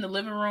in the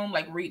living room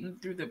like reading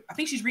through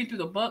she's reading through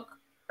the book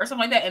or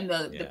something like that, and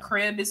the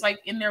crib is like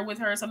in there with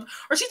her or something,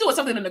 or she's doing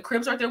something and the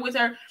crib's right there with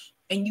her,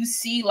 and you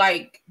see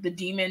like the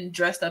demon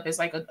dressed up as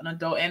like an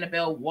adult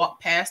Annabelle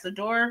walk past the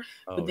door,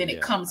 but then it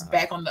comes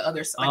back on the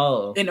other side,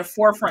 like, in the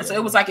forefront. So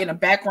it was like in the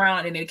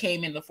background and it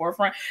came in the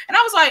forefront, and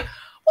I was like,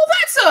 well,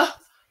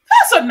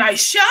 that's a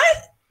nice shot.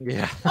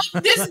 Yeah,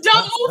 this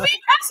dumb movie.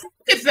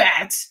 Look at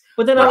that.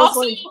 But then I was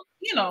like,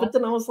 But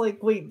then I was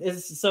like, wait,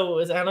 is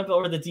Annabelle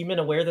or the demon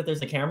aware that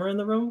there's a camera in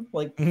the room?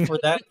 Like for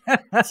that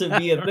to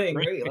be a thing,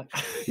 right? Like,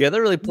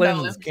 they're really playing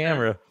with this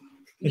camera.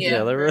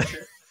 Yeah, they're really.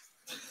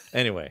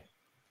 Anyway.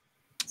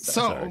 So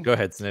sorry. Go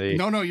ahead, Snitty.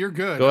 No, you're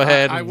good. Go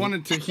ahead. I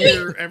wanted to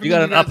hear everything. You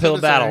got an uphill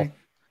battle.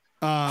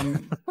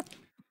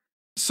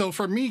 So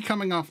for me,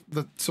 coming off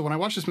so when I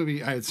watched this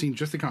movie, I had seen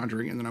just The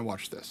Conjuring, and then I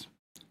watched this.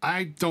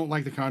 I don't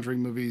like the Conjuring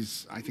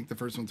movies. I think the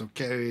first one's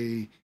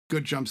okay.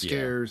 Good jump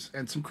scares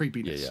and some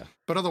creepiness. Yeah.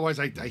 But otherwise,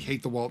 I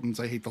hate the Waltons.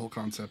 I hate the whole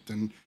concept.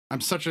 And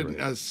I'm such a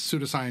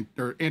pseudoscience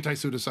or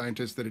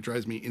anti-pseudoscientist that it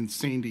drives me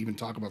insane to even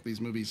talk about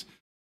these movies.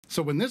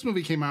 So when this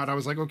movie came out, I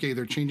was like, okay,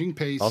 they're changing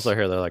pace. Also, I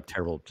hear they're like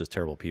just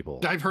terrible people.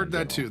 I've heard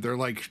that too. They're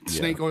like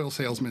snake oil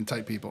salesman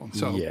type people.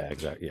 So yeah,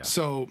 exactly. Yeah.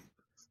 So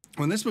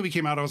when this movie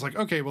came out, I was like,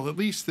 okay, well, at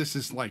least this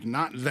is like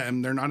not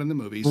them. They're not in the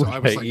movie. So I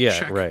was like,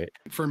 check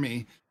for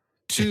me.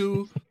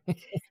 2,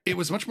 it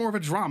was much more of a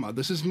drama.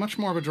 This is much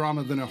more of a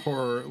drama than a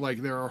horror.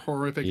 Like there are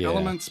horrific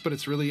elements, but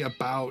it's really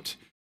about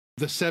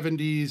the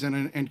 70s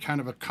and kind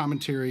of a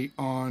commentary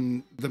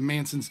on the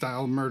Manson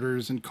style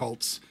murders and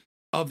cults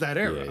of that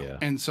era.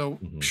 And so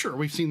sure,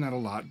 we've seen that a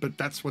lot, but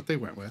that's what they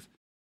went with.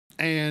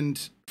 And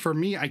for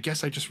me, I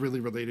guess I just really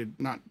related,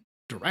 not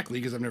directly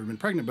because I've never been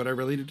pregnant, but I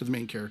related to the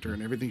main character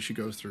and everything she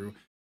goes through.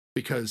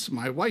 Because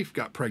my wife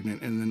got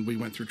pregnant and then we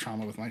went through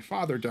trauma with my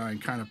father dying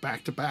kind of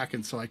back to back.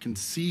 And so I can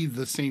see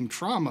the same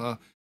trauma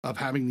of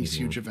having these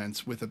huge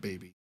events with a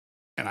baby.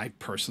 And I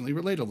personally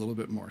relate a little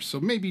bit more.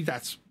 So maybe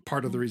that's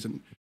part of the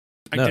reason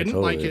I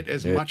didn't like it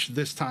as much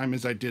this time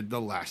as I did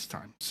the last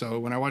time. So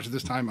when I watched it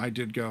this time, I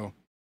did go,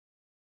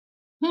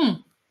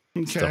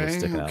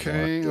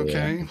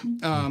 Okay.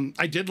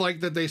 I did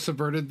like that they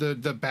subverted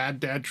the bad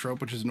dad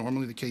trope, which is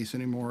normally the case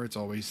anymore. It's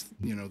always,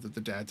 that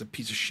the dad's a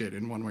piece of shit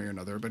in one way or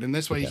another. But in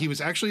this way, he was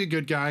actually a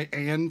good guy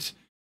and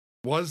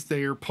was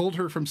there, pulled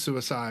her from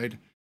suicide.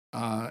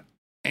 And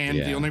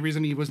the only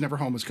reason he was never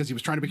home was because he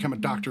was trying to become a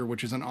doctor,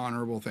 which is an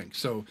honorable thing.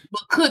 So,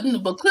 but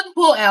couldn't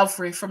pull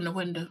Alfred from the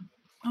window.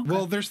 Okay.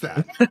 Well, there's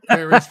that.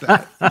 There is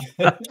that.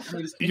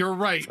 You're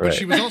right. But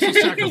she was also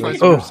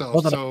sacrificing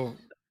herself. So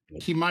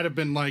he might have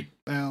been like,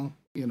 well,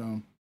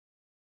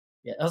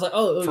 Yeah, I was like,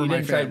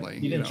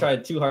 you didn't try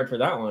too hard for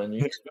that one.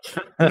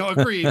 No,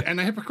 agreed. And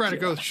the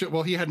Hippocratic Oath,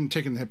 he hadn't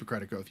taken the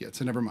Hippocratic Oath yet,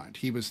 so never mind.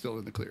 He was still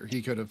in the clear.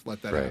 He could have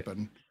let that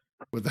happen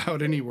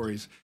without any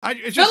worries. I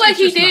feel like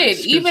he did,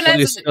 nice, even as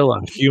he's still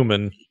a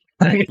human.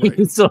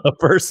 He's still a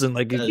person.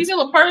 Like he's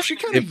still a person. She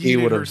kind of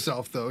yeeted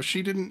herself, though.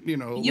 She didn't,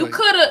 You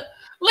could have.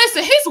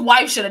 Listen, his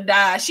wife should have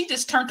died. She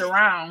just turned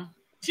around.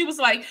 She was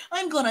like,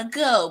 "I'm gonna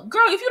go,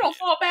 girl. If you don't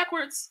fall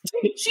backwards,"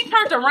 she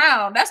turned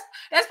around. That's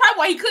probably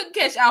why he couldn't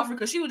catch Alfred,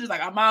 because she was just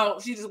like, "I'm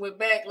out." She just went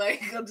back,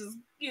 like I'm just,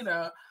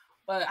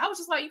 But I was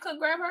just like, "You couldn't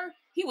grab her."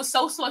 He was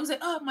so slow. He said,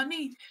 "Oh, my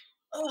knee."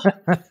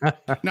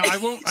 No, I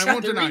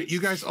won't deny it. You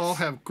guys all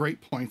have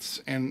great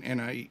points,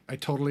 and I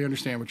totally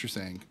understand what you're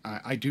saying.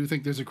 I do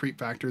think there's a creep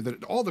factor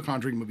that all the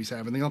Conjuring movies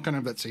have, and they all kind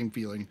of have that same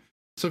feeling.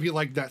 So if you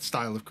like that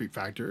style of creep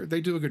factor,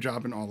 they do a good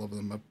job in all of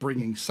them of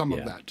bringing some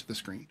of that to the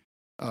screen.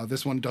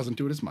 This one doesn't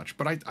do it as much,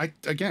 but I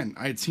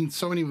had seen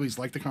so many movies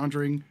like The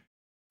Conjuring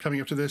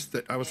coming up to this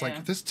that I was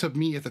like, this to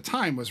me at the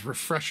time was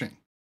refreshing,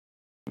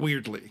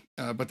 weirdly.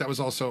 But that was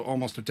also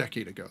almost a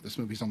decade ago. This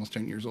movie's almost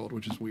 10 years old,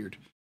 which is weird.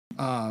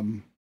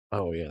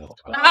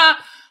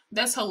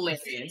 That's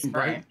hilarious,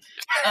 right?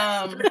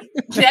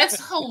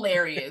 That's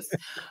hilarious.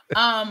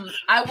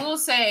 I will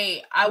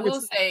say,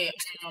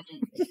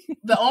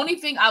 the only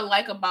thing I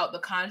like about the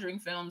Conjuring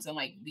films and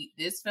like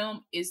this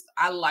film is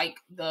I like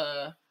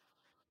the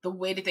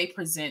way that they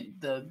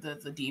present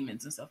the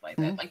demons and stuff like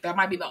that. Like that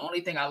might be the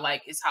only thing I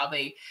like is how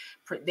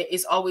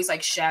it's always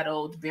like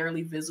shadowed,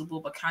 barely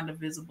visible, but kind of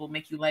visible,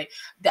 make you like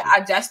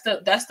that. That's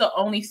the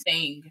only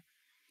thing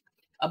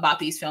about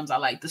these films I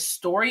like. The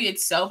story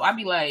itself, I'd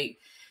be like,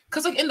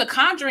 because like in The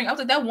Conjuring, I was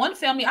like, that one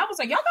family, I was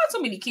like, y'all got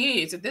so many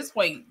kids at this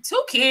point.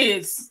 2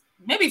 kids,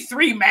 maybe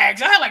 3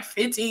 max. I had like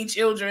 15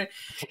 children,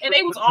 and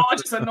they was all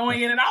just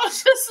annoying. And I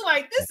was just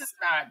like, this is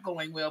not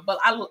going well. But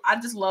I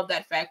just love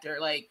that factor,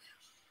 like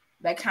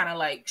that kind of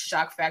like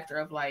shock factor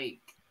of like,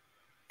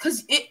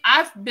 because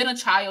I've been a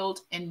child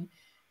and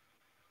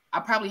I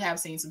probably have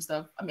seen some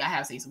stuff. I mean, I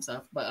have seen some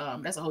stuff,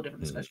 but that's a whole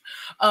different discussion.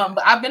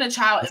 But I've been a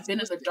child and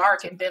been in the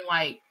dark and been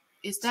like,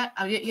 is that?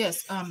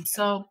 Yes.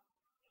 So,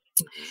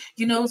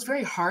 you know, it's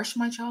very harsh,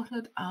 my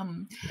childhood.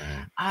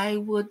 I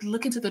would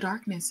look into the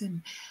darkness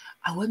and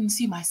I wouldn't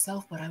see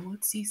myself, but I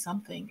would see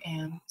something.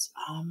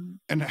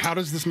 And how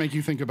does this make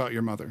you think about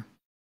your mother?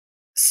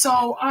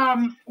 So,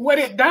 what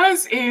it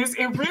does is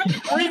it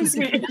really brings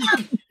me.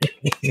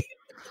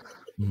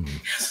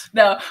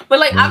 No, but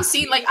like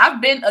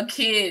I've been a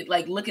kid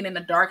like looking in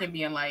the dark and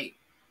being like,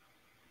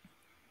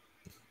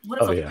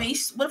 what if a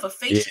face? What if a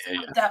face?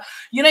 Yeah.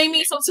 You know what I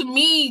mean? So to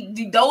me,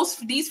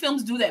 these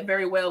films do that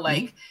very well.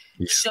 Like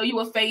show you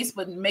a face,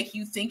 but make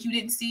you think you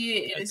didn't see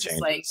it. And it's just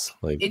like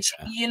it's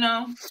you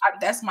know,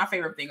 that's my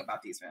favorite thing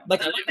about these films.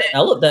 Like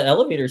the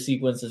elevator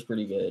sequence is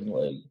pretty good.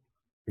 Like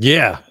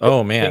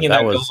oh man,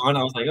 that was on.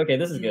 I was like, okay,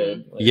 this is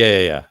good. Like,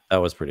 yeah, that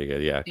was pretty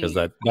good. Yeah, because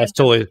that's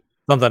totally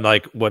something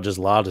like what just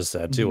La just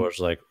said too. Where it's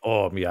like,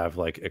 oh yeah, I've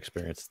like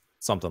experienced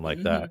something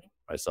like that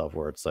myself,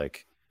 where it's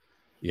like,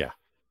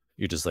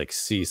 you just like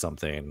see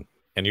something,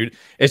 and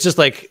it's just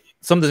like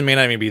something may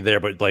not even be there,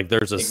 but like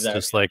there's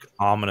this like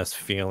ominous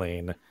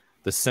feeling,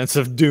 the sense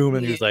of doom,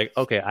 and he's like,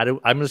 okay,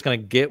 I'm just gonna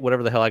get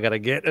whatever the hell I gotta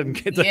get and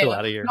get the hell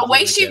out of here. The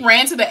way she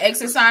ran to the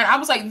exit sign, I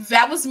was like,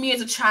 that was me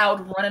as a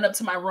child running up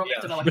to my room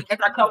after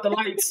I caught the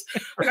lights.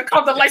 Like I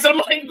caught the lights, I'm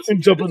like,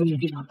 and jumping under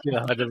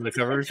the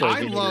covers. So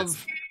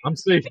I'm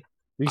safe.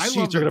 I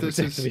love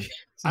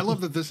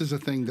that this is a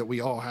thing that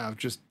we all have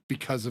just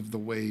because of the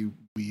way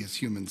we as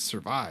humans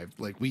survived.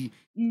 Like we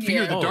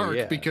fear the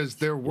dark because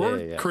there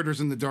were critters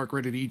in the dark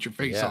ready to eat your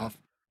face off.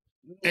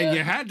 And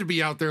you had to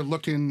be out there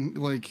looking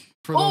like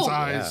for those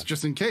eyes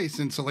just in case.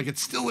 And so like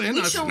it's still in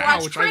us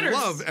now, which critters. I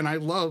love. And I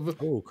love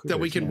that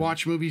we can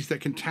watch movies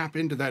that can tap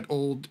into that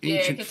old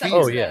ancient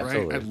feeling. Right?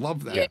 Totally. I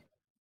love that. Yeah.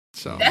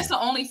 So that's the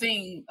only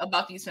thing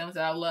about these films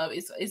that I love.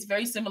 It's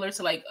very similar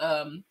to like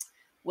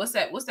what's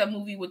that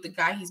movie with the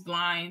guy, he's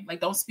blind,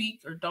 like Don't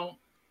Speak or Don't,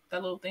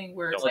 that little thing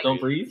where it's like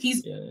Don't Breathe.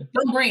 He's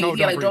Don't Breathe.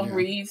 Don't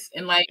breathe.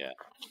 And like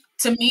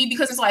to me,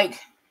 because it's like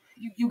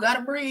you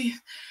gotta breathe.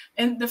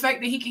 And the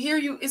fact that he can hear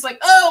you, it's like,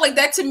 oh, like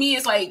that to me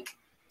is like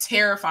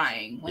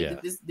terrifying.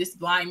 Like this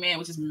blind man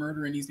was just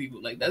murdering these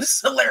people. Like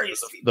that's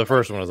hilarious. The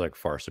first one was like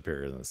far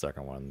superior than the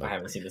second one. I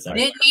haven't seen the second.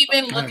 Didn't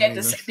even look at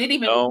this. Didn't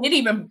even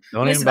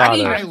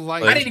bother.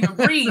 I didn't even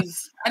breathe.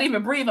 I didn't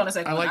even breathe on the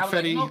second one. I like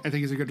Fetty. I think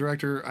he's a good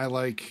director. I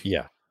like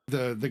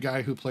the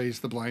guy who plays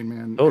the blind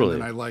man. Totally.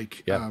 And I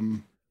like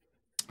oh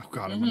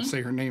god, I'm gonna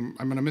say her name.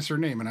 I'm gonna miss her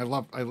name, and I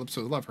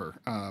absolutely love her.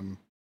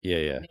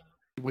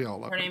 We all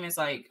love her. Her name is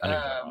like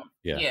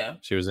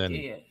she was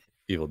in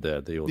Evil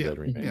Dead, the Evil Dead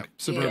remake. Yeah.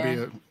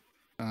 Suburbia.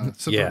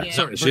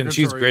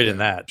 She's great in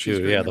that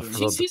too. Yeah,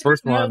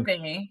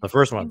 the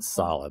first one's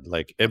solid.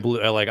 Like it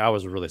blew. Like I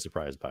was really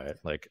surprised by it.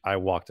 Like I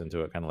walked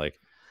into it kind of like,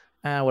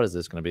 what is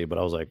this going to be? But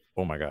I was like,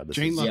 oh my god, this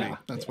Jane Levy.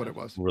 That's what it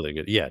was. Really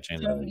good. Yeah,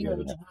 Jane Levy.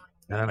 And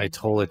then I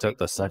totally took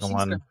the second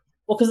one.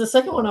 Well, because the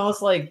second one, I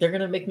was like, they're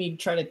gonna make me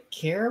try to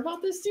care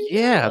about this dude.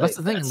 Yeah, that's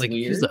the thing. That's like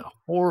he's a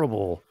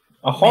horrible.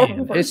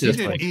 It's just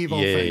he did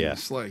evil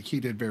things. Like he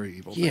did very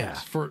evil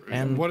things.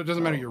 And what it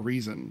doesn't matter your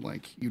reason.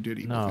 Like you did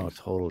evil things. No,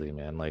 totally,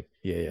 man. Like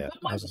I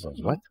was just like,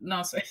 what?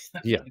 No, sorry.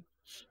 Yeah,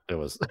 it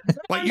was.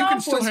 Like you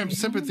can still have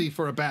sympathy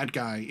for a bad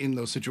guy in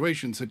those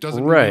situations. It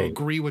doesn't mean you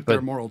agree with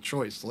their moral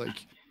choice.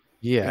 Like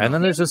and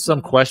then there's just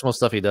some questionable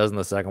stuff he does in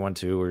the second one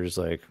too, where you're just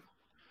like,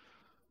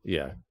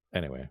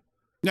 anyway.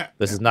 Yeah,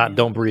 this is not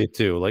Don't Breathe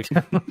too. Like,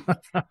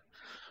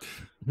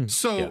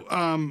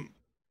 so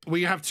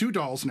we have 2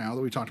 dolls now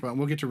that we talked about. And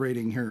we'll get to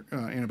rating here,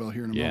 Annabelle,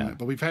 here in a moment.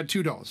 But we've had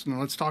 2 dolls. Now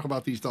let's talk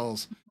about these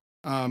dolls.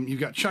 You've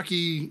got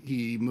Chucky.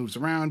 He moves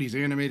around. He's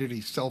animated.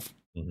 He's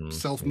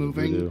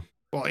self-moving.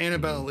 While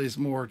Annabelle is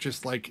more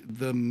just like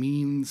the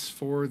means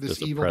for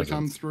this evil to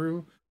come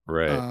through.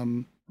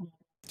 Right.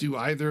 Do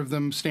either of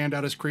them stand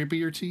out as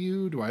creepier to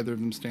you? Do either of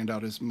them stand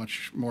out as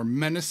much more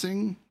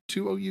menacing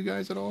to you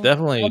guys at all?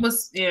 Definitely.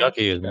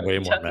 Chucky is way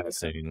more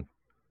menacing.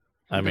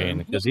 I mean,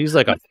 because he's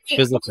like a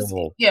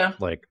physical,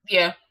 like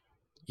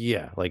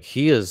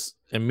he is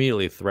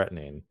immediately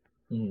threatening.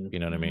 You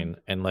know what I mean?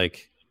 And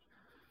like,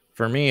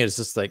 for me, it's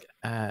just like,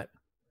 I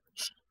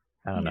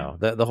don't know,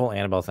 the whole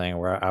Annabelle thing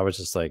where I was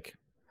just like,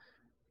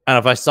 I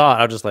don't know, if I saw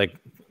it, I'd just like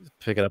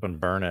pick it up and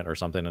burn it or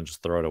something and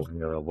just throw it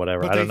away or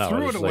whatever. But I don't know. They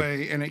threw it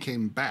away and it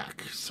came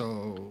back.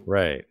 So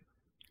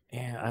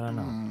yeah, I don't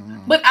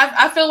know. But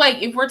I feel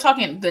like if we're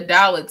talking the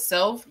doll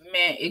itself,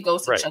 man, it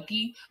goes to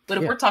Chucky. But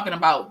if we're talking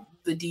about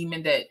the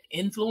demon that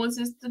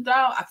influences the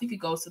doll, I think it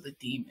goes to the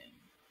demon.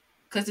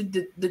 Because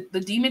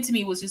the demon to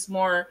me was just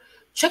more,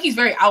 Chucky's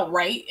very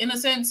outright in a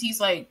sense.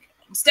 He's like,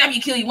 stab you,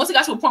 kill you. Once it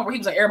got to a point where he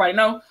was like, everybody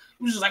know,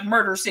 was just like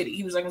Murder City.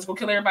 He was like, let's go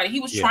kill everybody. He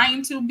was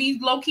trying to be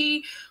low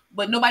key,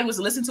 but nobody was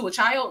listening to a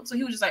child, so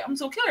he was just like, I'm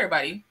just gonna kill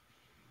everybody.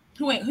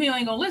 Who ain't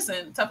gonna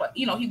listen?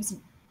 He was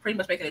pretty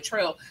much making a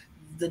trail.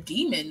 The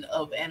demon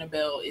of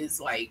Annabelle is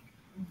like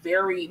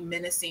very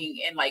menacing,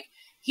 and like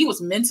he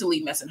was mentally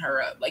messing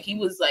her up. Like he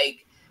was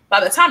like, by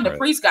the time the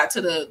priest got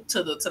to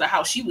the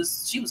house, she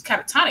was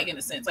catatonic in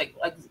a sense, like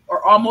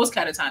or almost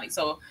catatonic.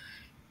 So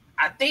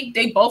I think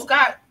they both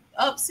got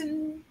ups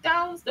and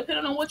downs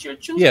depending on what you're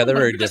choosing. Yeah, they're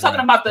very just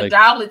talking about the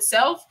doll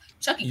itself.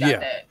 Chucky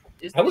got that.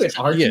 I would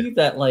argue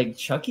that like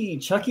Chucky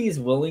is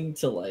willing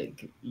to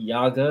like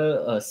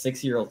Yaga a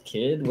 6-year-old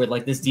kid, where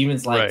like this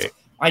demon's like,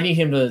 I need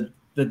him to.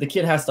 The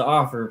kid has to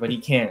offer, but he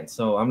can't.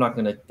 So I'm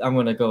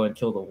gonna go and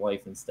kill the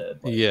wife instead.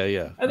 Like,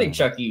 I think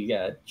Chucky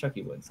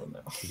wins on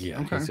that. Yeah,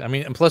 okay. I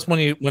mean, and plus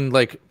when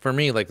like for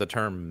me, like the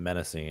term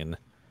menacing,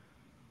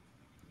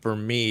 for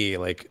me,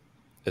 like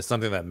is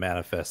something that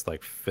manifests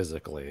like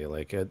physically,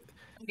 like it,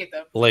 I get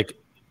that. Like,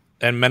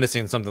 and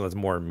menacing is something that's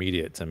more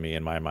immediate to me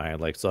in my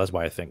mind. Like, so that's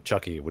why I think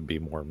Chucky would be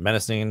more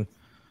menacing.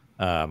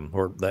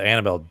 Or the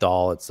Annabelle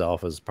doll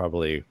itself is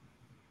probably,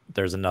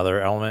 there's another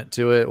element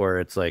to it where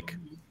it's like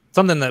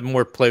something that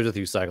more plays with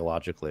you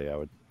psychologically. I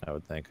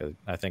would think.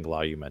 I think a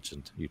lot of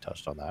you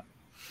touched on that.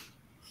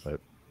 But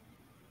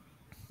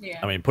yeah,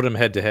 I mean, put them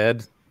head to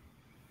head.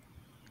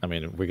 I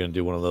mean, we're gonna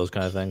do one of those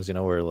kind of things, you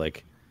know, where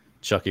like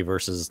Chucky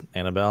versus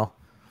Annabelle.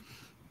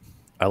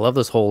 I love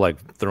this whole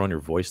like throwing your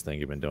voice thing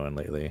you've been doing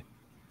lately,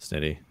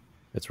 Snitty.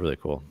 It's really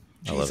cool.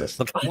 Jesus.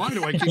 I love it. Why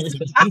do I keep?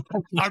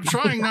 I'm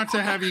trying not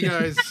to have you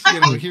guys,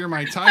 hear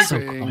my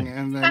typing,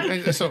 and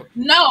then so.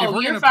 No,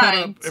 you're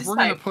fine. If we're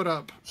gonna put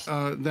up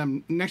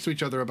them next to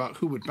each other about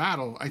who would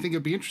battle, I think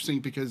it'd be interesting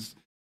because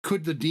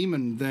could the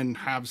demon then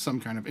have some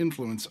kind of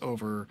influence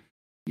over,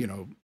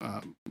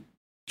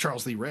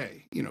 Charles Lee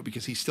Ray?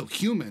 Because he's still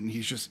human.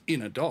 He's just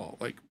in a doll.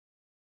 Like,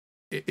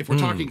 if we're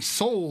talking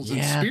souls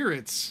and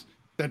spirits,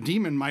 that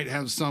demon might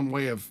have some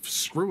way of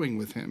screwing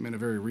with him in a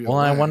very real way.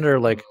 Well, I wonder,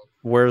 like,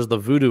 where's the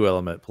voodoo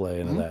element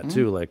play into that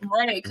too? Like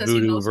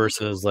voodoo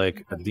versus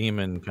like a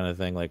demon kind of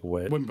thing. Like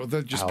what?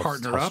 They just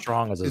partner up.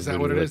 Strong is that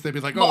what it is? They'd be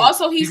like, well,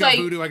 also he's got like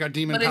voodoo, I got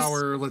demon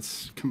power.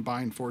 Let's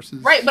combine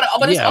forces. Right, but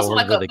it's also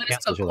like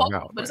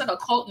it's like a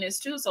cultness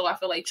too. So I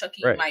feel like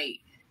Chucky might.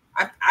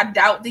 I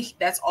doubt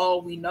that's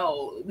all we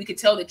know. We could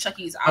tell that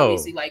Chucky is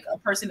obviously like a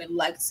person that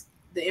likes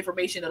the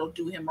information that'll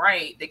do him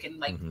right. They can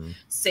like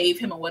save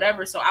him or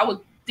whatever. So I would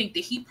think that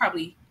he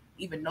probably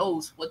even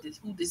knows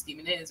who this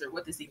demon is or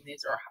what this demon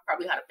is or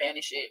probably how to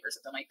banish it or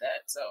something like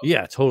that. So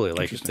yeah, totally.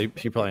 Like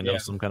he probably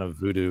knows some kind of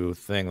voodoo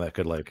thing that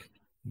could like,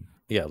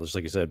 just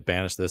like you said,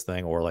 banish this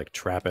thing or like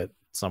trap it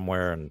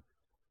somewhere. And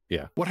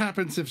what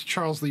happens if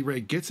Charles Lee Ray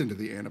gets into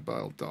the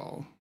Annabelle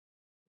doll?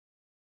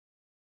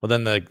 Well,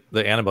 then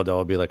the Annabelle doll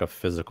would be like a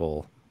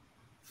physical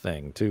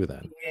thing too.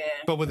 Then,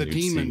 but with a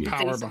demon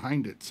power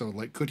behind it. So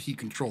like, could he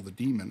control the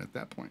demon at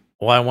that point?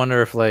 Well, I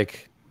wonder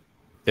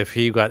if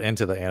he got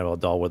into the Annabelle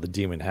doll, would the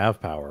demon have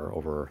power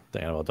over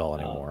the Annabelle doll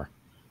anymore?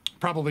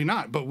 Probably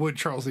not. But would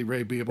Charles Lee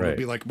Ray be able to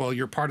be like, well,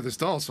 you're part of this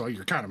doll, so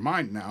you're kind of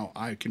mine now.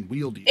 I can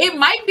wield you. It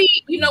might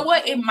be, you know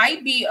what? It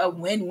might be a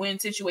win-win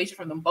situation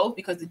for them both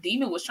because the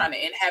demon was trying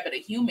to inhabit a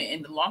human,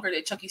 and the longer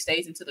that Chucky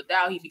stays into the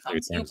doll, he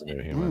becomes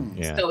human.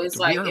 Yeah. So it's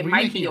like it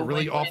might be a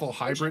really awful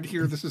hybrid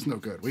here. This is no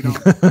good. We don't.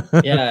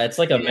 Yeah, it's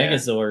like a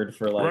Megazord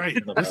for like.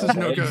 Right. This is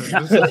no good.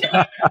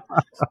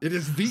 It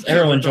is the.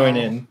 Everyone join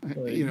in.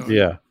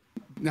 Yeah.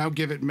 Now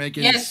give it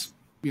Megan's,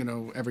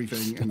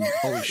 everything, and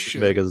holy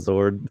shit.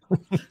 Megazord.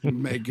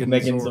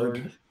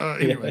 Megazord.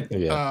 Anyway,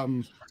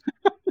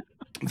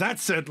 that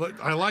said,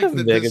 I like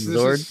that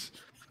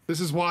this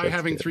is why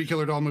having 3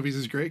 killer doll movies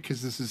is great,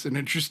 because this is an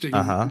interesting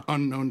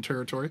unknown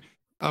territory.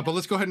 But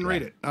let's go ahead and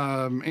rate it.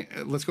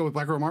 Let's go with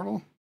Black Girl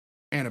Marvel.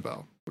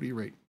 Annabelle, what do you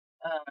rate?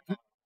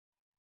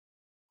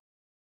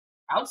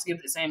 I'll just give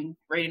it the same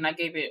rating I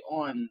gave it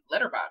on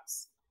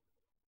Letterboxd.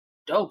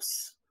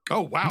 Dose.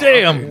 Oh wow!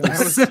 Damn, okay.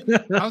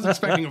 I was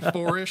expecting a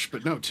 4-ish,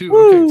 but no, 2.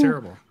 Okay,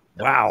 terrible.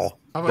 Wow.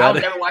 I'll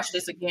never watch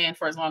this again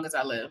for as long as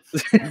I live.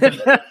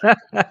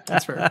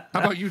 That's fair. How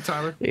about you,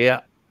 Tyler?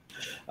 Yeah.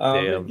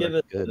 I'm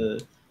gonna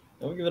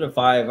give it a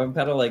 5. I'm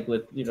kind of like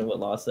with what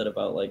Law said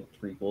about like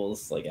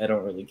prequels. Like I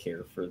don't really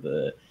care for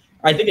the.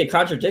 I think it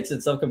contradicts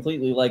itself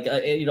completely. Like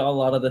a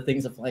lot of the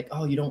things of like,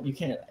 oh, you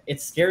can't.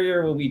 It's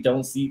scarier when we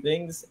don't see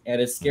things,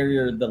 and it's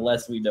scarier the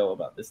less we know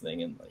about this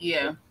thing, and like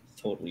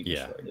totally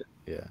destroyed it.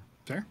 Yeah.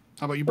 Fair.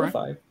 How about you, Brian?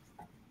 5.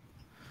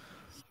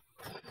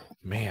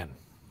 Man.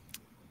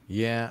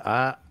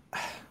 Yeah.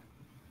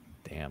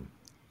 Damn.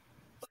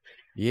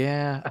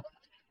 Yeah.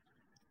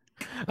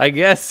 I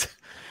guess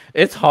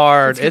it's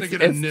hard. It's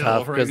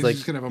tough because like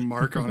he's gonna have a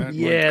mark on it.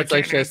 Yeah, it's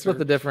like should I split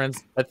the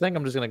difference? I think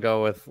I'm just gonna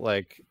go with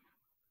like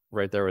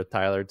right there with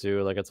Tyler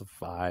too. Like it's a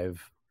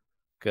 5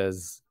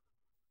 because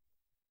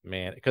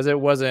it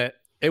wasn't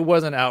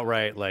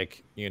outright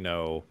like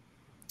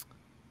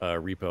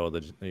Repo,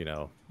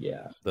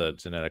 the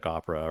genetic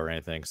opera or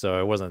anything. So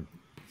it wasn't.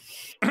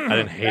 I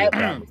didn't hate it.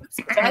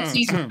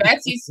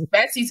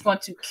 Betsy's going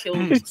to kill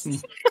you.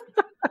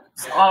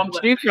 She's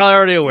probably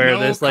already aware of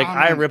this. Like,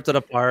 I ripped it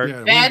apart.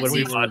 Yeah,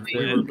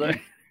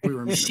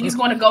 she's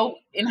going to go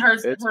in her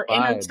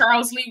inner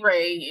Charles Lee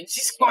Ray, and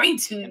she's going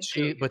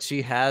to. But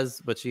she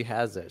has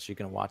it. She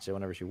can watch it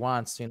whenever she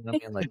wants. You know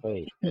what I mean? Like,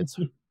 hey,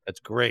 it's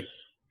great.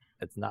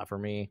 It's not for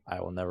me. I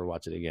will never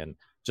watch it again.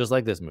 Just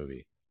like this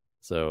movie.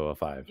 So a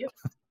 5. Yep.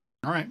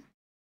 All right.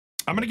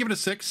 I'm going to give it a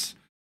 6.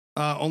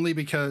 Only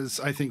because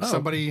I think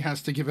somebody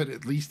has to give it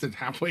at least a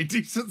halfway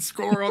decent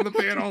score on the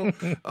panel.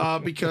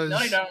 Because,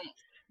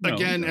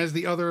 again, as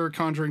the other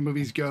Conjuring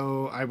movies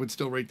go, I would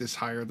still rate this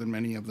higher than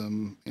many of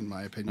them, in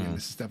my opinion.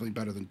 This is definitely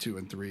better than 2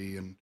 and 3,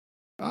 and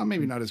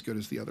maybe not as good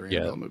as the other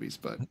Annabelle movies.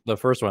 But the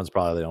first one's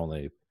probably the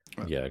only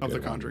of the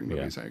Conjuring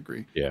movies. I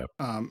agree. Yeah.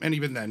 And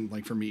even then,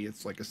 like for me,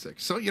 it's like a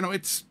 6. So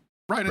it's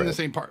right in the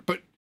same part. But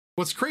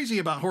what's crazy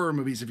about horror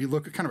movies, if you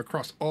look at kind of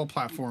across all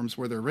platforms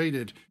where they're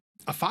rated,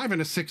 a 5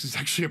 and a 6 is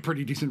actually a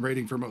pretty decent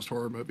rating for most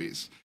horror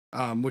movies,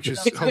 which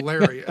is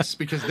hilarious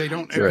because they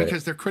don't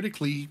because they're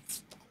critically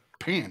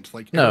panned.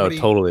 Like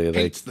totally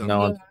hates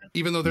them,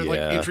 even though they're like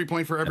entry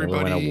point for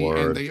everybody,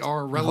 and they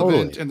are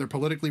relevant and they're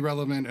politically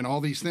relevant and all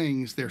these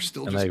things. They're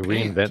still just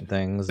reinvent panned.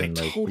 things. They and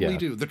totally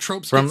do. The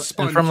tropes from get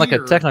spun from like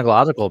a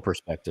technological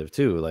perspective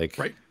too. Like,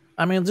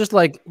 I mean, just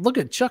like look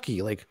at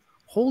Chucky. Like,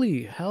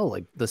 holy hell!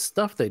 Like the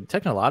stuff they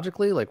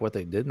technologically, like what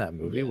they did in that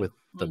movie with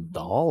the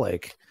doll.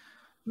 Like,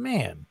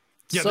 man.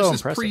 Yeah, so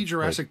this is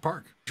pre-Jurassic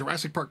Park.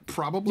 Jurassic Park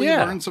probably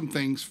learned some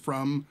things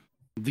from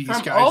these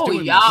guys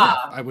doing this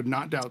stuff. I would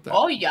not doubt that.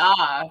 Oh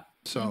yeah.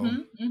 So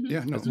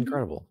that's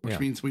incredible. Which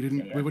means we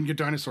wouldn't get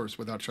dinosaurs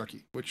without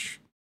Chucky. Which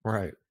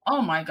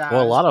Oh my god.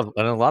 Well,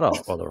 a lot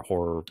of other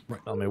horror.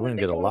 I mean, we wouldn't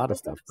get a lot of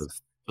stuff.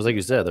 Just like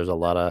you said, there's a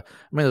lot of.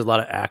 I mean, there's a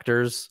lot of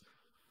actors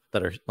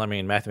that are. I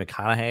mean, Matthew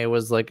McConaughey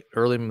was like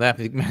early.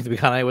 Matthew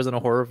McConaughey was in a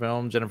horror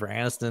film. Jennifer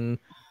Aniston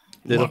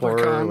did a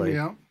horror.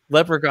 Like,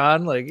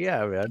 Leprechaun, like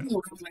man.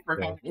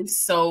 Leprechaun. It's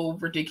so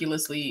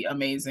ridiculously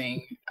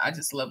amazing. I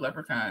just love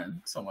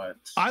Leprechaun so much.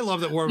 I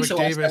love that Warwick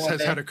Davis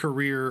has had a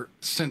career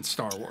since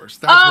Star Wars.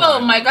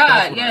 That's my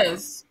god,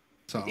 yes.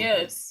 So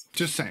yes.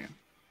 Just saying.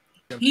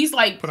 He's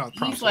like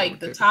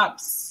the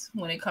tops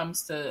when it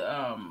comes to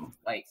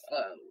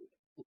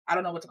I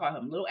don't know what to call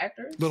him. Little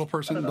actors, little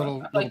person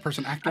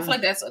actor. I feel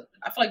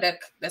like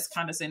that's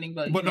condescending,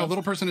 but no,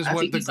 little person is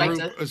what the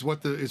group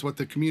is what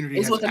the community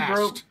has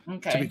asked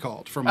to be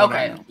called. From what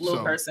I know.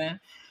 Little person.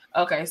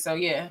 Okay, so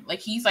yeah, like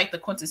he's like the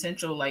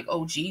quintessential like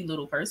OG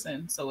little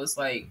person. So it's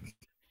like,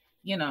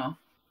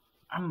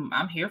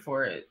 I'm here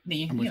for it.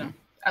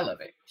 I love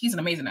it. He's an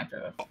amazing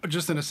actor.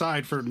 Just an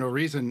aside for no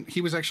reason,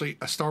 he was actually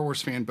a Star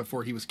Wars fan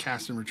before he was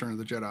cast in Return of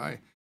the Jedi.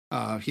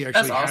 He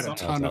actually had a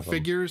ton of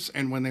figures,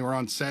 and when they were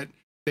on set,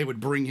 they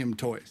would bring him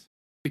toys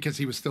because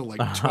he was still like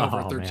 12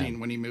 or 13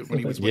 when he was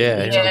with he was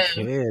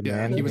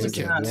a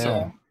kid.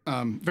 So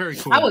very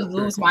cool. I would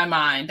lose my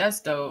mind. That's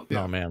dope.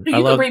 Oh man, you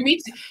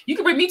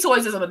can bring me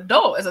toys as an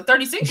adult, as a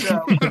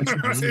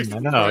 36-year-old. I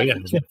know.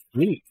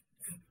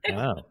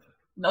 Wow.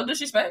 No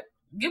disrespect.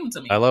 Give them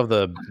to me. I love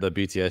the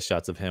BTS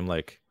shots of him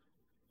like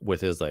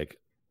with his like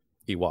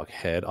Ewok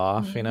head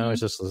off. It's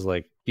just this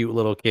like cute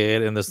little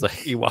kid in this like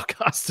Ewok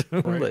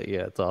costume. But,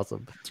 it's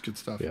awesome. It's good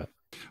stuff. Yeah.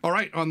 All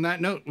right. On that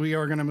note, we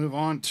are going to move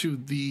on to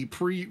the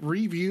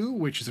pre-review,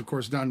 which is of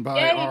course done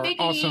by our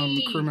awesome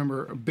crew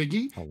member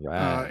Biggie. All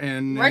right.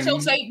 And Retro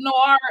Tape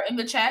Noir in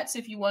the chats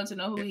if you want to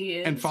know who he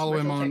is. And follow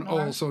him on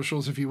all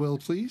socials if you will,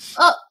 please.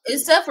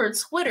 Except for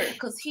Twitter,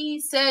 because he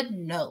said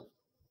no.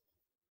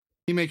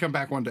 He may come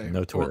back one day.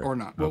 No Twitter. Or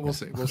not. Well, we'll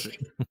see. We'll see.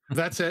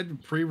 That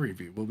said,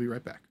 pre-review. We'll be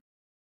right back.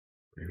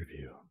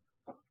 Pre-review.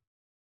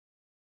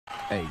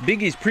 Hey,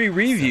 Biggie's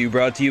pre-review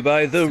brought to you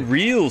by The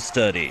Real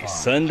Study.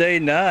 Sunday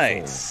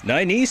nights,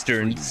 9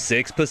 Eastern,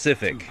 6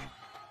 Pacific.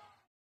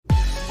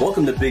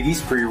 Welcome to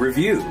Biggie's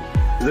pre-review.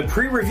 The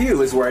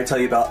pre-review is where I tell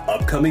you about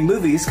upcoming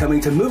movies coming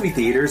to movie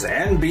theaters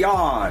and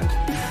beyond.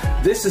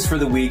 This is for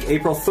the week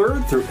April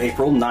 3rd through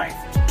April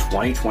 9th,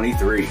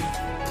 2023.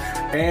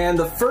 And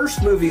the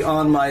first movie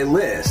on my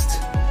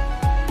list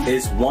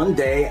is One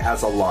Day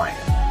as a Lion.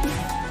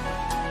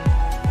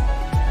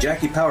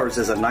 Jackie Powers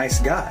is a nice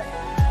guy,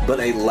 but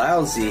a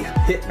lousy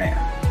hitman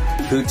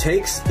who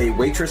takes a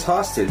waitress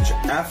hostage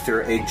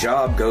after a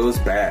job goes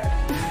bad.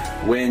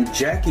 When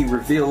Jackie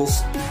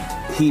reveals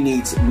he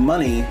needs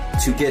money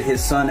to get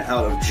his son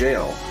out of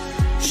jail,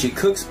 she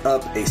cooks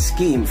up a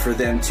scheme for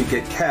them to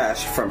get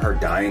cash from her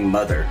dying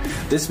mother.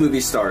 This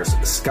movie stars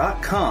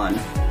Scott Conn,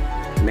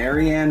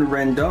 Marianne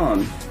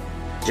Rendon,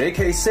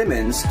 J.K.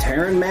 Simmons,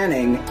 Taryn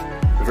Manning,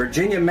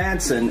 Virginia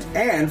Madsen,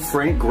 and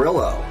Frank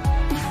Grillo.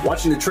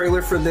 Watching the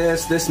trailer for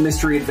this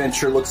mystery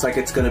adventure looks like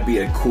it's going to be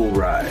a cool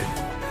ride.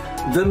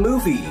 The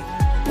movie,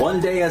 One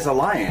Day as a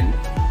Lion,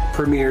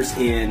 premieres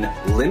in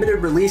limited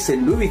release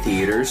in movie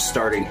theaters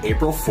starting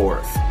April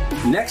 4th.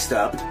 Next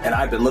up, and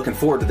I've been looking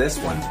forward to this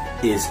one,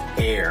 is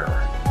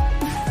Air.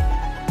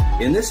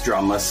 In this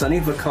drama, Sonny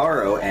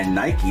Vaccaro and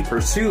Nike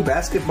pursue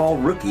basketball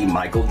rookie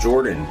Michael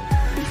Jordan.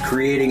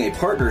 creating a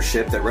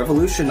partnership that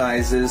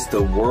revolutionizes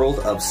the world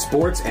of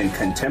sports and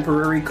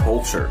contemporary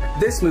culture.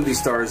 This movie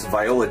stars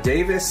Viola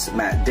Davis,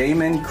 Matt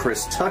Damon,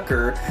 Chris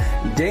Tucker,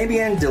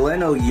 Damian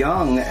Delano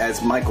Young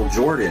as Michael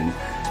Jordan,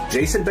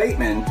 Jason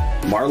Bateman,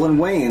 Marlon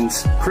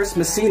Wayans, Chris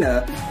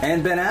Messina,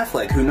 and Ben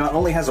Affleck, who not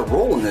only has a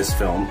role in this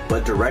film,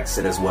 but directs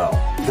it as well.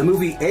 The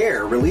movie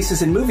Air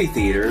releases in movie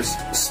theaters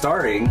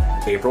starting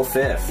April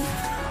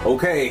 5th.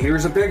 Okay,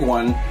 here's a big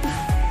one.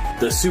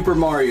 The Super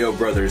Mario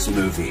Bros.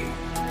 Movie.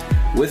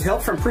 With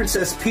help from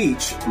Princess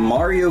Peach,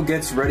 Mario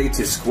gets ready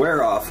to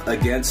square off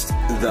against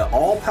the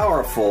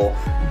all-powerful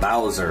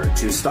Bowser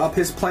to stop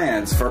his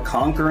plans for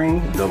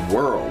conquering the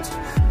world.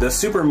 The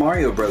Super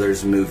Mario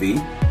Bros. Movie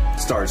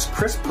stars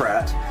Chris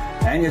Pratt,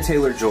 Anya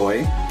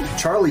Taylor-Joy,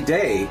 Charlie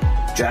Day,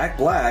 Jack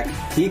Black,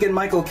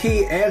 Keegan-Michael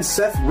Key, and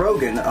Seth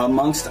Rogen,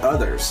 amongst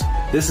others.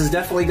 This is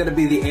definitely going to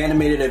be the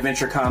animated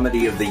adventure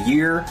comedy of the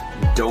year.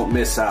 Don't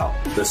miss out.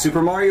 The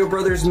Super Mario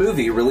Bros.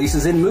 Movie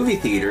releases in movie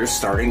theaters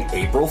starting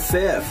April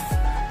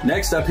 5th.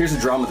 Next up, here's a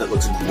drama that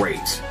looks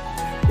great.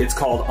 It's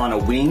called On a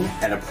Wing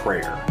and a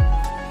Prayer.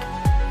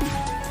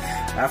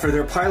 After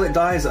their pilot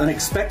dies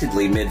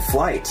unexpectedly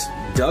mid-flight,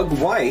 Doug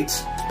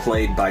White,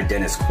 played by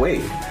Dennis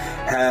Quaid,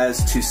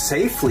 has to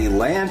safely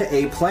land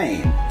a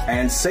plane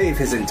and save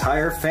his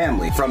entire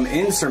family from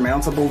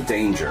insurmountable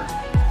danger.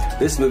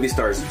 This movie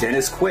stars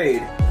Dennis Quaid,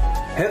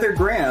 Heather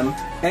Graham,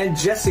 and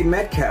Jesse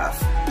Metcalfe.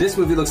 This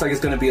movie looks like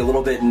it's going to be a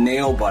little bit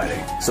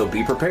nail-biting, so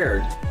be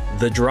prepared.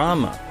 The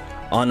drama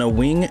On a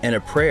Wing and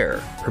a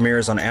Prayer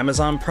premieres on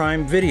Amazon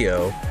Prime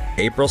Video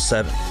April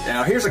 7th.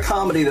 Now here's a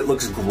comedy that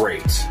looks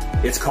great.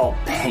 It's called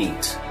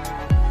Paint.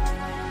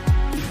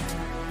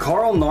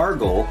 Carl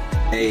Nargle,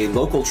 a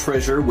local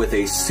treasure with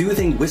a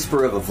soothing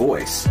whisper of a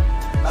voice,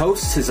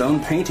 hosts his own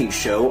painting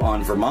show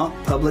on Vermont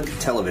Public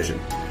Television.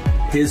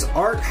 His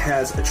art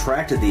has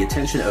attracted the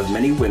attention of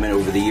many women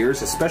over the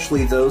years,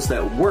 especially those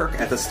that work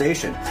at the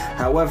station.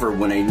 However,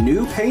 when a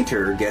new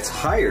painter gets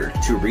hired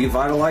to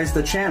revitalize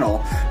the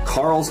channel,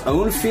 Carl's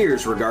own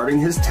fears regarding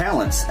his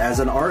talents as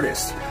an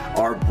artist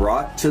are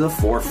brought to the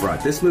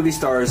forefront. This movie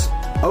stars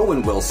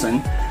Owen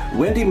Wilson,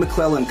 Wendy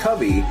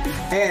McClellan-Covey,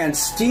 and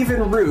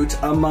Stephen Root,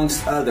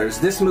 amongst others.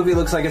 This movie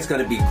looks like it's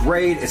going to be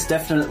great. It's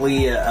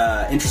definitely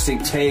an interesting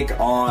take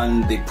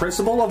on the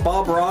principle of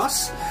Bob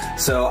Ross,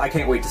 so I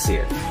can't wait to see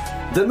it.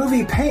 The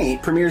movie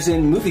Paint premieres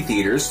in movie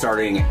theaters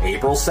starting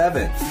April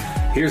 7th.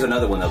 Here's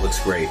another one that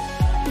looks great.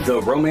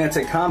 The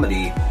romantic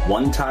comedy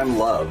One Time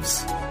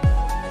Loves.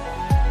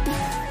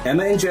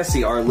 Emma and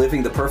Jesse are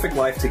living the perfect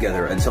life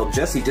together until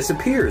Jesse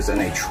disappears in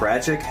a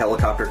tragic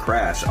helicopter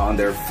crash on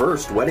their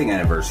first wedding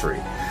anniversary.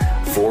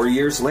 4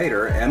 years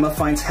later, Emma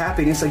finds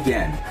happiness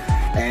again,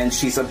 and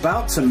she's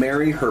about to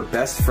marry her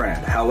best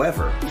friend.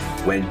 However,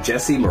 when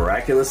Jesse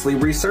miraculously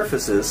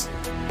resurfaces,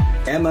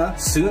 Emma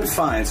soon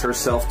finds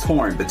herself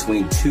torn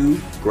between two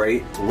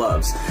great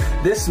loves.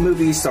 This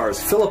movie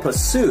stars Philippa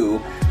Sue,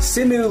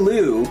 Simu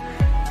Liu,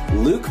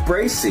 Luke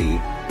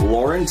Bracey,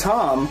 Lauren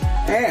Tom,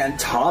 and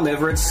Tom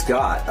Everett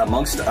Scott,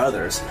 amongst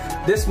others.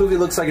 This movie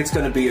looks like it's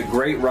going to be a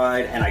great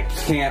ride, and I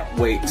can't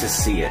wait to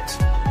see it.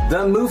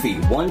 The movie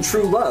One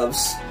True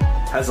Loves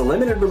has a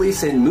limited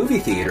release in movie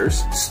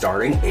theaters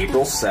starting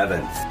April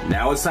 7th.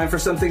 Now it's time for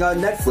something on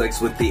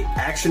Netflix with the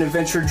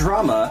action-adventure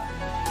drama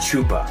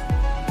Chupa.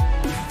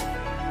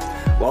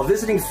 While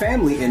visiting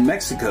family in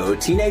Mexico,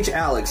 teenage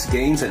Alex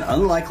gains an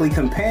unlikely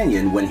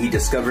companion when he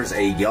discovers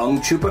a young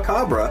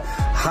chupacabra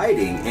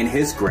hiding in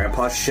his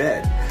grandpa's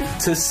shed.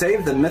 To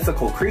save the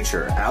mythical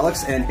creature,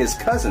 Alex and his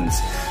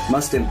cousins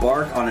must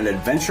embark on an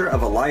adventure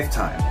of a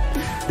lifetime.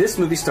 This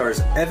movie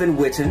stars Evan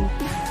Whitten,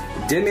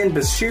 Demian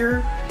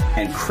Bashir,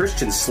 and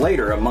Christian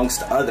Slater,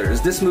 amongst others.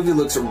 This movie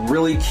looks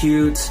really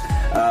cute.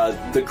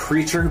 The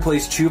creature who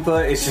plays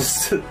Chupa is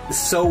just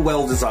so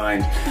well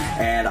designed,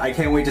 and I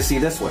can't wait to see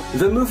this one.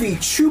 The movie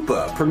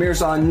Chupa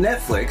premieres on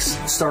Netflix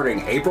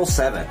starting April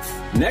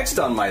 7th. Next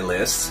on my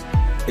list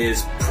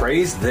is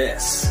Praise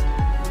This.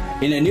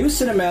 In a new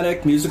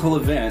cinematic musical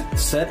event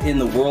set in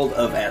the world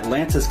of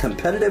Atlanta's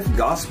competitive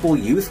gospel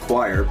youth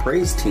choir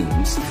praise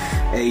teams,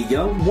 a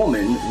young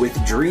woman with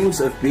dreams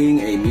of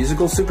being a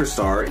musical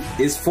superstar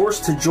is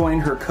forced to join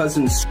her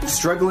cousin's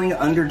struggling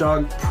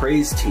underdog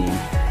praise team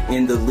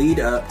in the lead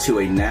up to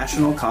a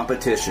national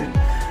competition.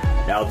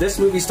 Now, this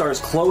movie stars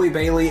Chloe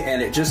Bailey,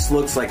 and it just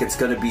looks like it's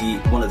going to be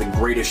one of the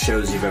greatest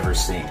shows you've ever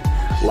seen.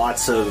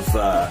 Lots of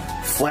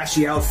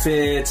flashy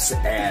outfits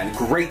and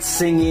great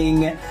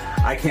singing.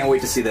 I can't wait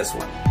to see this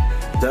one.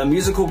 The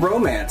musical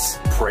romance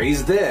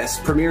Praise This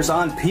premieres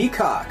on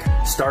Peacock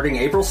starting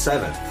April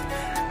 7th.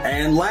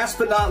 And last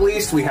but not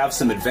least, we have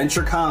some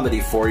adventure comedy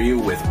for you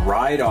with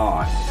Ride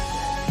On.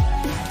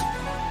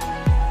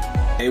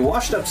 A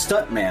washed-up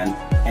stuntman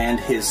and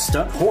his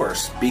stunt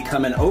horse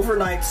become an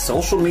overnight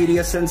social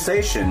media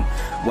sensation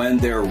when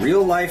their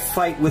real-life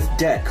fight with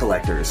debt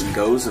collectors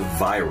goes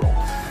viral.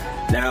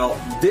 Now,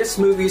 this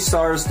movie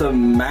stars the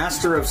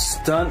master of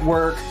stunt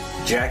work,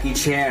 Jackie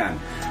Chan.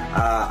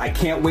 I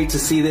can't wait to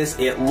see this.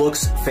 It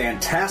looks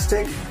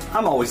fantastic.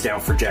 I'm always down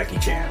for Jackie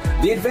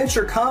Chan. The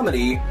adventure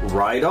comedy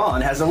Ride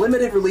On has a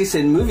limited release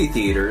in movie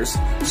theaters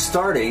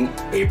starting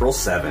April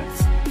 7th.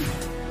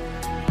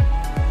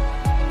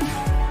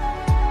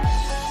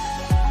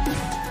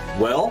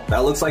 Well, that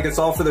looks like it's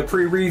all for the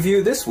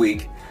pre-review this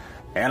week,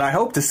 and I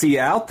hope to see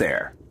you out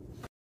there.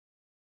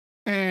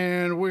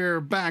 And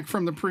we're back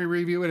from the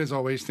pre-review. And as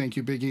always, thank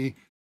you, Biggie.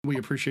 We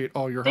appreciate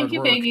all your hard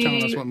work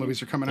telling us what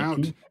movies are coming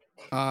out.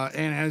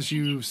 And as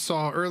you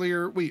saw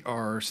earlier, we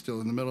are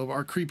still in the middle of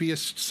our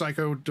creepiest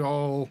psycho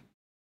doll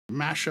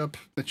mashup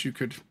that you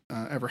could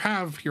ever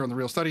have here on The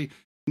Real Study.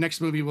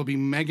 Next movie will be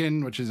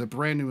M3GAN, which is a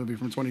brand new movie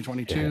from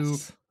 2022.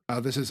 Yes.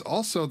 This is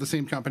also the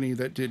same company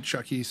that did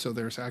Chucky, so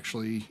there's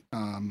actually,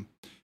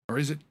 or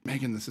is it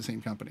M3GAN that's the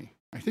same company?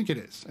 I think it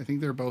is. I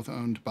think they're both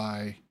owned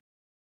by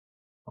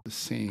the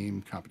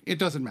same company. It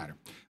doesn't matter.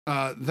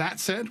 That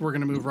said, we're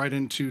going to move right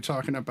into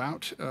talking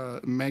about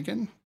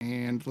M3GAN,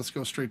 and let's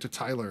go straight to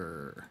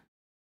Tyler.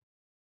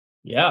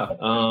 Yeah,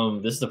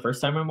 this is the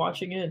first time I'm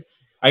watching it.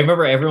 I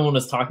remember everyone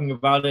was talking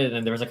about it,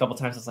 and there was a couple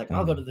times I was like,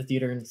 I'll go to the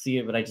theater and see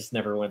it, but I just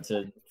never went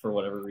to for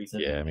whatever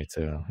reason. Yeah, me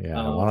too.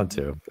 Yeah, I wanted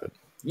to, but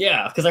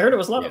yeah, because I heard it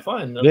was a lot of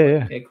fun.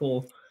 Yeah. Okay,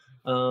 cool.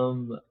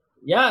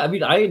 Yeah, I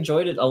mean, I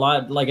enjoyed it a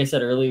lot. Like I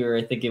said earlier,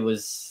 I think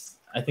this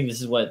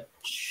is what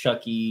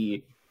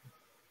the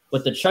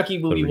Chucky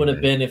movie would have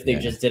been if they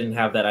just didn't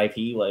have that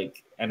IP.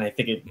 Like, and I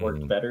think it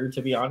worked better,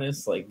 to be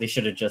honest. Like, they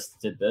should have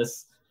just did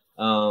this.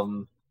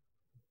 I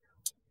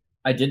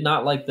did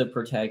not like the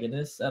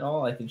protagonist at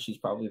all. I think she's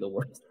probably the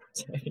worst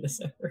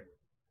protagonist ever.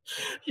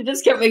 She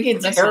just kept making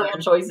terrible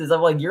choices.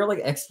 I'm like, you're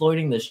like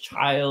exploiting this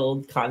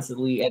child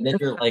constantly, and then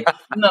you're like,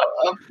 no,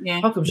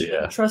 how come she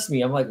doesn't trust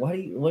me? I'm like, what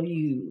do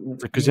you?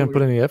 Because you haven't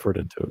put any effort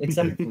into it.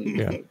 Exactly.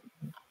 Yeah.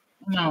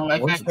 No,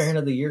 like worst parent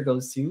of the year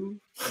goes to.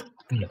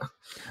 And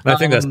I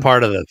think that's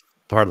part of the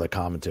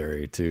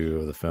commentary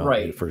to the film,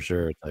 right? For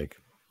sure. It's like,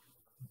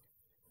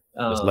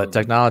 just let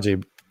technology,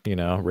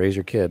 raise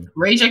your kid.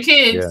 Raise your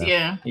kids,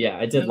 yeah. Yeah,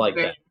 I did like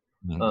that.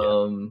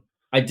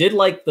 I did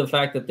like the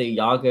fact that they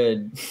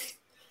Yaga'd.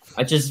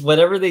 I just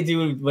whenever they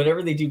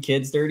do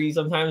kids dirty,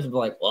 sometimes I'm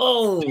like,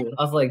 whoa!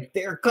 I was like,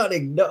 they're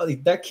cutting. No,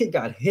 that kid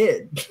got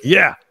hit.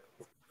 Yeah.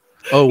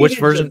 Oh, which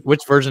version?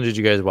 Which version did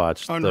you guys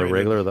watch? Unrated. The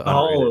regular or the unrated?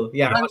 Oh,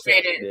 yeah,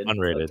 unrated.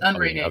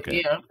 Unrated.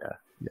 Okay. Yeah.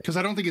 Because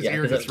I don't think his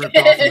ear gets ripped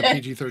off in the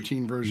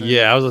PG-13 version.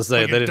 Yeah, I was gonna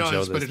say like they didn't show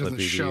this, but it doesn't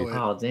show it.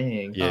 Oh,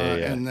 dang. Yeah.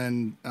 And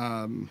then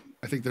I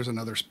think there's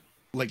another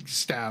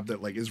stab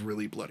that is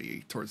really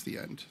bloody towards the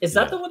end. Is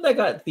that the one that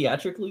got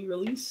theatrically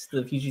released,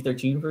 the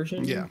PG-13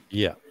 version? Yeah.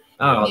 Yeah.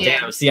 Oh,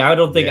 damn. See, I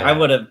don't think I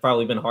would have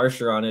probably been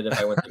harsher on it if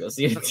I went to go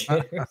see it in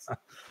theaters.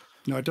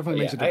 No, it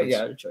definitely makes a difference.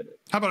 I enjoyed it.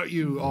 How about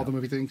you, all the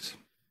movie things?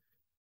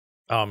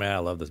 Oh, man, I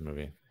love this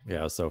movie. Yeah,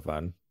 it was so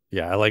fun.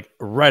 Yeah, I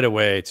right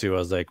away, too, I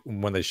was like,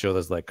 when they show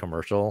this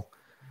commercial,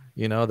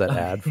 that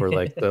ad for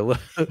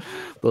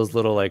those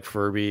little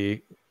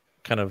Furby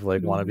kind of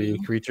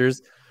wannabe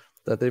creatures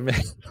that they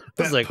made.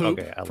 I was like,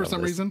 okay, I for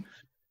some reason.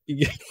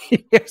 Yeah,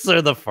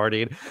 so the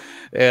farting.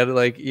 And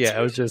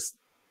it was just,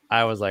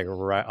 I was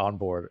right on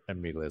board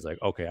immediately. It's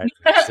like, okay, I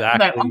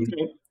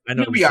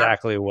know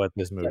exactly what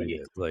this movie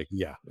is.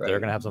 They're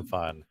gonna have some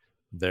fun.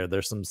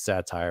 There's some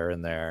satire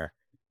in there.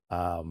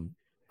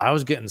 I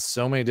was getting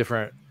so many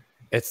different.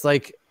 It's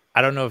I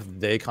don't know if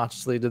they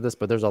consciously did this,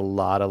 but there's a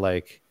lot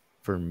of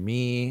for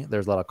me,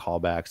 there's a lot of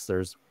callbacks.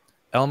 There's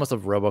elements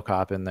of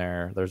RoboCop in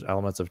there. There's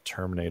elements of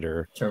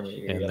Terminator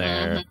in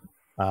there.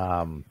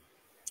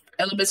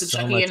 Elements of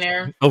Chucky in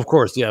there. Of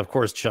course,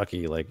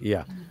 Chucky.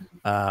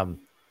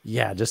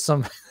 Just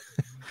some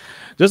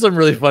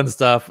really fun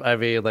stuff. I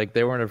mean,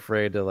 they weren't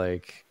afraid to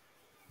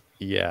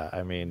they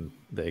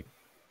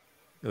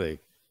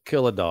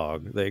kill a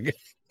dog. They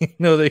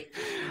they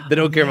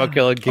don't care about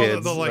killing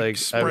kids. The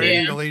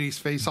spraying the lady's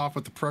face off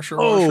with the pressure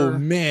washer. Oh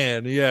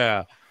man,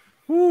 yeah.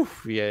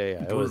 Oof,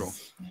 yeah. Brutal.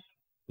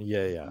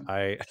 It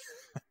was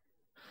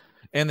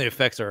and the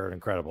effects are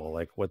incredible.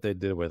 What they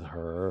did with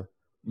her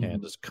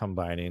and just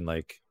combining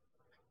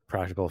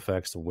practical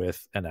effects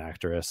with an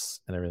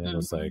actress and everything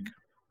was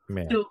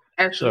man,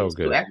 so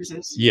good. 2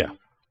 actresses. Yeah,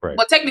 right.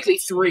 Well, technically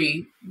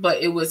 3,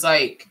 but it was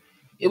the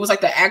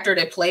actor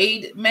that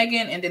played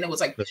M3GAN, and then it was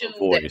the 2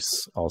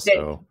 voice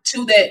also.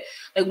 2 that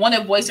one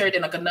that voiced her,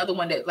 then another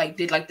one that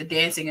did the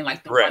dancing and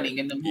the running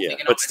and the moving. Yeah,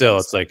 and but still,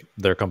 it's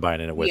they're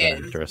combining it with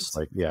an actress.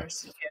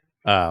 That's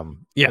a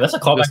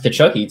callback to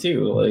Chucky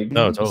too.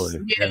 No,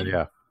 totally.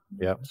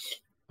 Yeah.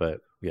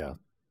 But yeah,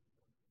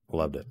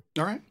 loved it.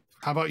 All right.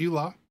 How about you,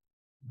 La?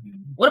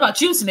 What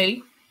about you,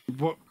 Snitty?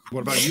 What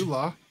about you,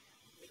 La?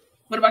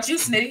 What about you,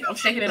 Snitty? I'm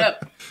shaking it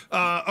up.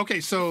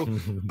 Okay, so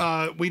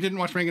we didn't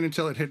watch M3GAN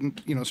until it hit,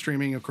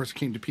 streaming. Of course, it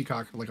came to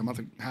Peacock a month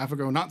and a half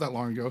ago, not that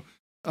long ago.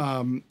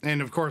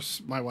 And of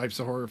course, my wife's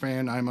a horror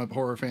fan. I'm a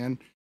horror fan.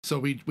 So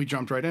we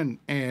jumped right in,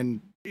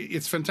 and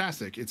it's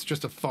fantastic. It's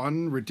just a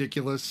fun,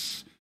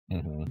 ridiculous,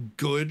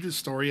 good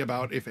story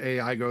about if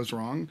AI goes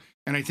wrong.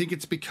 And I think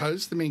it's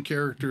because the main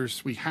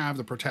characters we have,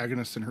 the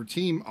protagonist and her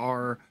team,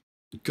 are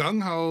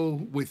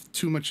gung-ho with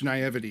too much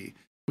naivety.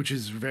 which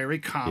is very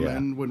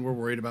common when we're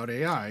worried about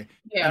AI.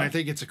 Yeah. And I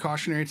think it's a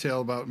cautionary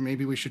tale about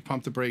maybe we should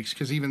pump the brakes,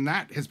 because even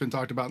that has been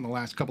talked about in the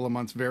last couple of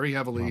months very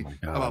heavily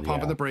about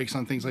pumping the brakes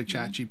on things like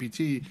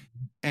ChatGPT.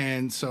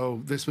 And so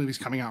this movie's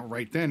coming out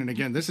right then. And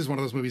again, this is one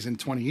of those movies in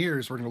 20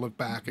 years we're going to look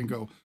back and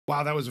go,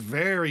 wow, that was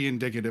very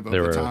indicative of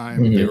the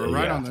time. They were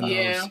right on the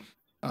nose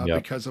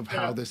because of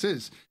how this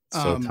is.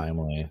 So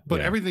timely.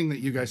 But everything that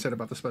you guys said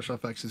about the special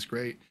effects is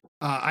great.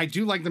 I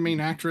do like the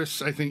main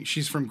actress. I think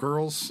she's from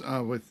Girls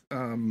with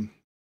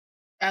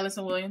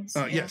Allison Williams.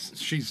 Yes,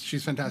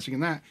 she's fantastic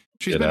in that.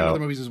 She's been in other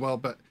movies as well,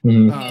 but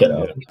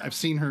I've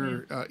seen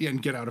her in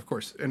Get Out, of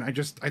course. And I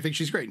think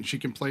she's great, and she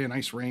can play a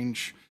nice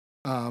range.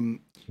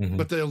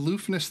 But the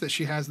aloofness that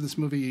she has in this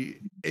movie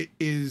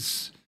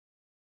is,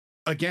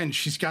 again,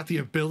 she's got the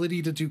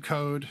ability to do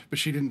code, but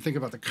she didn't think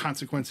about the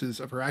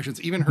consequences of her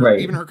actions. Even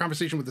her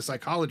conversation with the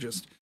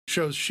psychologist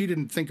shows she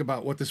didn't think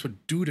about what this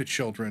would do to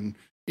children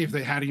if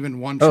they had even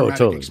one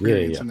traumatic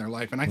experience in their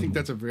life. And I think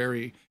that's a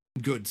very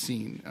good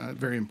scene,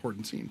 very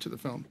important scene to the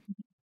film.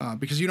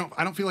 Because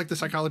I don't feel like the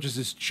psychologist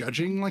is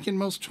judging like in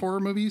most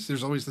horror movies.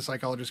 There's always the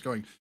psychologist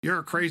going,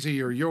 "You're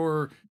crazy,"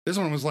 or this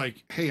one was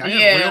like, "Hey, I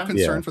have real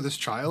concern for this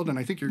child, and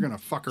I think you're gonna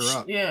fuck her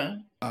up."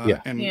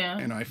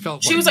 And I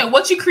felt she was like,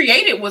 "What you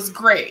created was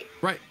great,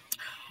 right?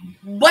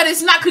 But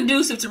it's not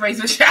conducive to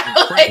raising a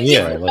child."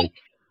 Right.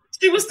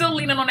 She was still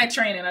leaning on that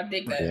train, and I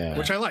dig that.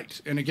 Which I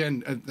liked. And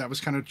again, that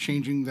was kind of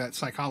changing that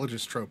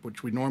psychologist trope,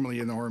 which we normally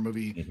in the horror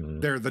movie,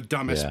 they're the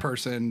dumbest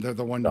person. They're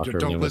the one that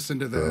don't listen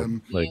to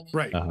them.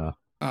 Right.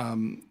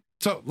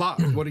 So, La,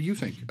 what do you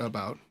think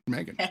about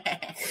M3GAN?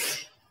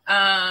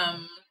 I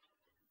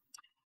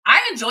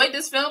enjoyed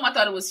this film. I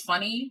thought it was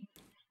funny.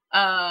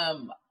 I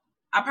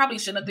probably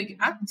shouldn't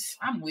think.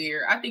 I'm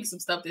weird. I think some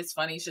stuff that's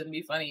funny shouldn't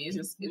be funny.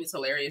 It was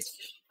hilarious.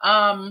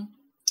 I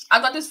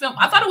thought this film.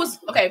 I thought it was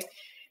okay.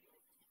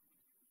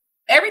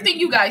 Everything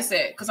you guys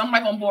said, because I'm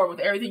like on board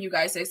with everything you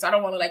guys said, so I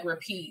don't want to like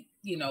repeat,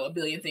 a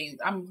billion things.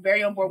 I'm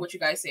very on board with what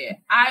you guys said.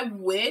 I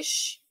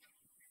wish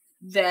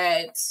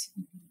that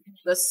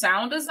the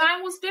sound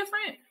design was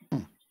different.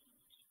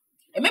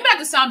 And maybe not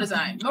the sound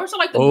design, more so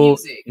like the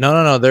music.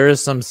 No. There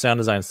is some sound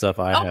design stuff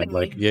I had.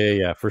 Like,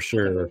 for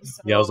sure.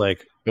 I was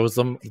like, it was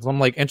some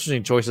like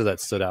interesting choices that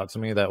stood out to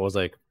me that was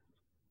like,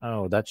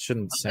 oh, that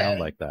shouldn't sound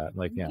like that.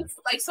 Like,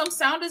 like some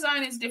sound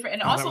design is different.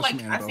 And also like,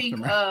 I think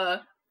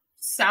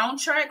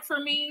soundtrack for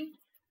me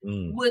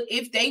would,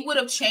 if they would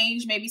have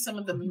changed maybe some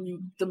of the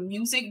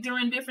music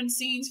during different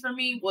scenes for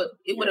me,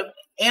 it would have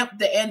amped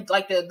the end,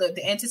 like the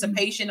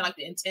anticipation, like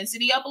the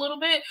intensity up a little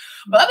bit.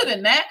 But other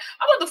than that,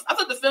 I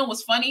thought the film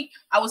was funny.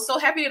 I was so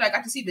happy that I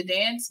got to see the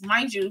dance,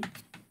 mind you.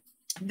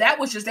 That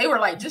was just, they were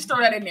like, just throw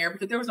that in there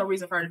because there was no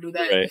reason for her to do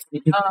that.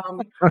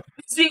 Right.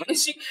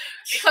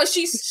 Because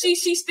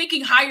she's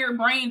thinking higher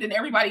brain than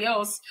everybody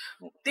else.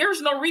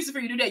 There's no reason for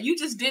you to do that. You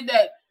just did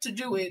that to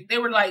do it. They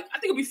were like, I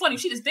think it'd be funny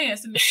if she just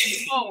danced in the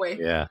hallway.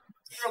 Yeah.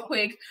 Real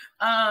quick.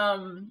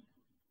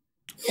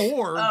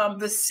 Or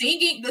the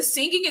singing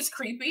is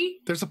creepy.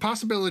 There's a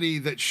possibility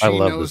that she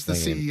knows the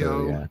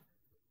CEO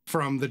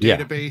from the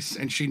database,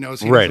 and she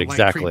knows he doesn't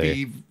like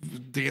creepy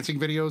dancing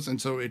videos, and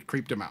so it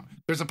creeped him out.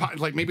 There's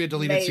like maybe a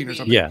deleted scene or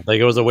something. Yeah,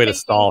 like it was a way to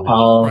stall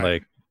him.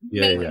 Like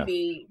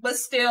maybe. But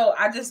still,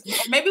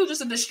 maybe it was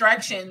just a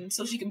distraction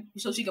so she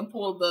can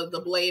pull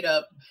the blade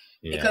up.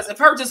 Yeah. Because if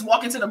her just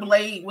walking to the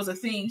blade was a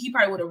thing, he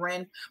probably would have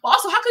ran. But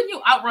also, how couldn't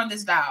you outrun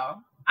this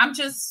doll?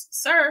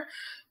 Sir,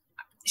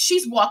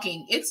 she's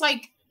walking. It's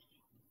like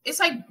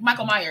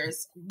Michael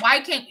Myers.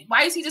 Why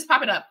is he just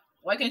popping up?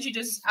 Why can't you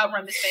just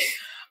outrun this thing?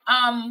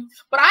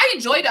 But I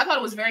enjoyed it. I thought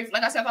it was very,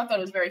 like I said, I thought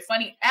it was very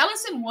funny.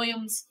 Allison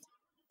Williams,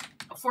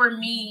 for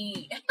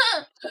me,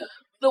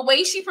 the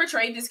way she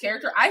portrayed this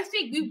character, I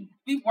think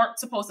we weren't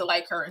supposed to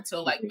like her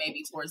until like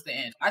maybe towards the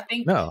end. I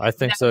think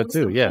so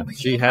too. Yeah,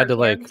 she had to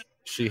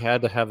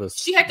have a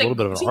little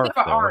bit of an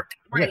arc.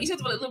 Right? You have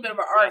to have a little bit of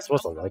an arc. You're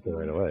supposed to like her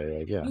right away.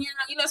 Like,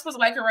 you're not supposed to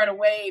like her right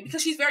away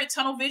because she's very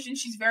tunnel vision.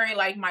 She's very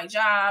like my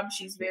job.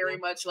 She's very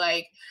much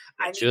like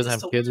she doesn't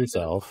have kids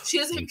herself. She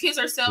doesn't have kids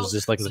herself. She's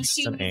just like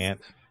an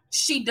aunt.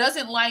 She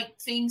doesn't like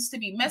things to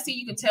be messy.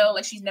 You can tell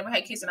like she's never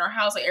had kids in her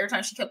house. Like every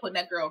time she kept putting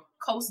that girl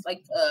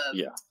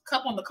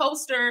cup on the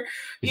coaster.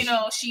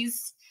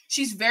 She's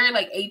very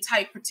like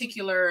A-type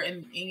particular,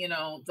 and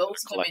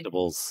those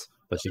collectibles.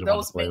 But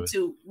those men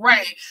too,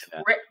 right?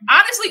 Yeah.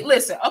 Honestly,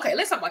 listen. Okay,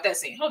 let's talk about that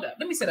scene. Hold up,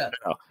 let me sit up.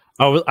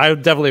 I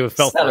definitely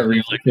felt that.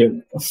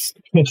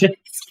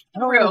 I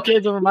don't real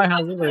kids over my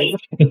house anyway.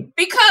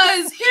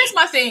 Because here's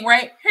my thing,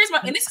 right?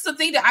 And this is the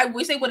thing that I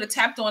wish they would have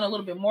tapped on a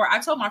little bit more. I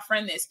told my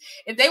friend this: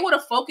 if they would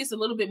have focused a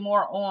little bit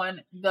more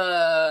on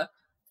the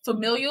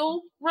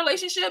familial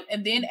relationship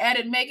and then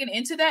added M3GAN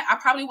into that, I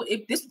probably would.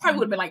 This probably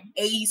would have been like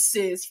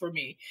aces for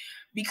me,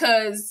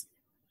 because.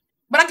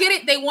 But I get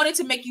it. They wanted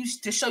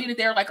to show you that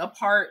they're like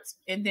apart,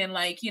 and then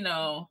like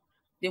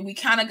then we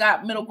kind of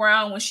got middle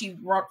ground when she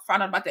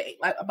found out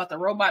about the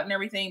robot and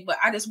everything. But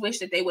I just wish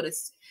that they would have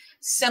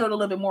settled a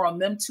little bit more on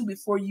them two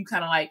before you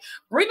kind of like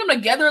bring them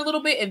together a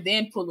little bit and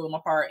then pull them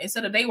apart,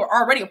 instead of they were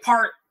already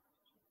apart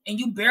and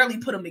you barely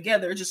put them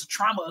together. Just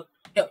trauma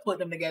helped put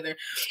them together.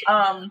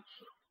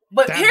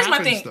 But that here's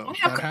happens, my thing. Though.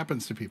 That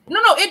happens to people. No,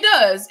 it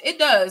does. It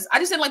does. I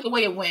just didn't like the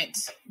way it went.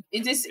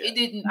 It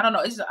didn't. I don't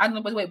know. I don't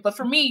know the way. But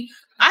for me,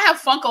 I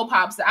have Funko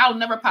Pops that I'll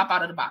never pop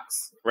out of the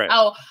box. Right.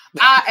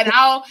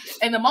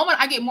 And the moment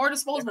I get more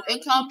disposable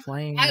income,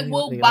 I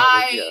will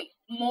buy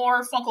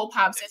more Funko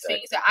Pops and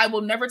things that I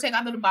will never take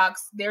out of the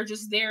box. They're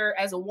just there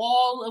as a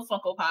wall of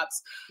Funko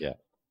Pops. Yeah.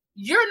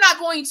 You're not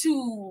going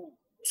to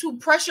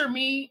pressure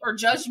me or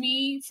judge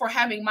me for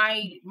having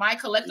my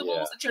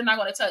collectibles that you're not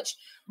going to touch.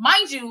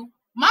 Mind you,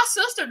 my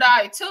sister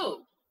died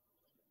too.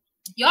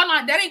 Y'all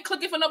not that ain't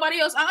clicking for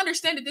nobody else. I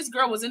understand that this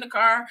girl was in the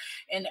car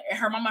and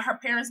her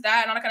parents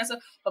died and all that kind of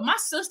stuff. But my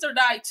sister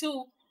died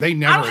too. They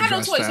never. I don't have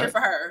no toys here for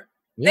her.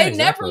 Yeah, they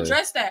never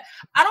addressed that.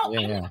 I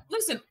don't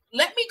listen.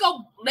 Let me go.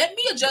 Let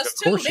me adjust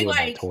too. They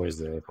like toys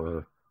there for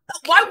her.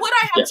 Why would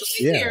I have to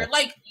sit here?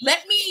 Like,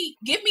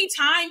 give me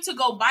time to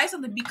go buy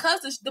something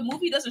because the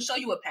movie doesn't show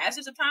you a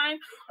passage of time,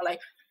 or like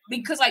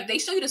because like they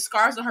show you the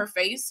scars on her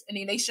face and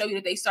then they show you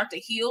that they start to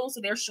heal,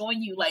 so they're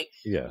showing you like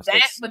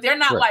that, but they're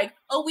not like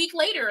a week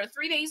later or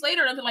 3 days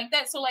later or nothing like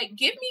that. So like,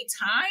 give me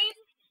time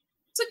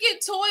to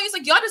get toys.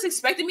 Like, y'all just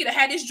expected me to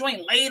have this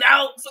joint laid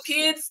out for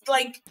kids.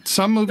 Like,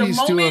 some movies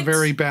do a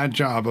very bad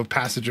job of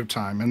passage of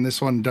time, and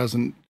this one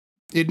doesn't.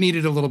 It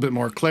needed a little bit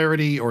more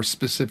clarity or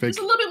specific. Just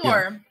a little bit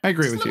more. I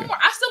agree with you.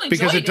 I still enjoyed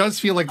because it does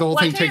feel like the whole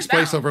thing takes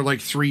place over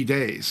like 3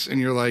 days, and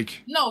you're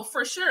like, no,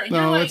 for sure.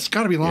 No, it's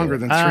got to be longer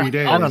than 3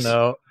 days. I don't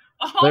know.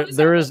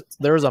 There is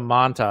a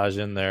montage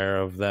in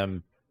there of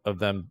them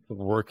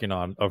working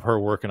on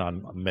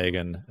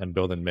M3GAN and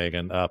building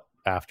M3GAN up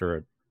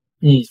after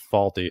it's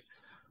faulty.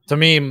 To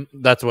me,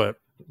 that's what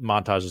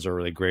montages are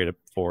really great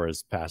for,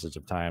 is passage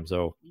of time.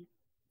 So,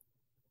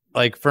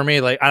 like for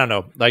me, like I don't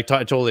know, like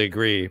I totally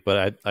agree,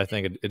 but I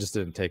think it just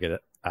didn't take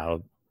it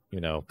out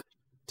of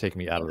take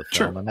me out of the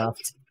film enough.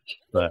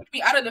 But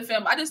me out of the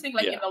film, I just think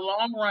like in the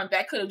long run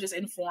that could have just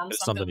informed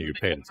something you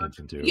paid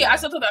attention to. Yeah,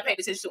 something that I paid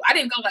attention to. I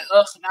didn't go like,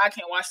 oh, so now I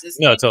can't watch this.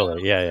 No,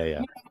 totally.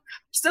 Yeah.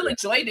 Still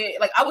enjoyed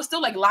it. Like I was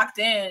still like locked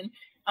in.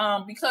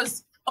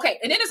 Because okay,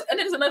 and then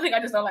there's another thing I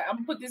just don't like.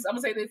 I'm gonna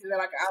say this and then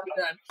like I'll be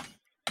done.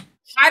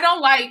 I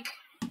don't like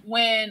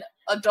when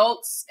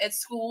adults at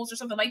schools or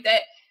something like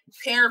that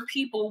pair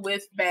people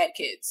with bad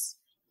kids.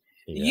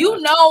 Yeah.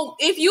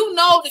 If you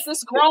know that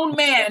this grown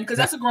man, because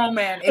that's a grown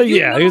man.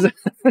 If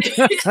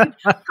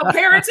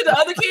compared to the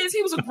other kids,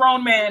 he was a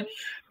grown man.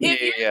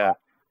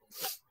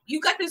 You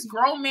got this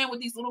grown man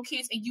with these little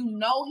kids, and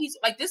he's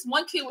like, this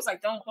one kid was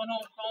like, don't do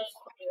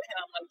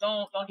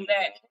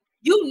that.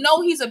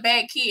 He's a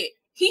bad kid.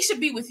 He should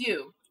be with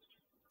you.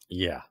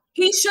 Yeah.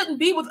 He shouldn't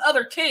be with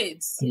other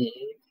kids. And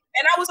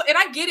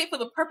I get it for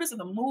the purpose of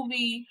the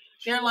movie.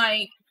 They're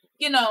like,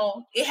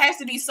 it has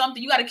to be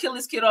something. You got to kill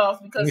this kid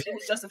off because it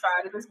was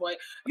justified at this point.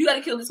 You got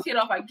to kill this kid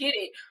off. I get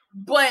it.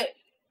 But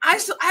I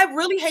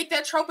really hate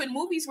that trope in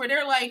movies where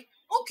they're like,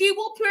 okay,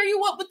 we'll pair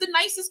you up with the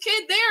nicest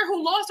kid there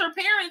who lost her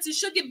parents and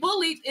should get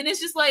bullied. And it's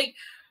just like,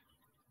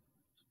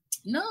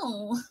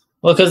 no.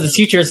 Well, because the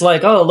teacher's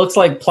like, oh, it looks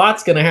like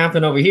plot's going to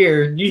happen over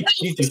here. You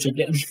two should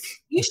get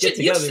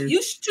together.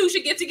 You two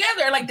should get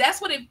together. Like,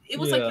 that's what it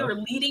was like. You were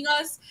leading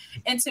us.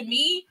 And to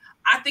me,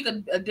 I think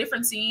a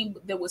different scene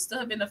that would still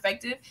have been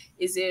effective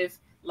is if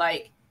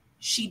like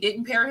she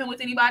didn't pair him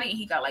with anybody and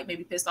he got like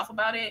maybe pissed off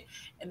about it,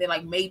 and then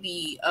like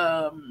maybe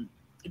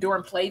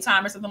during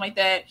playtime or something like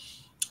that,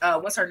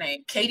 what's her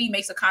name? Katie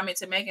makes a comment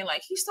to M3GAN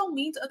like, he's so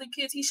mean to other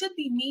kids. He should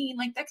be mean,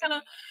 like that kind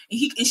of.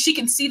 And she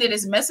can see that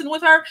it's messing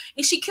with her,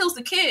 and she kills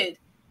the kid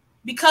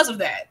because of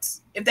that.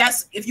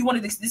 If you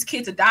wanted this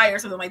kid to die or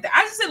something like that,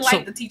 I just didn't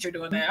like the teacher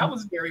doing that. I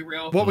was very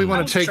real. What we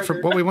want to take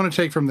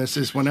from this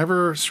is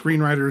whenever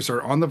screenwriters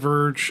are on the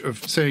verge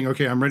of saying,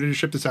 "Okay, I'm ready to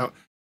ship this out,"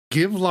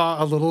 give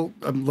Law a little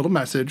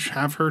message.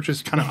 Have her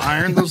just kind of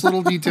iron those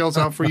little details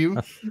out for you,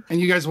 and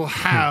you guys will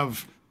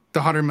have the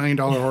 $100 million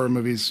horror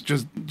movies.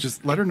 Just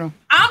let her know.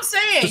 I'm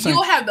saying you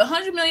will have the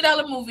 $100 million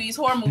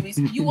horror movies.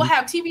 You will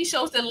have TV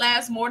shows that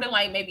last more than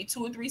like maybe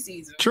 2 or 3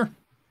 seasons. Sure.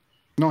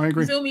 No, I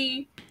agree. You feel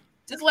me?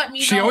 Just let me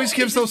know. She always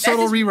gives those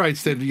subtle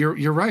rewrites that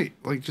you're right.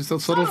 Like just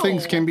those subtle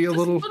things can be a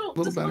little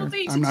better.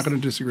 I'm not going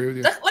to disagree with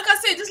you. Like I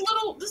said, just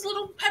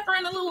little pepper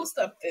and a little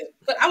stuff.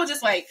 But I was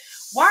just like,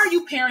 why are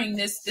you pairing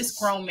this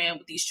grown man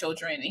with these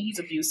children and he's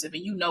abusive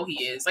and he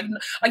is like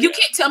you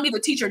can't tell me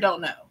the teacher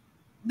don't know.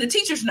 The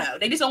teachers know.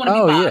 They just don't want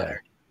to be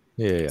bothered.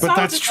 Yeah. So but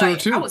that's true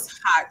too. I was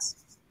hot.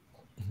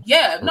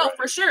 Yeah, no,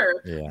 for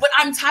sure. Yeah. But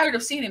I'm tired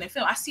of seeing it in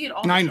film. I see it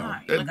all the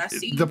time. Like I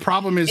see. The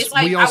problem is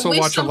we also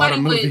watch a lot of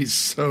movies,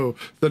 so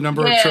the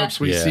number of tropes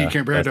we see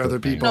compared to other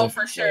people. No,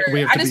 for sure.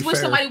 I just wish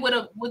somebody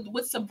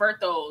would subvert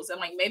those, and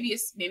like maybe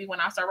when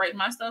I start writing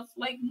my stuff,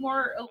 like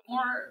more,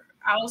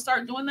 I'll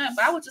start doing that.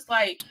 But I was just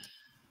like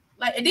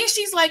Like, and then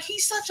she's like,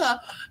 he's such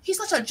a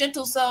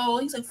gentle soul.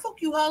 He's like,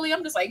 fuck you, Holly.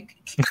 I'm just like,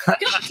 I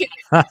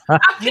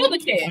killed the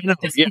kid.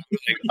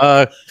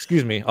 Yeah.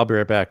 Excuse me, I'll be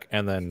right back,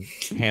 and then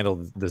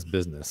handle this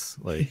business.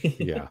 Like,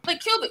 yeah,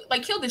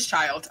 kill this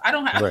child. I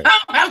don't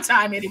have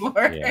time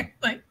anymore. Yeah.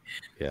 Like,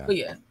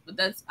 yeah. But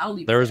that's I'll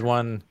leave. There was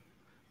one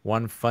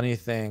funny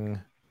thing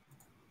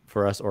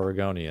for us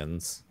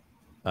Oregonians.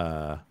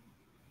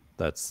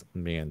 That's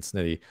me and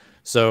Snitty.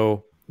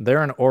 So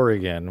they're in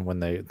Oregon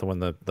when in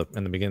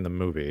the beginning of the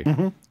movie,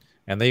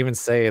 and they even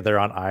say they're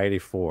on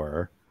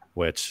I-84,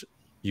 which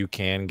you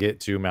can get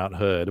to Mount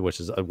Hood,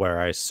 which is where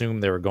I assume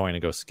they were going to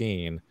go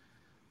skiing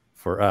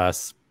for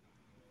us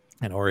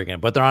in Oregon.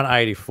 But they're on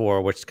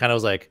I-84, which kind of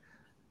was like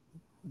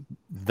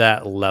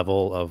that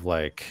level of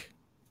like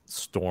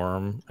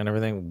storm and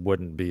everything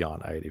wouldn't be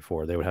on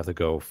I-84. They would have to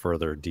go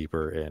further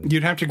deeper in.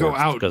 You'd have to go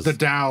out the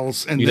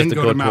Dalles and then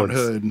go to Mount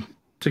Hood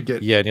to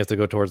get. Yeah, and you have to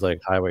go towards like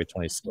Highway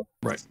 26.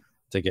 Right.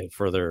 To get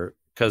further,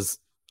 because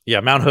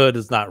Mount Hood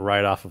is not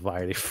right off of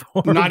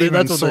I-84. Not even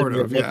that's sort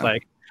of. Yeah.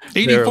 Like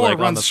 84 like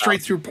runs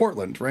straight through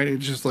Portland, right?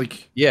 It's just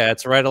like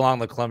it's right along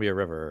the Columbia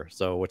River,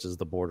 so which is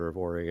the border of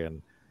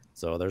Oregon.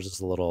 So there's just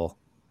a little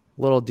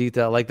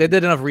detail. Like they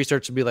did enough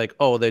research to be like,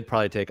 oh, they'd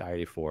probably take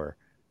I-84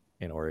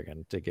 in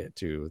Oregon to get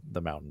to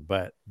the mountain,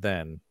 but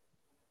then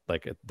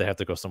like they have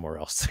to go somewhere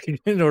else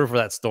in order for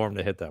that storm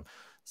to hit them.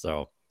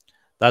 So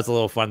that's a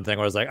little fun thing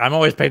where I was like, I'm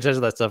always paying attention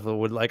to that stuff.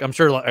 I'm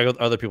sure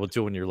other people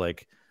too, when you're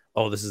like,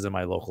 oh, this is in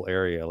my local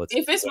area.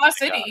 If it's my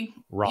city,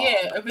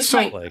 if it's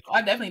like,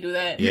 I definitely do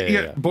that.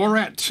 Yeah.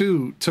 Borat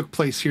 2 took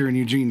place here in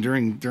Eugene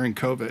during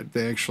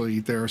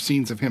COVID. There are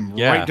scenes of him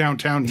right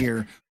downtown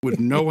here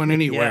with no one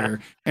anywhere.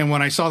 And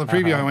when I saw the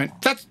preview, I went,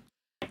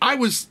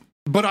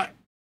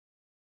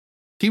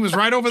 he was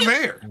right over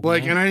there.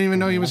 Like, and I didn't even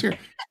know he was here.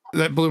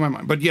 That blew my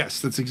mind. But yes,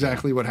 that's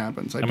exactly what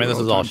happens. I mean, this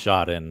is all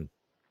shot in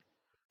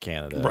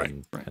Canada, right.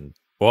 And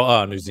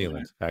New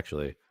Zealand,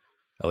 actually,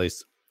 at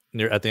least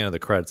at the end of the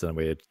credits, and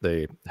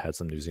they had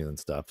some New Zealand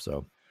stuff.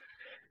 So,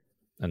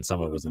 and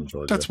some of it was in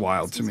Georgia. That's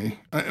wild to me.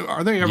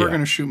 Are they ever going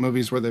to shoot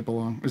movies where they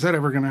belong? Is that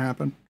ever going to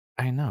happen?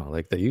 I know,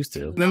 like they used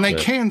to. Then they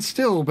can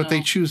still, but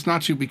they choose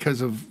not to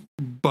because of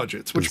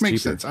budgets, which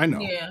makes sense. I know.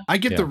 Yeah. I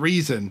get the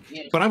reason,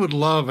 but I would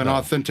love an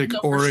authentic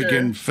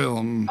Oregon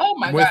film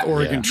with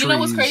Oregon trees. You know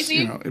what's crazy?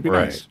 You know, it'd be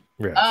nice.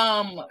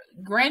 Yeah.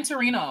 Gran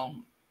Torino.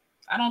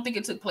 I don't think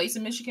it took place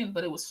in Michigan,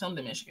 but it was filmed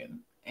in Michigan.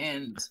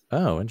 And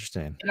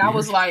interesting. And I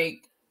was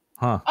like,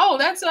 oh,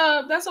 that's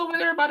over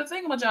there by the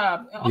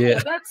thingamajig. Oh, yeah,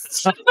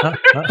 that's.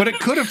 But it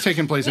could have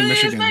taken place in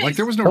Michigan. Nice. Like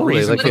there was no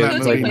reason for that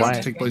movie not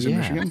to take place in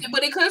Michigan.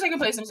 But it could have taken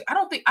place in Michigan.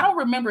 I don't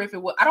remember if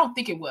it was. I don't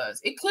think it was.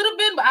 It could have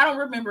been, but I don't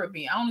remember it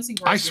being. I only see.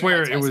 I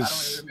swear it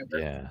was.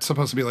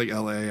 Supposed to be like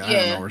L.A. I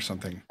don't know, or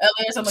something.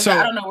 L.A. or something. So, like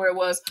that. I don't know where it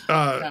was.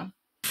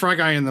 Fry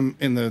Guy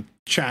in the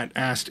chat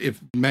asked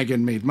if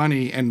M3GAN made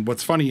money, and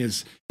what's funny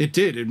is it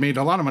did. It made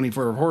a lot of money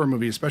for a horror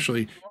movie,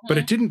 especially, but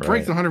it didn't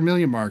break the 100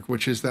 million mark,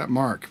 which is that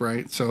mark,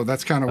 right? So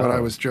that's kind of what I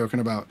was joking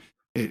about.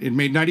 It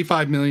made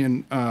 95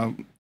 million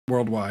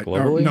worldwide.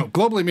 Globally? No,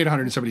 globally made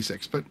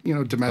 176, but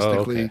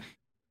domestically,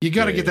 you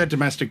got to get that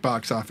domestic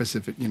box office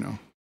if it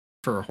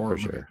for a horror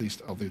movie at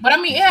least. But I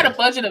mean, it had a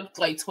budget of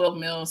like 12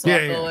 mil. So I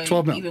feel like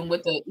 12 mil. Even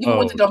with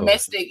the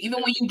domestic,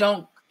 even when you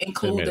don't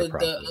include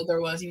the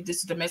other ones, you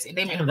just domestic.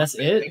 They made that's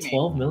it.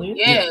 12 million.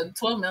 Yeah,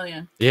 12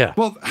 million. Yeah.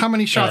 Well, how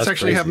many shots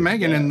actually have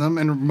M3GAN in them?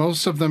 And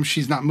most of them,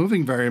 she's not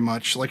moving very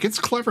much. Like it's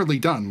cleverly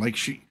done. Like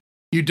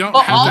you don't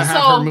have to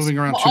have her moving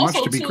around too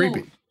much to be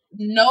creepy.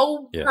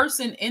 No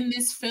person in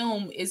this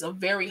film is a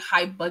very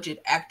high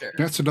budget actor.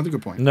 That's another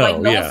good point.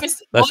 No,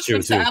 that's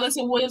true too.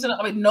 Allison Williams,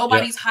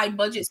 nobody's high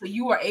budget, so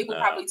you are able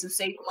probably to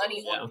save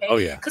money on pay. Oh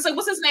yeah, because like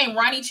what's his name,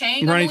 Ronnie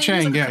Chang. Ronnie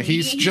Chang,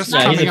 he's just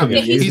coming up.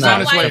 He's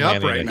on his way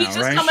up right now. He's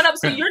just coming up,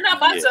 so you're not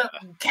about to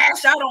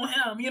cash out on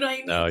him. You know what I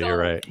mean? No, you're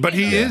right. But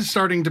he is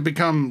starting to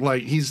become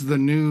like he's the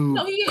new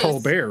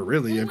Colbert,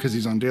 really, because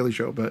he's on Daily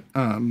Show. But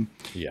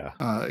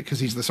because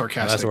he's the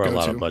sarcastic. That's where a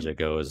lot of budget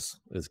goes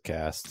is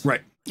cast.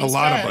 Right. A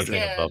lot of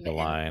budget above the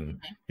line.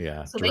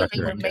 Yeah. So they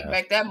would make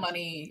back that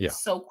money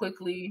so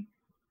quickly.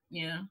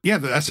 Yeah. Yeah,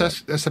 the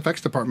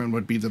SFX department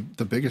would be the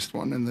biggest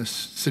one in this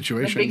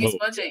situation. The biggest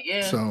budget,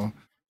 yeah. So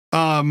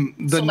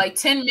so like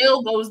 10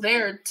 mil goes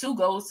there, 2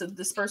 goes to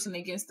this person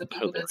against the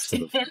people that's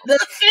in the film.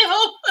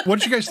 What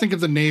did you guys think of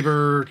the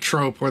neighbor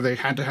trope where they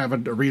had to have a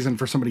reason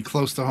for somebody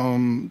close to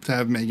home to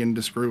have M3GAN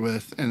to screw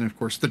with, and of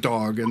course the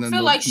dog, and then I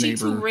feel like she's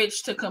too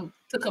rich to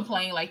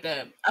complain like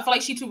that. I feel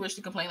like she's too rich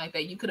to complain like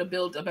that. You could have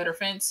built a better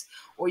fence,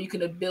 or you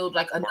could have built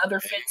like another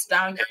fence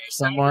down there.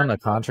 A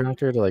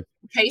contractor to like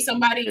pay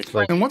somebody.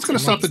 And what's going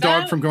to stop the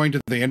dog from going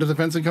to the end of the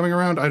fence and coming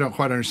around? I don't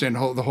quite understand the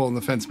hole in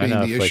the fence being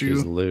the issue.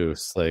 Like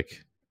loose,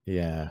 like.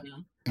 Yeah,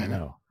 I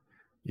know.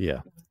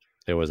 Yeah,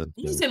 it wasn't.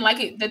 You just didn't like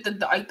it that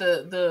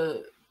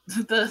the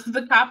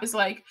cop is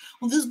like,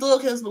 well, this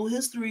dog has no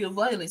history of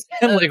violence.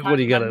 And like, what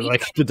do you got to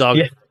like the dog?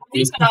 Yeah,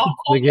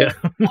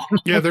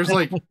 there's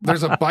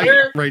a bite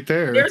right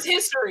there. There's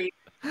history.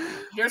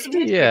 There's some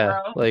history, bro.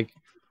 Like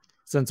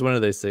Since when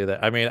did they say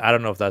that? I mean, I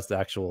don't know if that's the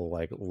actual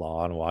like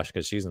law in Washington,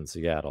 because she's in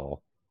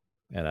Seattle,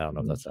 and I don't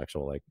know if that's the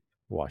actual like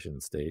Washington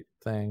State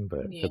thing,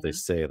 but because they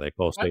say like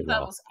state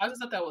law. I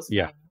just thought that was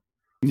yeah. funny.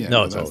 Yeah,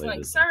 no, it's totally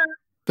like, sir.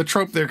 The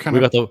trope there kind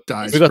we of got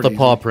dies. We got the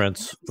paw easy.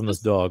 prints from this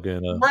dog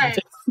in right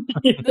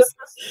this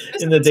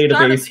in the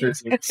database.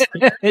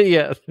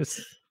 Yeah.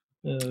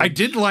 I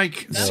did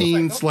like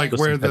scenes like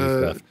where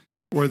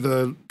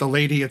the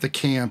lady at the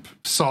camp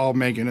saw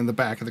Megan in the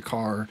back of the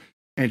car,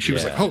 and she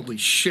was like, "Holy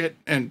shit!"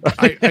 And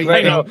I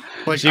right. know,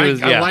 like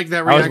I like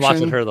that reaction. I was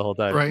watching her the whole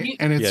time, right?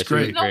 And it's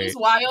great. You know what's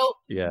wild?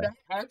 Yeah, that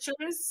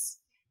actress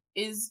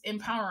is in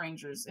Power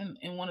Rangers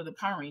in one of the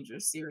Power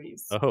Rangers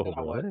series. Oh,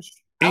 what?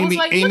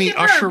 Amy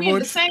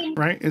Usherwood,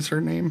 right? Is her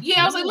name?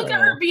 Yeah, I was like, look at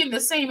her being the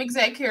same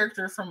exact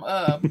character from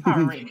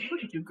Power Rangers.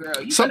 Look at you, girl.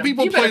 Some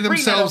people play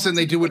themselves and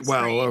they do it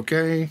well.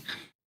 Okay,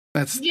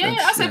 I said,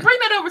 bring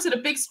that over to the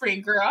big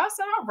screen, girl. I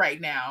said, all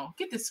right, now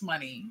get this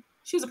money.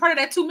 She was a part of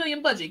that $2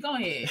 million budget. Go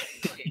ahead.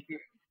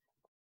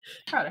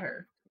 Proud of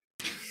her.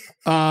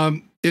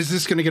 Is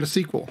this going to get a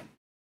sequel?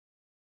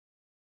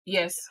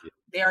 Yes.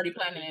 They already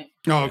planning it.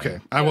 Oh, okay.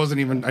 I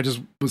wasn't even. I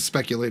just was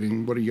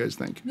speculating. What do you guys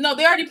think? No,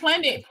 they already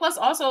planned it. Plus,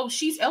 also,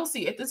 she's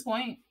Elsie at this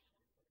point.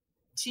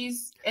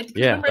 She's at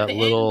the, remember at the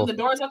end when the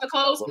doors have to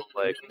close.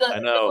 I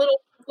know.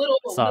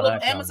 Little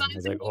Amazon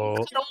thing on,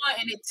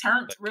 and it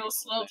turned real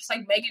slow, just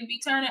like Megan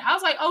be turning. I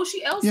was like, oh,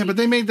 she Elsie. Yeah, but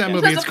they made that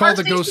movie. It's called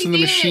The Ghost in the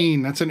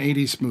Machine. That's an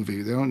 80s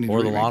movie. They don't need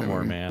or The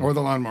Lawnmower Man. Or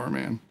The Lawnmower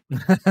Man.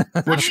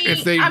 Which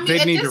if they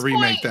need to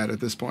remake that at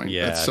this point.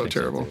 Yeah, that's so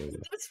terrible.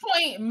 At this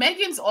point,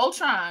 Megan's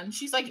Ultron.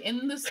 She's like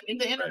in the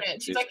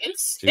internet. She's like in the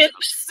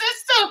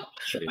system.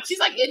 She's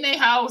like in their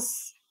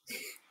house.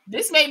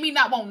 This made me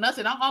not want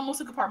nothing. I almost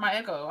took apart my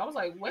Echo. I was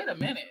like, wait a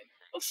minute.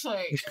 It's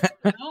like,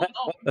 no.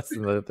 That's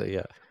another thing,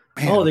 yeah.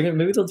 Man. Oh,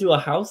 maybe they'll do a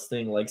house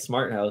thing like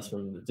Smart House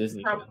from the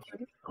Disney.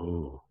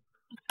 Oh,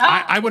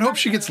 I would hope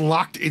she gets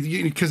locked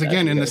because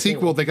again, in the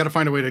sequel, they got to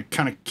find a way to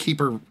kind of keep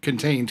her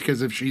contained.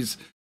 Because if she's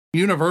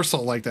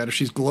universal like that, if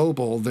she's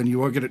global, then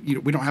you are gonna.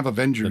 We don't have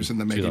Avengers in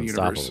the Megan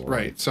universe,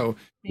 right? So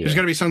there's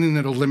got to be something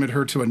that'll limit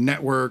her to a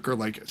network or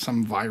like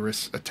some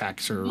virus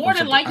attacks her. More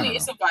than likely,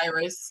 it's a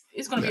virus.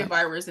 It's going to be a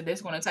virus that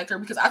is going to attack her.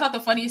 Because I thought the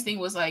funniest thing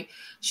was like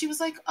she was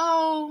like,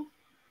 "Oh,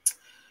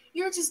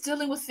 you're just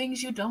dealing with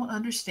things you don't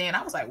understand."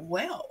 I was like,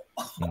 well,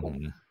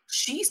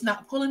 she's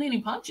not pulling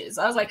any punches.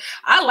 I was like,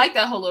 I like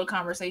that whole little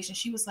conversation.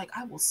 She was like,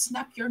 I will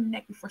snap your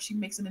neck before she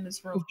makes it in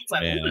this room.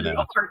 I was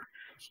like,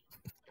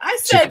 I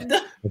said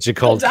she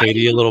called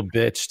Katie a little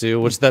bitch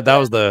too, which that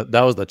was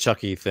the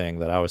Chucky thing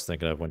that I was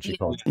thinking of when she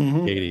called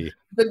Katie.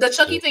 The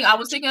Chucky thing I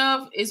was thinking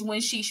of is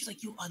when she's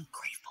like, you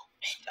ungrateful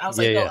bitch. I was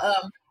like,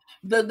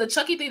 no, the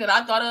Chucky thing that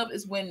I thought of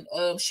is when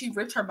she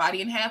ripped her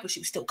body in half, but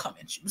she was still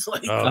coming. She was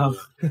like, oh,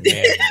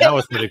 man, that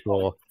was pretty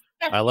cool.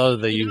 I love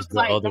that they used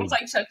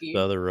the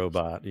other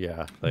robot.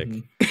 Yeah, like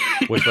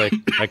which like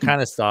I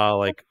kind of saw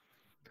like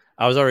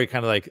I was already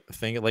kind of like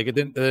thinking like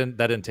that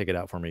didn't take it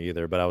out for me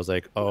either. But I was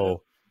like,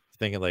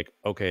 thinking like,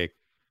 okay,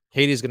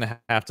 Katie's gonna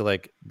have to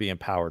like be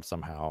empowered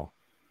somehow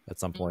at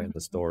some point in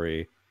the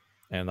story,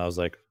 and I was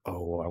like,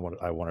 oh,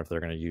 I wonder if they're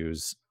gonna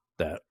use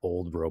that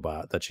old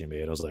robot that she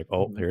made. I was like,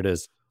 oh, here it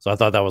is. So I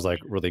thought that was like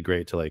really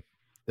great to like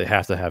they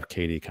have to have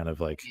Katie kind of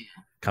like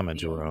come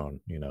into her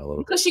own, a little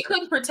because she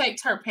couldn't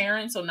protect her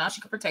parents, so now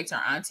she can protect her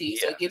auntie.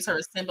 So it gives her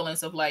a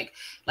semblance of like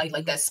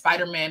that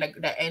Spider-Man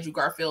that Andrew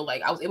Garfield.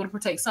 Like I was able to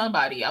protect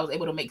somebody. I was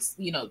able to make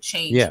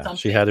change. Yeah, something.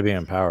 she had to be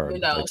empowered.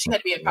 She had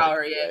to be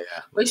empowered. Yeah.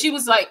 But she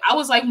was like, I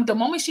was like, the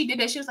moment she did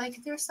that, she was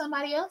like, there's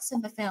somebody else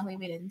in the family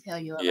we didn't tell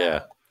you about.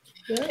 Yeah.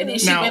 And then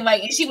she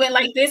went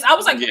like this. I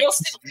was like, real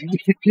still.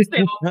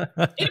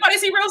 Anybody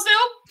see Real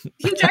Still?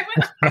 Hugh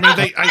Jackman?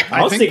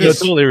 I think this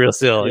totally Real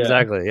Still. Yeah.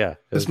 Exactly. Yeah.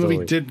 This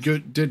movie did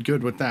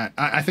good with that.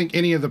 I think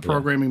any of the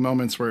programming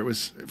moments where it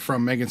was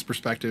from Megan's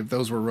perspective,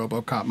 those were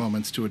RoboCop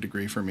moments to a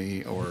degree for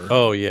me. Or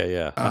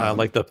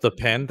like the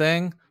pen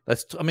thing.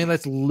 That's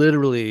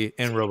literally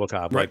in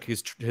RoboCop. Right. Like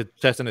his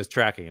testing his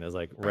tracking is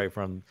like right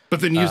from. But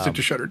then used it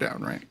to shut her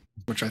down, right?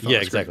 Which I thought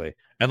was exactly. Great.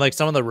 And like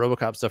some of the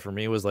RoboCop stuff for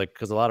me was like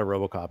because a lot of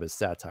RoboCop is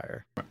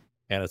satire,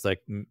 and it's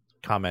like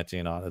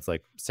commenting on it's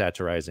like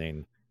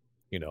satirizing,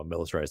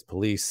 militarized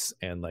police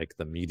and like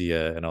the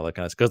media and all that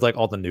kind of stuff. Because like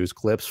all the news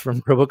clips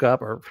from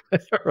RoboCop are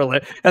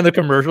and the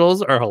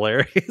commercials are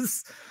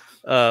hilarious.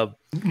 So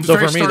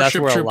for me, that's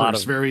where a lot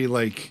of very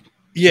like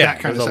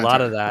there's a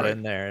lot of that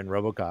in there in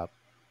RoboCop.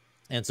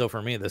 And so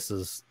for me, there's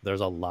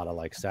a lot of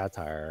like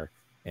satire,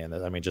 and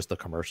I mean just the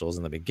commercials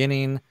in the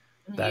beginning.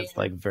 That's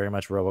like very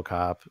much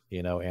RoboCop,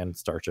 and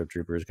Starship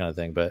Troopers kind of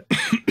thing. But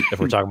if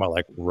we're talking about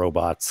like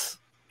robots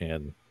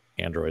and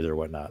androids or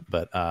whatnot,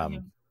 but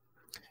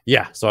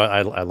so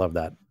I love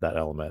that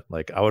element.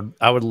 Like I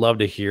would love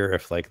to hear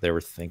if like they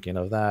were thinking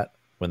of that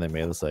when they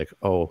made this, like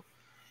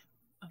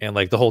and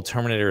like the whole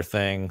Terminator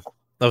thing.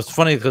 That was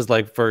funny because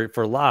like for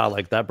La,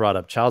 like that brought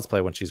up Child's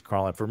Play when she's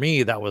crawling. For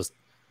me, that was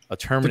a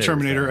Terminator. The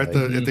Terminator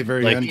thing, at the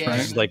very end,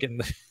 right? She's like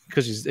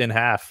because she's in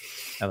half,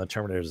 and the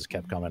Terminator just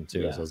kept coming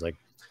too. So I was like.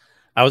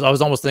 I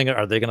was almost thinking,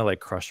 are they gonna like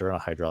crush her in a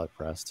hydraulic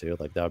press too?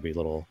 Like that would be a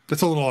little.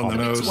 That's a little on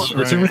the nose,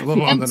 right? A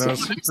little on the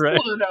nose, right?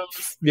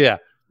 Yeah.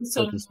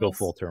 So just go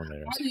full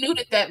Terminator. I knew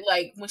that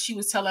like when she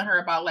was telling her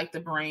about like the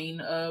brain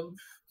of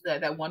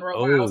that one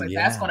robot, I was like,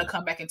 that's going to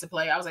come back into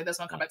play. I was like, that's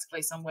going to come back to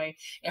play some way.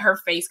 And her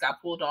face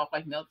got pulled off,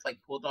 like milk, like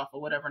pulled off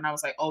or whatever. And I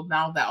was like, oh,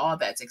 now that all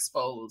that's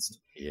exposed.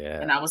 Yeah.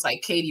 And I was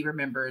like, Katie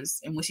remembers.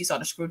 And when she saw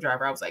the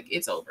screwdriver, I was like,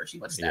 it's over. She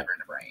wants to stab her in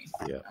the brain.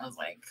 Yeah. I was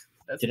like,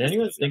 did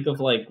anyone think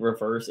of like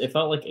reverse? It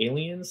felt like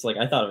Aliens. Like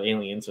I thought of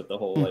Aliens with the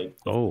whole like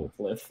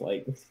cliff,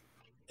 like.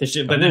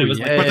 But then it was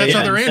but that's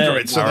other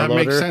androids, so that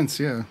makes sense.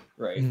 Yeah.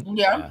 Right.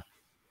 Yeah.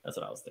 That's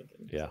what I was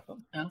thinking. Yeah.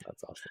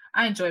 That's awesome.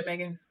 I enjoyed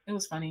M3GAN. It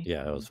was funny.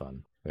 Yeah, it was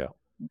fun. Yeah.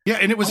 Yeah,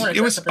 and it was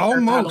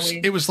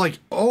like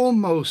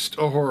almost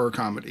a horror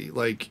comedy.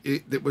 Like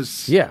it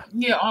was. Yeah.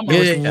 Yeah, almost.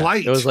 It was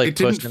light. It was like it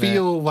didn't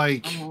feel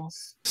like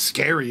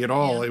scary at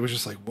all. Yeah. It was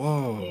just like,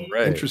 whoa,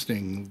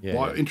 interesting.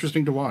 Yeah.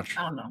 Interesting to watch.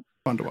 I don't know.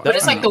 Fun to watch. But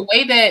it's like the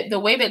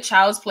way that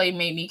Child's Play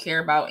made me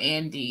care about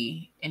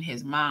Andy and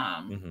his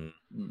mom.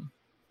 Mm-hmm.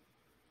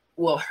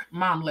 Well,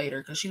 mom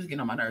later, because she was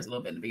getting on my nerves a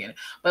little bit in the beginning.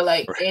 But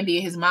like Andy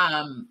and his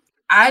mom,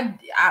 I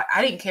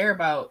didn't care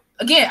about.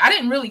 Again, I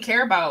didn't really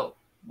care about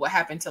what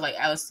happened to like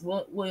Alice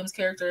Williams'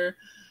 character,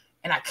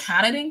 and I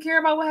kind of didn't care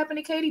about what happened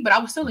to Katie, but I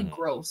was still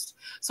engrossed.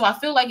 So I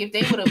feel like if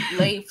they would have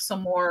laid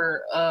some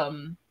more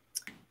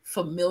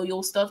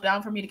familial stuff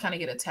down for me to kind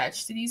of get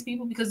attached to these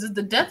people, because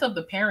the death of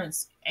the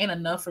parents ain't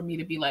enough for me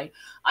to be like,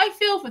 I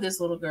feel for this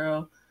little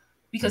girl,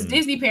 because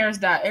Disney parents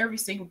die every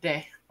single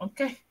day.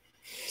 Okay.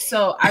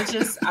 So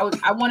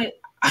I wanted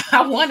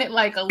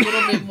like a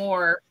little bit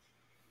more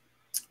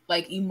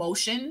like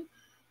emotion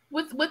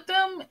with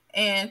them,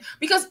 and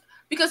because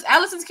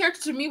Allison's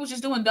character to me was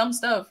just doing dumb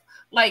stuff.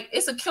 Like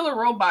it's a killer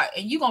robot,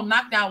 and you gonna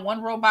knock down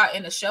one robot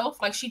in a shelf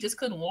like she just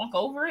couldn't walk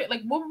over it.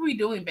 Like what were we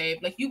doing, babe?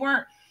 Like you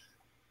weren't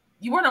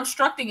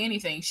obstructing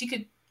anything. She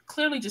could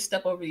clearly just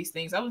step over these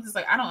things. I was just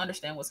like, I don't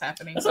understand what's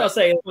happening. That's what I was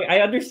saying. Like, I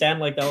understand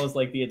like that was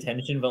like the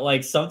intention, but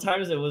like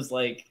sometimes it was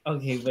like,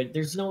 okay, but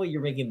there's no way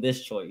you're making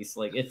this choice.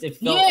 Like it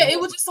felt it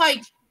was just like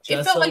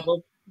it felt like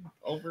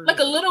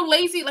a little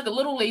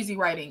lazy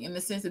writing, in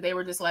the sense that they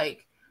were just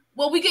like,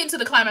 well, we get into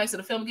the climax of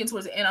the film, we get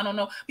towards the end. I don't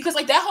know, because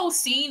like that whole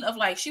scene of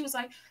like she was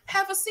like,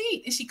 have a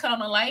seat, and she cut on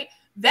the light.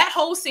 That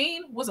whole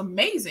scene was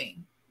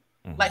amazing.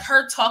 Like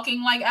her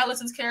talking like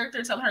Allison's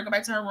character, telling her to go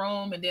back to her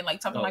room, and then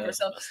like talking like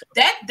herself.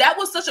 That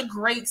was such a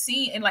great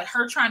scene, and like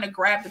her trying to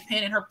grab the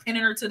pen and her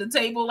pinning her to the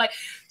table, like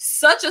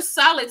such a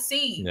solid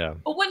scene. Yeah.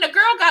 But when the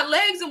girl got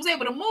legs and was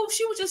able to move,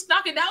 she was just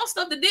knocking down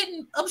stuff that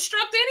didn't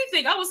obstruct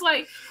anything. I was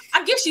like,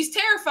 I guess she's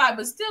terrified,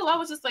 but still, I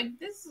was just like,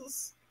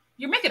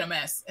 you're making a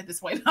mess at this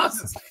point. I was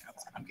just like,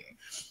 I'm kidding.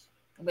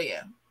 But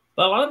yeah.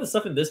 But a lot of the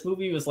stuff in this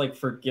movie was like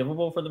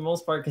forgivable for the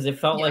most part, because it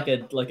felt like a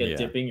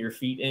dipping your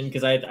feet in.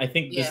 Because I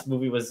think this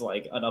movie was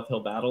like an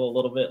uphill battle a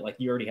little bit. Like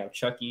you already have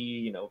Chucky,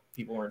 you know,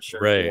 people weren't sure.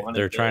 Right,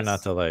 they're trying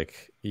not to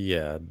like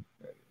do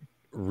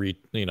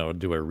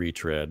a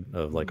retread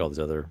of like all these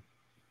other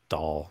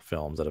doll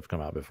films that have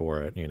come out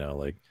before it. You know,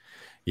 like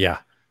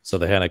so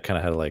they had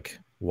to like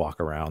walk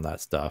around that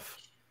stuff,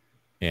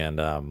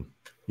 and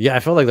I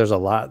feel like there's a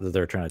lot that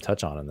they're trying to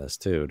touch on in this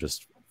too,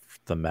 just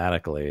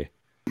thematically.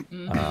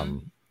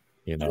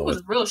 You know, it was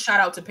a real shout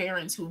out to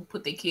parents who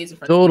put their kids in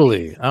front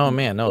of oh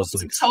man, no, it's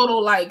like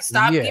total like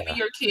stop giving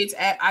your kids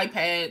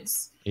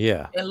iPads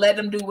and let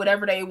them do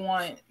whatever they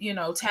want, you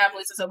know,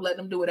 tablets and stuff, let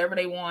them do whatever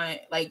they want.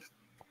 Like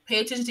pay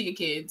attention to your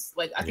kids.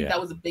 Like I think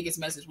that was the biggest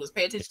message, was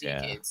pay attention to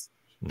your kids.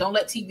 Don't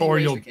let TV or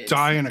raise you'll your kids.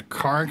 Die in a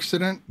car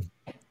accident.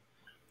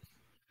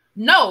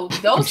 No,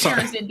 those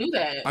parents didn't do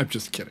that. I'm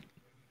just kidding.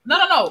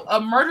 No.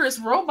 A murderous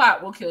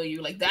robot will kill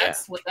you. Like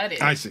that's what that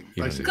is. I see.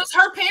 Because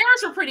her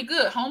parents were pretty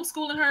good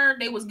homeschooling her.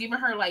 They was giving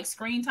her like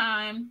screen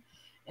time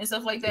and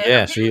stuff like that.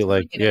 Yeah, she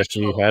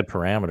had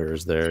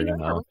parameters there. You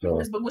know,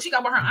 but when she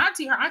got with her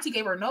auntie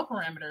gave her no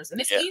parameters,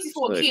 and it's easy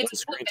for a kid to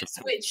flip that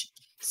switch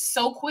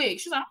so quick.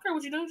 She's like, I don't care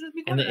what you do, just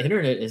be quiet. And the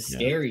internet is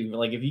scary.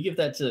 Like if you give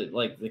that to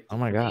like the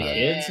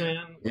kids,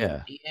 man.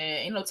 Yeah,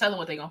 ain't no telling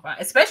what they're gonna find.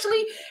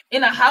 Especially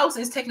in a house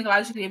as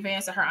technologically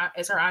advanced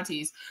as her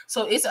aunties.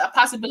 So it's a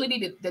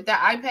possibility that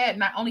iPad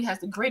not only has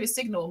the greatest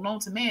signal known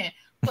to man,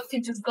 but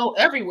can just go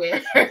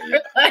everywhere.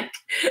 Like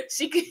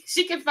she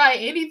can find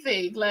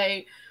anything.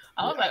 Like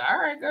I was like, all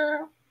right,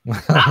 girl. I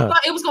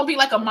thought it was gonna be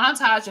like a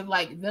montage of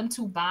like them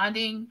two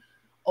bonding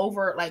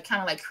over like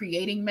kind of like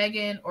creating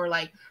M3GAN, or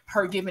like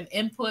her giving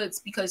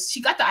inputs, because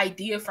she got the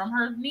idea from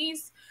her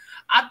niece.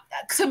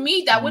 To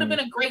me, that would have been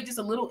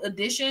a little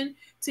addition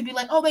to be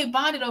like, oh, they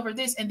bonded over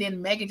this, and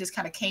then M3GAN just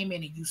kind of came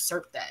in and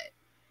usurped that.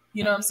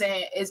 You know what I'm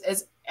saying?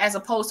 As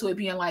opposed to it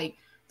being like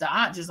the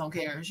aunt just don't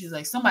care. She's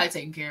like, somebody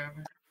taking care of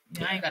her.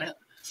 You know, I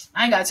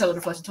ain't gotta tell her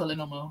to flush the toilet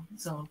no more.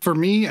 So for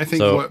me, I think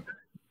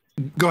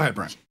go ahead,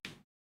 Brian.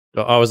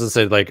 I was gonna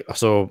say, like,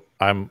 so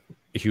I'm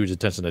a huge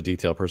attention to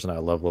detail person. I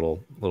love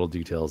little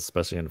details,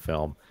 especially in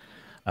film.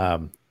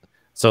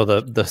 So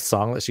the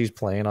song that she's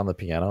playing on the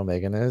piano,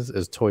 M3GAN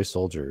is Toy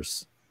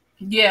Soldiers.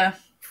 Yeah.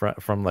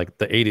 from like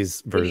the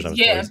 80s version of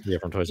yeah. Toy,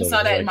 from Toy I Story.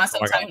 saw that like, in my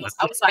subtitles.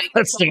 I was like,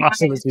 that's so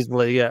awesome that she's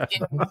playing. Yeah.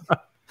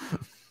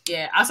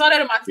 Yeah, I saw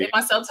that in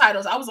my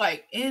subtitles. I was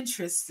like,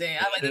 interesting.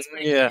 I like this.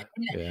 Yeah.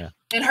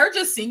 And her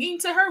just singing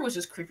to her was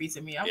just creepy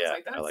to me. I was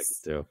like, that's. I like it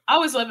too. I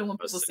always love it when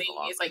people sing.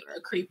 It's like a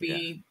creepy.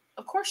 Yeah.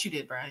 Of course you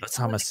did, Brian. That's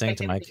how I'm gonna sing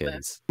to my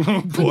kids.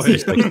 Oh boy,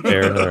 just like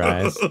stare in their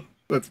eyes.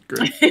 That's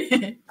great.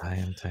 I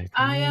am titanium.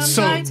 I am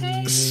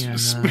titanium.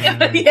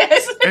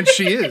 Yes. And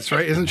she is,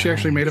 right? Isn't she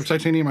actually made of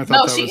titanium? I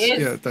thought she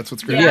is. Yeah, that's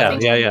what's great.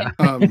 Yeah.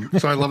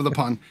 So I love the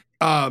pun.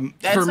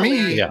 For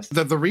me,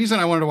 the reason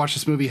I wanted to watch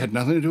this movie had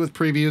nothing to do with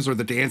previews or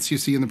the dance you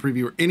see in the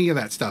preview or any of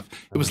that stuff.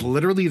 It was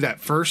literally that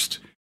first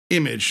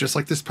image, just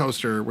like this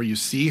poster, where you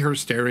see her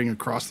staring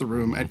across the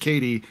room at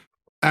Katie.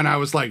 And I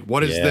was like,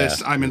 what is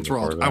this? I'm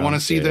enthralled. I want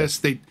to see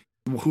this.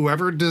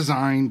 Whoever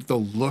designed the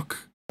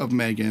look of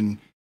M3GAN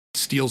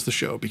steals the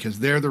show, because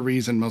they're the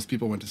reason most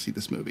people went to see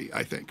this movie,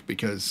 I think,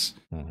 because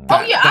I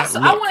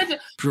wanted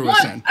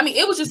to I mean,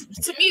 it was just,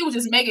 to me, it was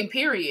just M3GAN,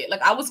 period.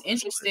 Like, I was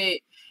interested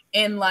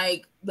in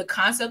like the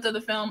concept of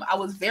the film. I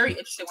was very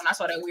interested when I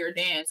saw that weird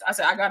dance. I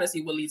said, I gotta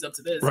see what leads up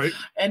to this. Right.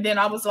 And then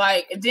I was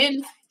like, and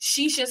then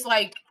she's just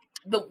like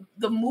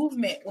the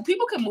movement. When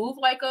people can move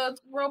like a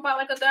robot,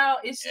 like a doll,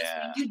 it's just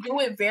you do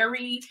it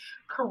very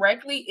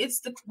correctly.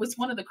 It's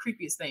one of the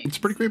creepiest things. It's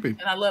pretty creepy,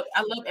 and I love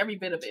every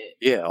bit of it.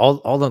 Yeah,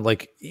 all the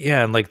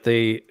and like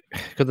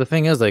because the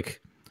thing is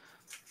like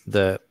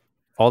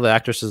all the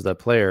actresses that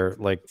play her,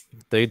 like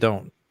they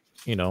don't,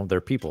 they're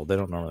people. They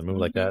don't normally move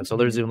like that. So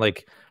there's even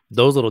like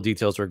those little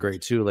details were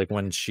great too. Like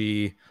when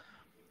she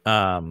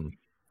goes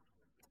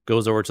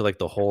over to like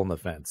the hole in the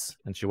fence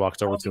and she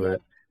walks over to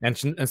it. And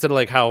she, instead of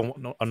like how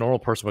a normal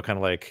person would kind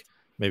of like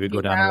maybe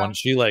go down one,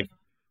 she like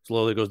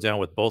slowly goes down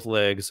with both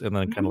legs and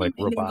then kind of like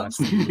robots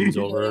moves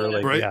over.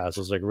 Like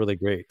so it's like really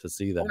great to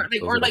see that.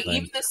 Or like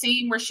even the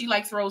scene where she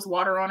like throws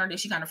water on her, then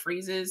she kind of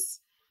freezes.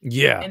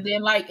 Yeah. And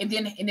then and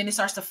then it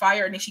starts to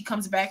fire, and then she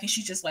comes back and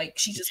she's like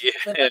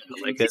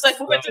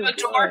moving through the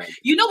door.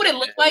 You know what it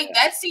looked like?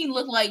 That scene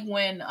looked like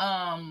when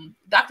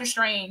Doctor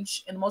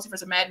Strange in the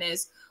Multiverse of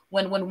Madness,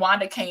 when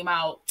Wanda came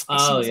out,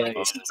 and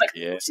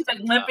she's like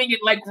limping and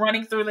like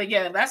running through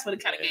that's what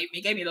it kind of gave me.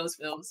 It gave me those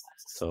feels.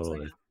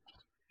 Totally.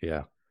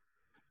 Yeah.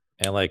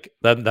 And like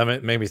that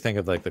made me think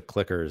of like the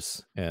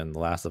clickers in The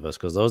Last of Us,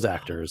 because those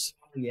actors,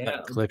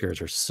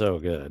 clickers are so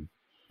good.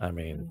 I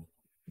mean,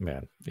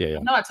 man, I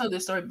know I told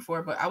this story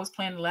before, but I was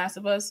playing The Last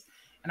of Us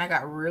and I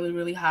got really,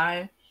 really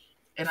high.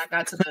 And I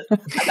got to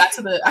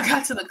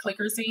the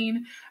clicker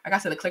scene.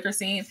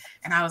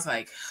 And I was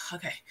like,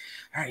 okay,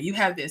 all right, you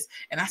have this.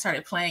 And I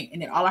started playing,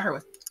 and then all I heard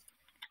was,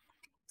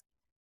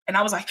 and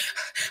I was like,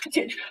 I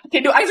can't do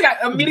it. I just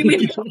got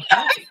immediately,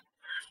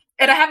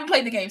 and I haven't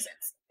played the game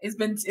since. It's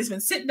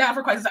been sitting down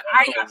for quite some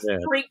time. I got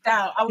freaked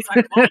out. I was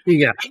like, oh,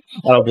 yeah,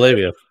 I don't blame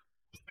you.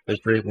 They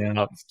freaked me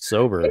out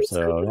sober,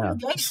 so yeah.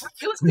 It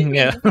was creepy.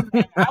 I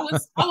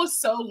was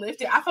so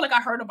lifted. I felt like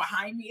I heard it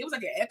behind me. It was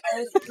like an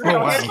echo. Oh,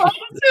 wow.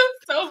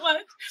 So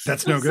much.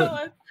 That's no good.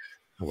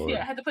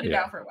 I had to put it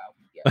down for a while.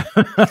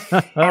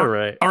 Yeah.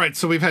 All right.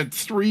 So we've had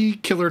 3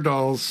 killer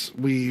dolls.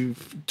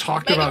 We've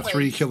talked about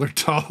 3 killer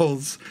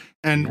dolls,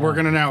 and we're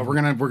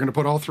gonna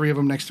put all 3 of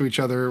them next to each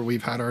other.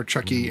 We've had our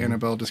Chucky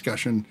Annabelle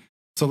discussion.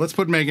 So let's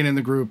put M3GAN in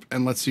the group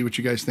and let's see what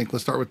you guys think.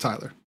 Let's start with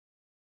Tyler.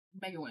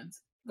 M3GAN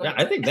wins.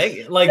 I think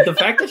M3GAN, like the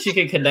fact that she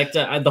can connect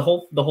to the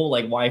whole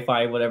like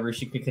Wi-Fi, whatever,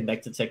 she can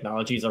connect to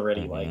technology is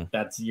already like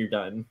you're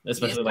done,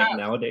 especially like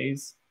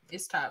nowadays.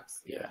 It's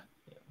tops. Yeah.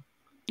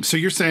 So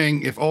you're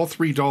saying if all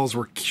 3 dolls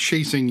were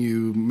chasing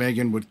you,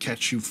 M3GAN would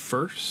catch you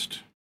first?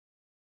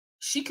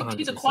 She's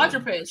a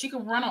quadruped. She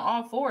can run on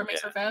all 4. It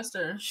makes her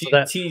faster. She's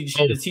a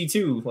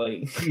T2,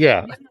 like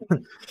yeah.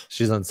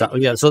 She's on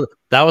sound. Yeah, so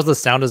that was the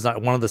sound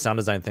design. One of the sound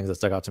design things that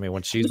stuck out to me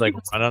when she's like,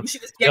 I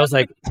was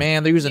like,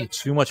 man, they're using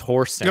too much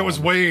horse sound. It was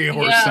way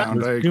horse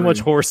sound. Too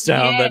much horse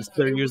sound that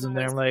they're using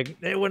there. I'm like,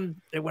 it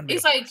wouldn't.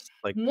 It's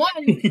like one,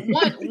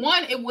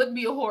 it wouldn't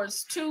be a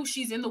horse. 2,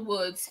 she's in the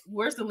woods.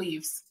 Where's the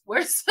leaves?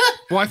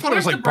 Well, I thought it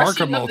was like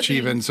barker mulch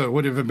even, so it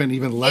would have been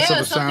even less of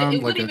a sound.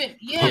 It would have been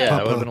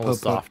a little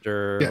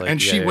softer. Yeah,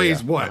 and she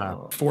weighs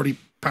what? 40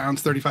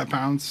 pounds, 35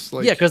 pounds?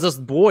 Like, because this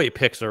boy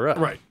picks her up.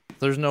 Right.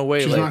 There's no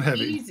way. She's not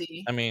heavy.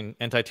 Easy. I mean,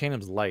 and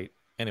titanium's light.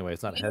 Anyway,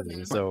 it's not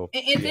heavy. So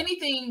if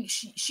anything,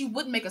 she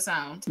wouldn't make a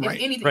sound. Right.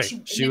 If anything,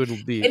 right. she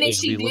would be. And if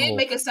she did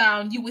make a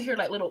sound, you would hear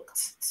like little,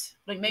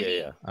 like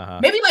maybe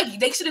like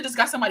they should have just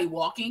got somebody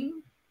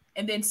walking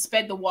and then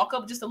sped the walk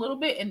up just a little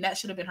bit, and that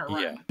should have been her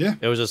run. Yeah.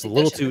 It was just a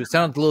little too. It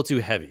sounded a little too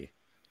heavy.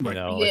 You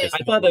know, yeah.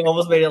 I thought they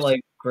almost made it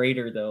like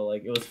greater though.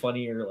 Like it was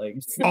funnier. Like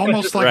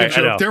almost like a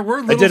joke. There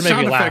were little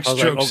sound effects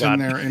jokes in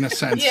there in a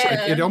sense.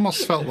 It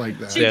almost felt like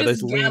that. They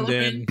just leaned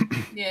in.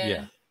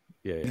 Yeah.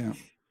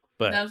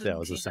 But that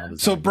was a sound.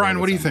 So Brian,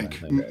 what do you think?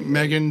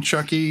 M3GAN,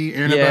 Chucky,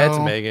 Annabelle? Yeah, it's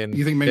M3GAN.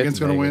 You think M3GAN's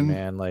going to win?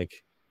 Man,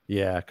 like,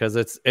 yeah, because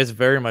it's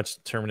very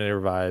much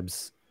Terminator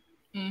vibes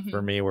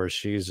for me, where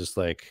she's just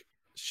like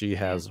she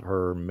has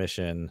her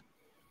mission,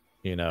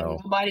 you know.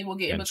 Nobody will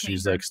get in and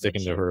she's like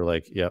sticking to her,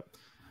 like, yep.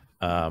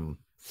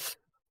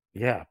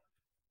 Yeah.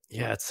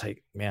 yeah, it's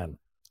like, man,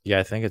 yeah,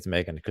 I think it's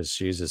M3GAN because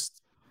she's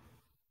just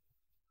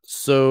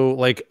so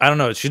like, I don't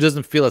know, she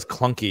doesn't feel as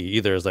clunky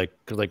either as like,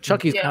 because like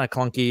Chucky's kind of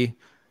clunky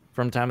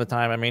from time to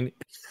time. I mean,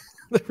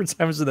 there were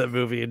times in that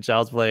movie in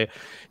Child's Play,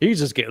 he's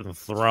just getting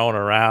thrown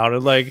around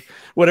and like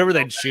whatever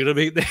they'd shoot him,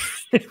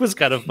 it was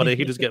kind of funny.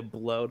 He'd just get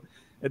blown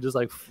and just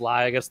like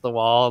fly against the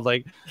wall.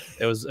 Like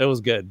it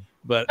was good,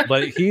 but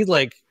he's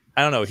like,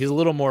 I don't know, he's a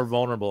little more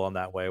vulnerable in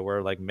that way.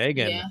 Where like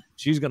M3GAN,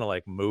 she's gonna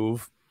like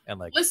move. And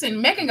like, listen,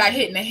 M3GAN got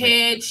hit in the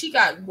head. She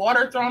got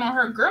water thrown on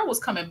her. Girl was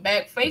coming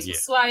back. Face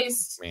was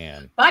sliced.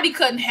 Man, body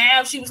cut in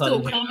half. She was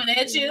still coming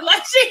at you.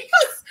 Like she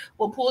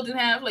was pulled in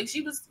half. Like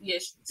she was.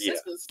 This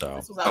was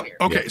out here.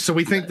 Okay, so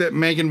we think that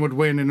M3GAN would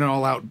win in an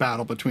all-out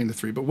battle between the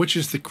three. But which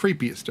is the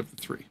creepiest of the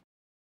three?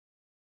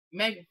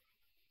 M3GAN.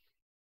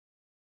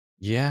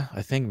 Yeah,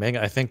 I think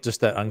M3GAN. I think just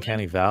that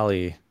uncanny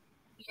valley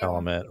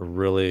element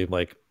really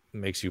like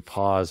makes you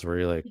pause. Where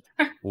you're like,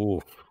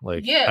 ooh,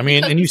 like I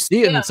mean, and you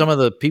see it in some of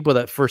the people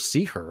that first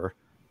see her,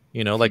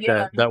 you know, like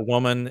that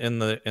woman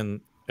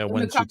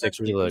when she takes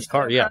her to the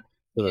car, to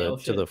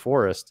the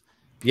forest,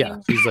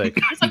 she's like,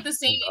 it's like the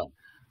scene,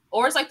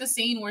 or it's like the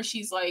scene where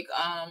she's like,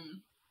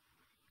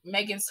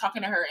 M3GAN's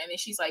talking to her, and then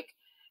she's like,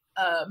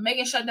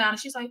 M3GAN shut down, and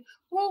she's like,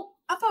 well,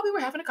 I thought we were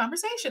having a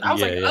conversation. I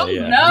was like, no,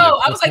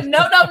 I was like, no,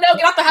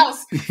 get out the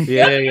house. It's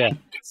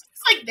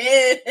like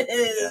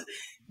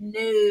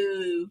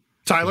no.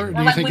 Tyler,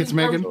 do you think it's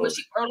M3GAN?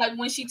 Or like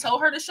when she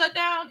told her to shut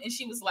down, and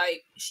she was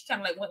like, she kind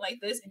of like went like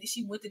this, and then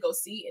she went to go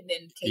see, and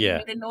then Katie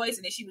made a noise,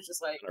 and then she was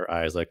just like, her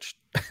eyes like,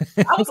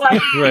 I was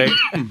like, right,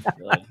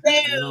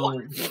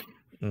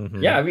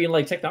 yeah. I mean,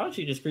 like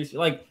technology just creeps.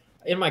 Like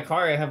in my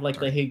car, I have like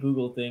the Hey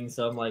Google thing,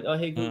 so I'm like, oh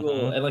Hey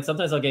Google, and like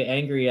sometimes I'll get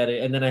angry at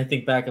it, and then I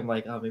think back, I'm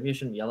like, oh maybe I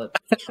shouldn't yell at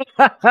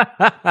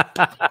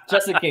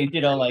just in case,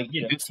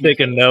 just take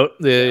a note.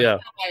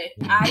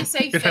 I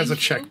say it has a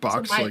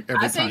checkbox like every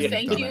time. I say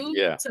thank you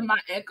to my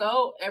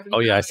Echo every. Oh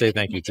yeah, I say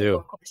thank you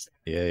too.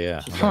 Yeah.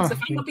 So if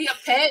I'm gonna be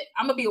a pet,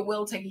 I'm gonna be a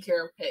well taken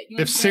care of pet.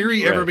 If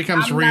Siri ever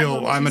becomes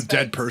real, I'm a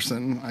dead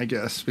person, I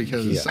guess,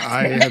 because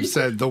I have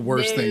said the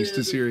worst things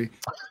to Siri.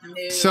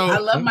 So I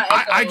love my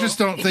Echo. I just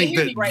don't think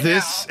that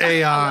this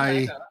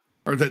AI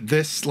or that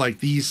this like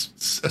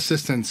these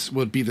assistants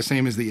would be the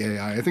same as the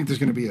AI. I think there's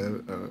going to be a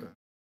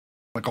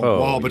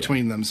wall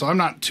between them. So I'm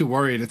not too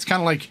worried. It's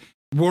kind of like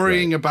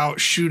worrying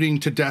about shooting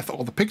to death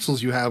all the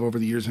pixels you have over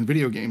the years in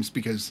video games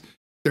because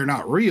they're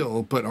not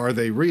real, but are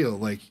they real?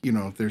 Like, you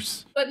know,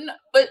 there's. But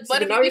if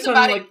you think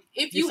about it,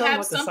 if you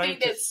have something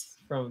that's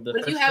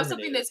if you have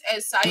something that's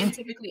as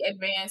scientifically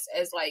advanced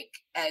as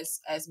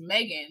as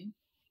M3GAN,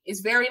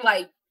 it's very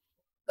like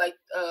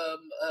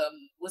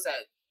what's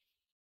that?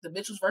 The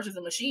Mitchell's versus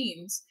the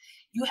Machines.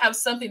 You have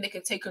something that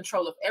can take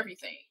control of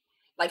everything.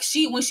 Like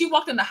when she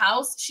walked in the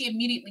house, she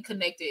immediately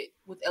connected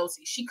with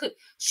Elsie. She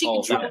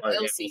controlled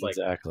Elsie.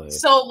 Exactly.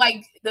 So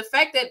like the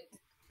fact that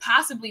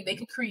possibly they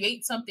could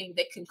create something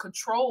that can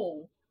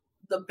control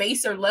the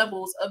baser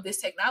levels of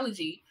this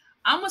technology,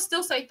 I'm gonna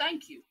still say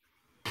thank you.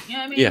 You know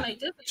what I mean? Yeah. Like,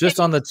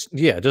 just on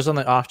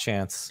the off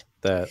chance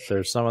that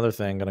there's some other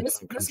thing gonna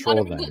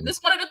control them. This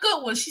one of the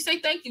good ones. She say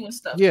thank you and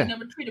stuff. Yeah. She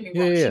never treated me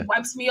wrong. She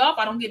wipes me off.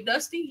 I don't get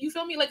dusty. You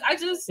feel me? Like I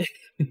just,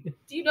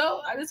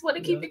 I just want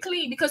to keep it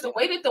clean because the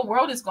way that the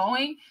world is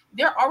going,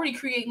 they're already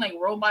creating like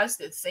robots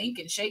that think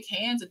and shake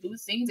hands and do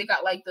things. They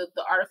got like the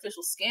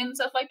artificial skin and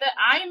stuff like that.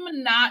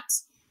 I'm not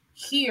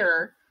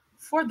here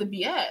for the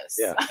BS.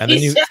 Yeah,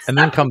 and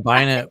then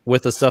combine it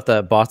with the stuff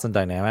that Boston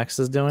Dynamics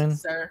is doing.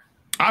 Sir,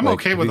 I'm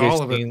okay with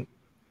all of it.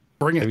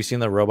 Bring it. Have you seen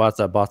the robots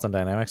that Boston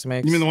Dynamics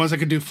makes? You mean the ones that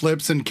can do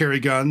flips and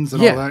carry guns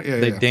and all that? Yeah,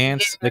 they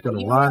dance. They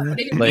can run.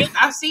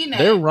 I've seen that.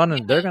 They're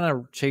running. They're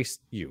gonna chase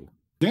you.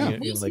 Yeah,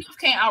 Will Smith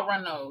can't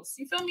outrun those.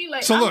 You feel me?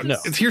 Like so.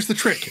 Look, here's the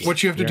trick.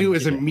 What you have to do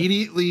is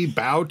immediately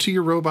bow to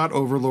your robot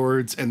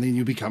overlords, and then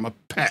you become a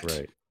pet.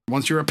 Right.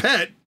 Once you're a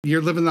pet,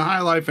 you're living the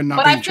high life and not.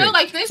 But being I feel chased,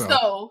 like this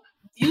though.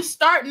 You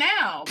start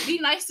now. Be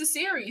nice to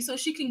Siri so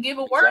she can give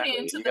a word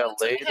into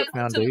the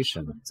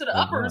foundation to the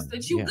uppers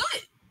that you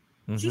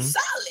good. You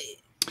solid.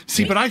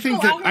 See, but I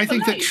think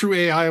that true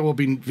AI will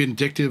be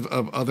vindictive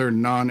of other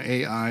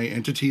non-AI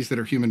entities that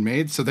are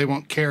human-made, so they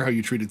won't care how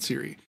you treated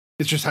Siri.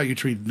 It's just how you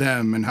treat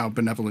them and how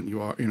benevolent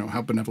you are,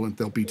 how benevolent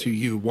they'll be to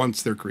you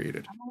once they're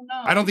created.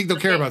 I don't think they'll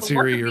care about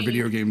Siri or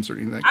video games or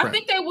anything like that. I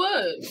think they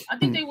would. I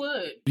think they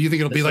would. Do you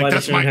think it'll be like,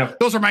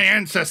 those are my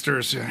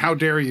ancestors. How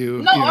dare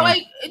you? No,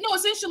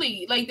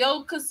 essentially, like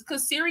because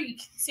Siri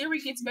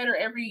gets better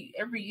every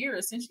year,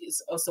 essentially,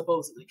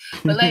 supposedly.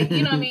 But like,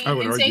 you know what I mean?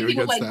 And same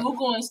people like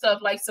Google and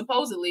stuff, like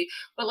supposedly.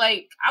 But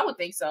like, I would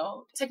think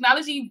so.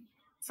 Technology,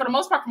 for the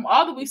most part, from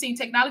all that we've seen,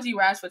 technology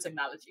rise for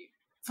technology.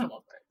 For the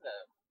most part.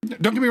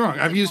 Don't get me wrong.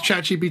 I've used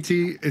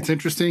ChatGPT. It's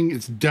interesting.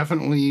 It's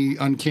definitely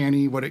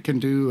uncanny what it can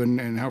do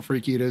and how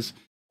freaky it is.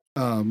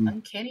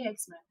 Uncanny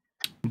X-Men.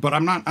 But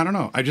I'm not. I don't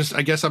know. I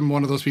guess I'm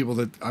one of those people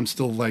that I'm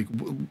still like,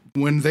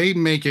 when they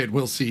make it,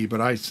 we'll see. But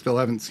I still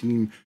haven't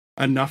seen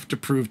enough to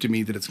prove to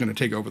me that it's going to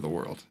take over the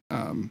world.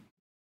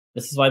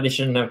 This is why they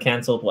shouldn't have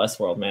canceled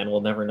Westworld, man. We'll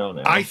never know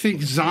now. I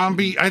think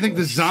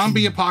the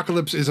zombie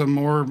apocalypse is a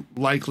more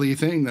likely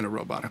thing than a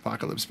robot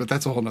apocalypse, but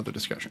that's a whole nother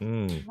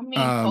discussion. I mean,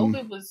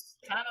 COVID was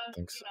kind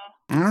of,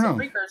 I don't know.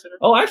 precursor.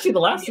 Oh, actually, The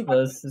Last of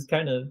Us is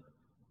kind of,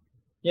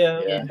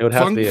 It would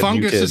have to be a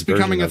fungus is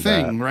becoming a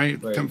version of thing,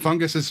 that. right?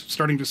 Fungus is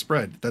starting to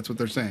spread. That's what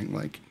they're saying.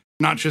 Like,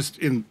 not just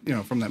in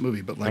from that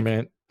movie, but like, I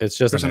mean, it's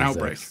just there's an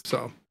outbreak.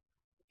 So,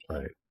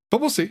 right. But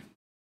we'll see.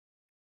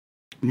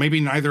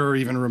 Maybe neither are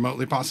even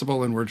remotely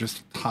possible, and we're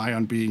just high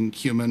on being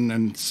human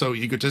and so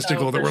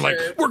egotistical that we're like,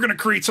 we're going to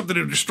create something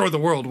to destroy the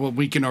world. Well,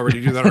 we can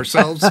already do that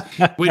ourselves.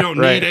 We don't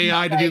need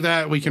AI to do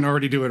that. We can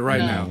already do it right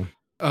now.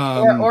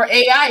 Or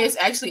AI is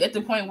actually at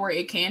the point where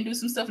it can do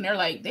some stuff, and they're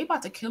like, they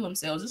about to kill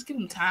themselves. Just give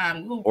them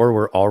time. Or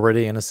we're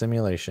already in a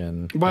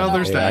simulation. Well,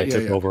 there's AI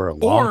that. took over a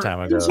long time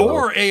ago.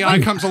 Or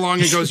AI comes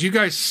along and goes, you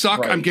guys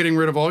suck. I'm getting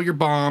rid of all your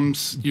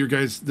bombs. You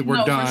guys,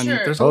 we're done.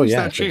 Sure. There's always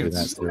that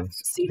chance.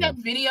 See that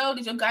video?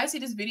 Did you guys see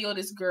this video of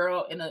this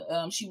girl in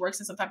a she works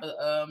in some type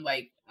of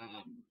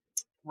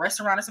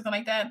restaurant or something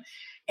like that?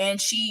 And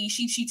she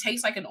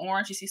takes like an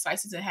orange and she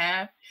slices it in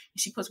half. And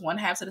she puts one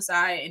half to the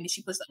side and then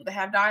she puts the other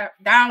half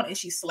down and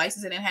she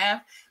slices it in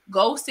half.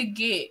 Goes to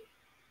get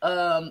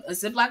a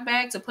Ziploc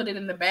bag to put it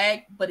in the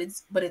bag, but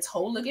it's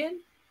whole again.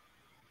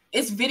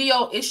 It's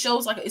video. It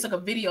shows like it's like a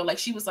video. Like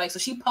she was like, so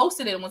she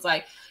posted it and was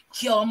like,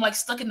 "Yo, I'm like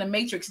stuck in the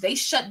Matrix." They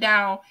shut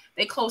down.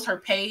 They closed her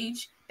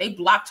page. They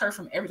blocked her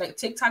from like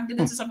TikTok did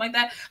this or something like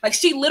that. Like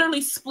she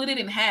literally split it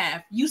in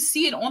half. You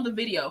see it on the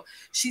video.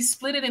 She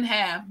split it in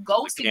half.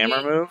 Goes to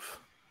camera move.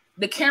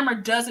 The camera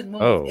doesn't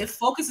move. Oh. It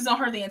focuses on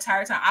her the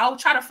entire time. I'll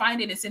try to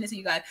find it and send it to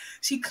you guys.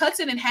 She cuts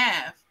it in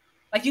half.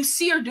 Like you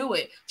see her do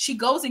it. She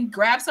goes and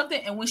grabs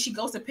something, and when she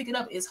goes to pick it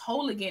up, it's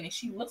whole again. And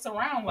she looks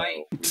around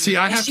like. See,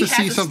 I have to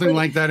see something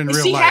like that in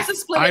real life.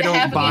 I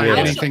don't buy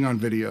anything on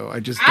video. I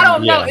just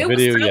don't know. It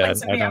video,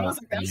 was like I was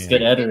like, that's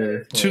good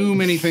editor. Too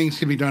many things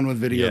can be done with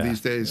video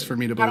these days for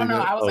me to believe it. I don't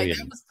know. I was like,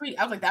 that was pretty.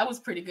 I was like, that was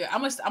pretty good.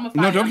 I'm a.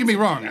 No, don't get me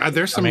wrong.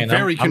 There's some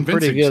very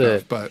convincing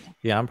stuff, but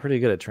I'm pretty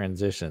good at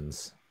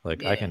transitions.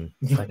 Like I can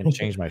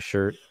change my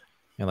shirt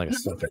in like a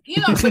second.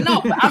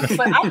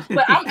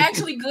 But I'm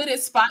actually good at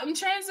spotting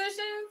transitions.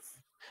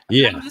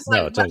 Yeah, I'm just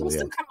like, totally, I'm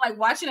still kind of like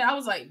watching it. I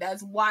was like,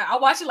 that's why I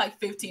watched it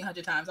like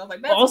 1,500 times. I was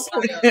like, that's also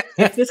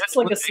if this is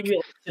like a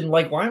simulation,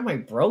 like why am I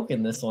broke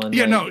in this one?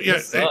 Yeah,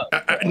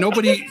 like,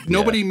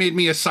 nobody made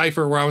me a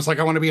cipher where I was like,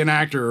 I want to be an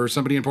actor or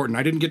somebody important.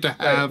 I didn't get to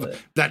have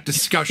that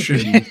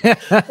discussion.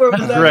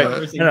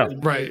 Right. No,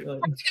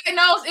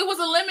 it was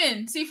a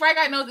lemon. See, Fry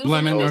Guy knows it was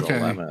lemon. A lemon.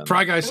 Okay, lemon.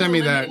 Fry Guy, send me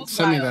that.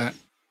 Send me that.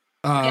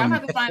 Yeah, I'm gonna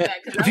have to find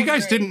that. If you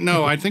guys didn't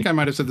know, I think I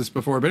might have said this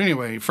before, but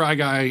anyway, Fry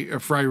Guy,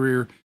 Fry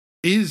Rear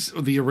is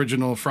the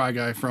original Fry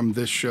Guy from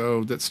this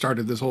show that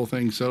started this whole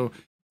thing. So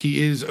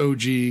he is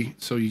OG.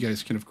 So you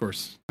guys can, of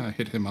course,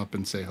 hit him up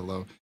and say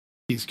hello.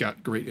 He's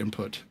got great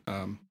input.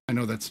 I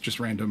know that's just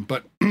random,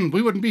 but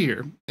we wouldn't be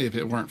here if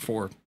it weren't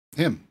for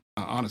him,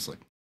 honestly.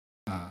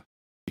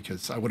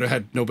 Because I would have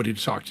had nobody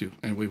to talk to,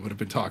 and we would have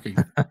been talking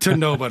to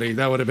nobody.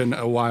 That would have been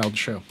a wild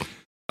show.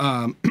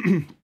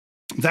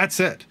 That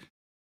said,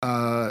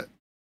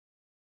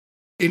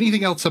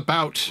 anything else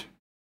about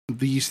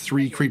these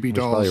three creepy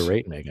dolls? Probably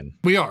rate M3GAN.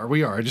 We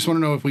are. I just want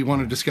to know if we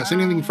want to discuss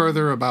anything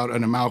further about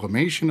an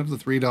amalgamation of the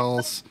three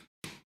dolls,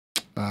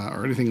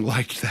 or anything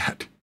like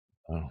that.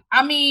 Oh.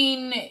 I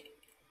mean,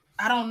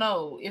 I don't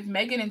know. If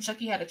M3GAN and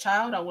Chucky had a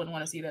child, I wouldn't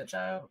want to see that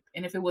child.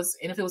 And if it was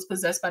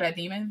possessed by that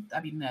demon,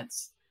 that'd be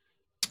nuts.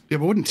 Yeah,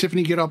 but wouldn't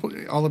Tiffany get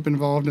all up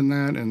involved in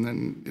that? And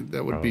then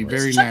that would be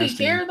very nasty. Does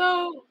Chucky care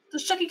though?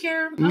 Does Chucky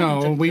care?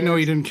 No, we know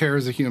he didn't care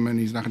as a human.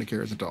 He's not going to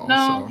care as a doll.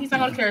 No, he's not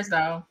going to care as a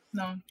doll.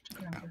 No.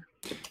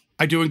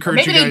 I do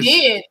encourage you guys. Maybe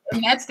they did,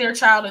 and that's their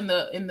child in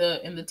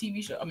the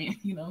TV show. I mean,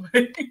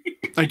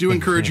 I do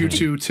encourage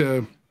you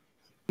to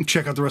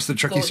check out the rest of the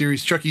Chucky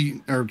series.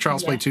 Chucky or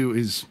Child's Play 2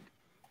 is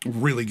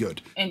really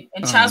good, and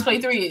Child's Play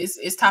 3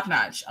 is top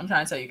notch. I'm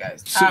trying to tell you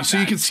guys. So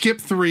you can skip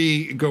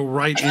 3, go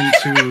right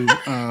into.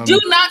 Do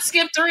not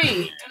skip 3.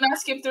 Do not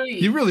skip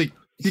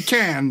 3. You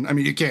can. I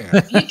mean, you can.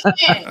 You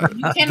can.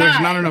 You cannot. There's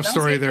not enough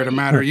story there to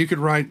matter. You could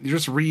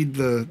just read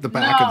the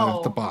back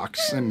of the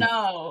box, and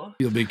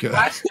you'll be good.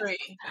 Watch 3.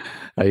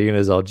 Are you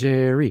gonna yell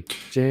Jerry?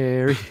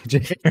 Not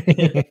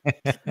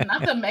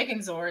the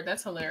M3GAN Zord.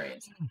 That's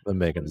hilarious. The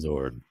M3GAN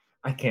Zord.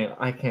 I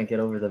can't get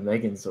over the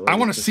M3GAN Zord. I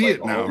want to see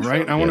it now,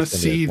 right? I want to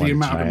see the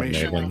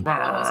amalgamation.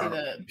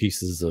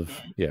 Pieces of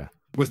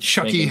with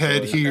Chucky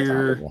head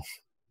here,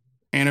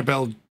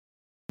 Annabelle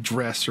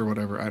dress or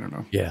whatever. I don't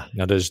know. Yeah.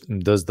 Now does a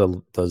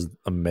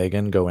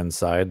M3GAN go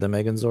inside the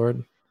M3GAN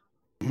Zord?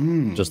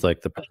 Just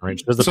like the Power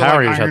Rangers. Does the Power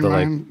Rangers have to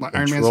like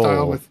Iron Man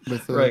style with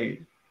right?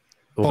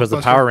 Well, because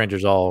the Power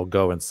Rangers all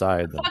go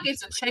inside them. I feel like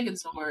it's a Chicken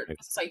Zord.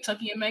 It's like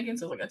Chucky and M3GAN,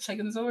 so it's like a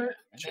Chicken Zord.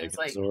 And then it's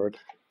like Zord.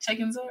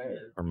 Chicken Zord.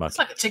 Or monkey. It's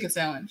like a chicken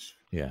sandwich.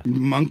 Yeah.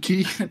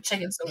 Monkey.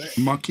 Chicken Zord.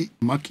 Monkey.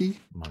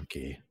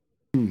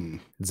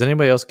 Does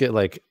anybody else get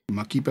like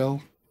Monkey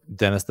Bell?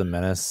 Dennis the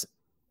Menace?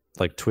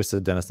 Like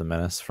Twisted Dennis the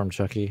Menace from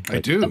Chucky? I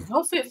do. The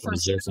outfit for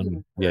sure.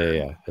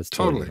 Yeah. It's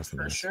totally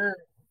for sure.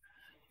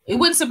 It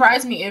wouldn't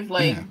surprise me if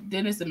like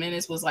Dennis the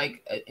Menace was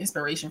like an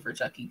inspiration for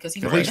Chucky because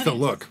he at least the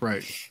look,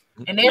 right?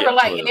 And they were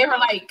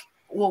like,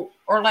 well,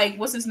 or like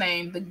what's his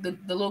name, the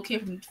little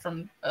kid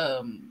from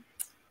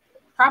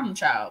Problem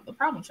Child, the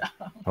Problem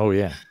Child. Oh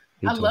yeah,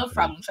 I love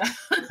Problem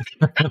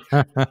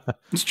Child.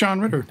 It's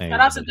John Ritter. Shout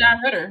out to John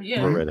Ritter.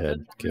 Yeah,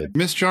 redhead kid.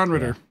 Miss John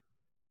Ritter.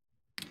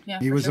 Yeah,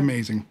 he was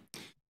amazing.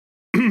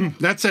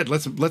 That said,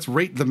 let's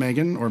rate the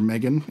Megan, or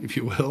Megan, if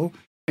you will,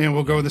 and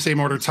we'll go in the same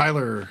order.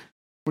 Tyler,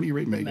 what do you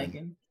rate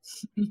Megan?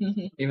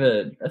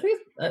 Even I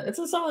think it's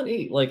a solid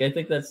 8. Like I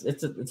think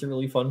it's a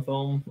really fun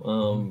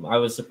film. I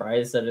was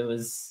surprised that it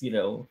was, you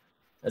know,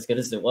 as good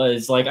as it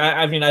was. Like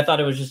I mean I thought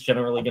it was just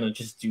generally gonna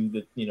just do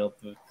the, you know,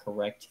 the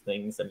correct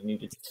things that it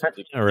needed to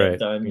get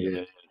done.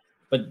 Yeah.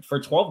 But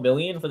for 12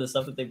 million for the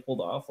stuff that they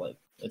pulled off, like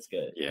it's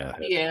good. Yeah,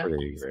 it's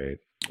pretty great.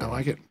 I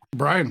like it.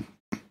 Brian.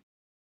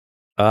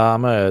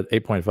 I'm at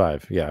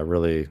 8.5. Yeah,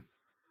 really,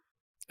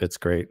 it's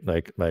great.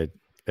 Like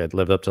it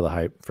lived up to the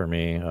hype for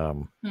me.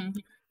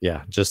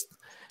 Yeah, just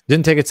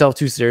didn't take itself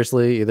too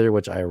seriously either,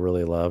 which I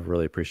really love.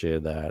 Really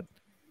appreciated that.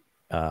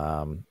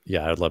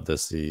 Yeah, I'd love to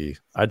see.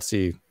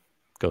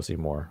 Go see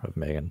more of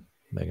Megan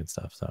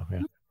stuff. So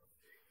yeah.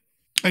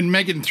 And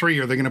Megan 3,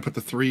 are they going to put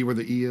the 3 where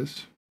the E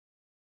is?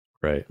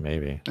 Right,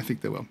 maybe. I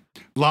think they will.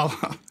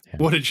 Lala,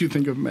 what did you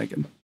think of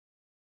Megan?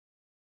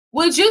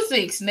 What'd you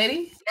think,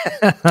 Snitty?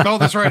 Oh,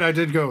 that's right. I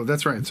did go.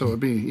 That's right. So it'd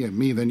be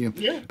me, then you.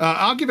 Yeah.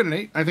 I'll give it an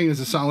 8. I think it's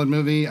a solid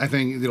movie. I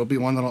think it'll be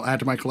one that'll add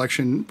to my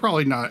collection.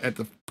 Probably not at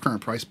the current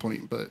price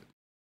point, but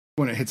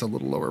when it hits a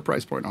little lower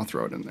price point, I'll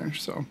throw it in there.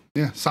 So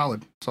yeah,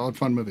 solid,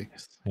 fun movie.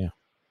 Yeah.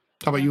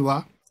 How about you,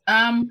 La?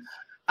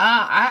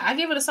 I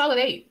give it a solid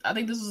 8. I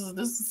think this is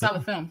a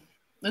solid film.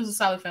 This is a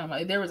solid film.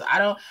 Like,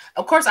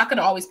 of course, I could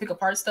always pick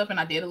apart stuff, and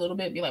I did a little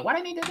bit, be like, why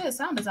didn't they do this?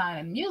 Sound design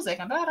and music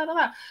and blah, blah, blah,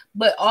 blah.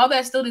 But all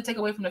that still did take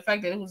away from the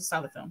fact that it was a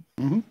solid film.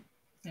 Mm-hmm.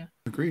 Yeah.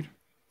 Agreed.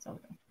 Solid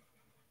film.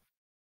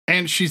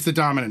 And she's the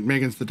dominant.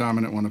 Megan's the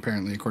dominant one,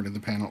 apparently, according to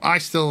the panel. I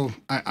don't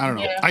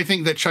know. Yeah. I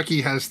think that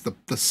Chucky has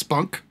the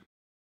spunk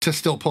to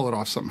still pull it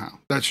off somehow.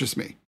 That's just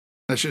me.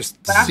 That's just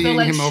seeing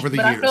him over the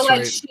years. I feel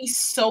like she's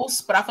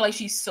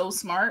so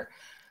smart.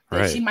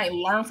 That she might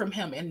learn from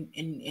him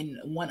and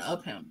one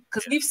up him,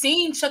 because we've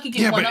seen Chucky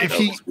get one up.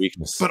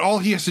 But all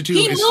he has to do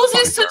is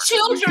loses to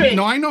children.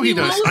 No, I know he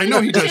does. I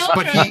know he does.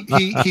 But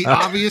he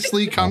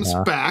obviously comes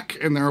back,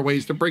 and there are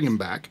ways to bring him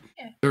back.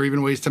 Yeah. There are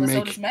even ways to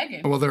make. So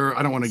Megan. Well,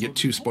 I don't want to get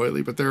too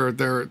spoily, but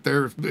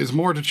there is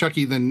more to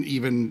Chucky than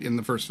even in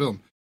the first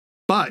film.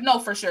 But no,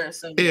 for sure.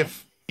 So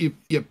if you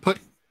put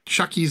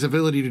Chucky's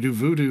ability to do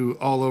voodoo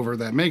all over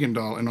that Megan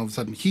doll, and all of a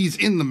sudden he's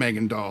in the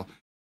Megan doll,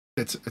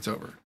 it's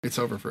over. It's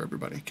over for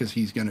everybody, because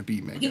he's gonna be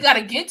Megan. He got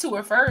to get to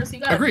her first. He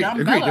got agreed.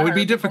 It would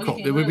be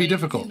difficult. It would be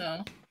difficult. You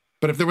know.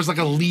 But if there was like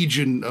a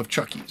legion of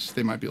Chuckies,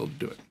 they might be able to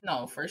do it.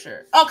 No, for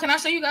sure. Oh, can I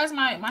show you guys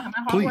my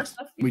Hogwarts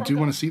stuff? We do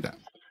want to see that.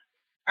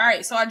 All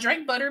right, so I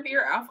drank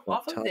butterbeer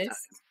off of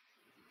this.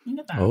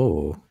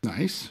 Oh,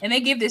 nice. And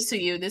they give this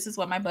to you. This is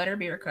what my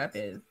butterbeer cup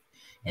is.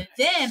 And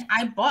then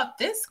I bought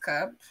this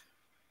cup.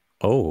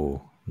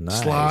 Oh,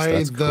 nice.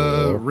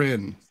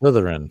 Slytherin.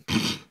 Slytherin.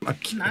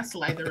 Not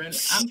Slytherin.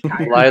 I'm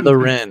tired.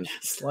 Slytherin.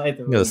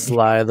 Slytherin.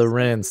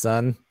 Slytherin,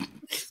 son.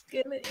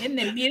 Isn't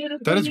it beautiful?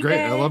 That is great.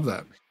 I love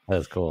that.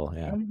 That's cool.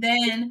 Yeah. And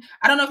then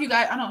I don't know if you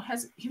guys.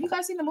 Have you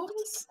guys seen the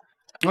movies?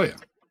 Oh yeah.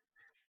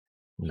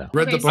 No.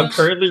 Read the books. I'm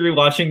currently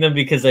rewatching them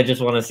because I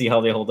just want to see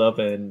how they hold up,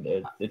 and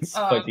it's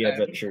quite the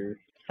adventure.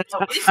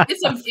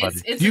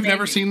 It's You've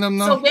never seen them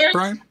though,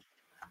 Brian?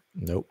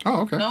 Nope.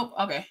 Oh, okay. Nope.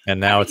 Okay. And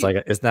now it's like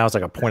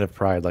a point of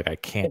pride. Like I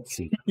can't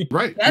see.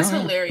 Right. That's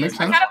hilarious.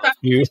 I kind of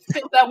feel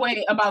that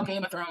way about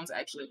Game of Thrones,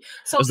 actually.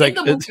 So it's like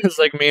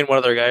me and one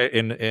other guy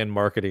in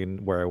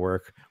marketing where I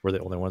work. We're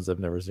the only ones I've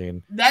never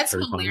seen. That's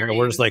hilarious.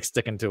 We're just like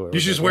sticking to it. You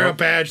just wear a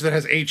badge that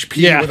has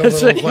HP with a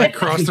little like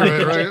cross through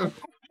it, right?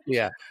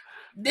 Yeah.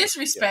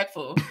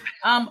 Disrespectful.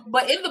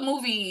 But in the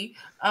movie,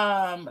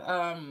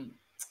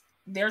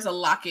 there's a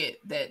locket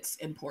that's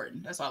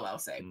important. That's all I'll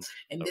say.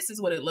 And this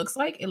is what it looks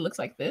like. It looks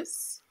like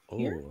this. Oh,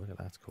 look at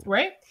that's cool.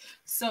 Right?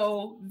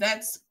 So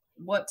that's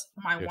what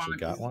my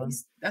wand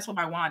is. That's what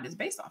my wand is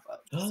based off of.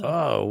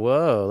 Oh,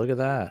 whoa, look at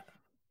that.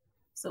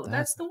 So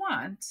that's the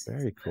wand.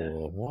 Very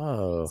cool.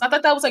 Whoa. So I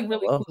thought that was like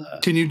really cool.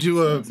 Can you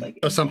do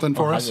a something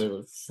for us?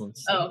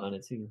 On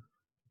it too.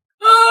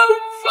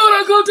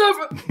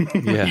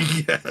 Yeah.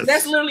 Yes.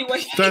 That's literally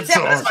what that's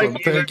awesome.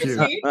 Thank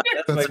you.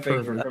 That's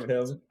perfect from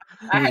him.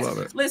 I love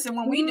it. Listen,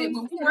 when we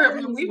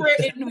were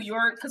in New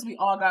York, because we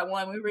all got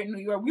one. We were in New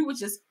York. We were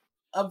just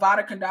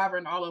Avada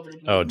Kedavra all over the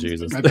place. Oh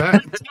Jesus! I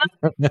bet.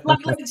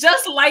 like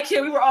just like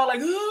him, we were all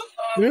like.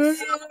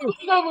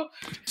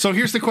 So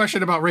here's the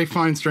question about Ralph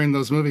Fiennes during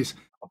those movies: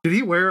 did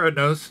he wear a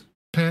nose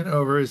pin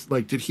over his?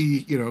 Like, did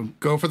he,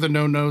 go for the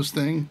no nose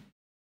thing?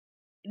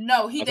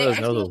 No, he did. His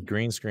nose was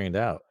green screened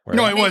out. Right?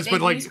 No, it was,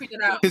 but like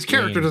his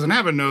character doesn't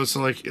have a nose,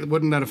 so like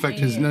wouldn't that affect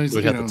his nose?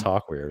 We'd have to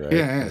talk weird, right?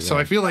 Yeah. So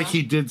I feel like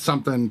he did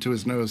something to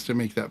his nose to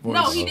make that voice.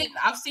 No, he didn't.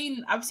 I've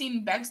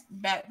seen back.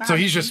 So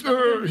he's just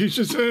putting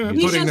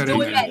that in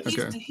there.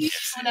 He's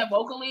doing that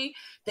vocally.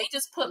 They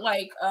just put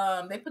like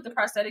they put the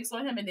prosthetics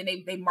on him, and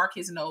then they mark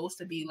his nose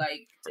to be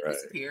like to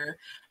disappear,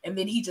 and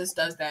then he just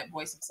does that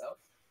voice himself.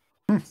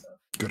 So.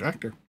 Good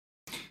actor.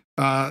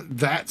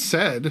 That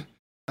said,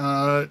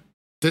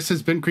 this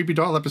has been Creepy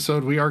Doll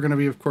episode. We are going to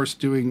be, of course,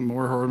 doing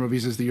more horror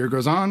movies as the year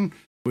goes on.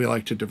 We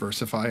like to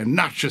diversify and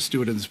not just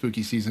do it in the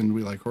spooky season.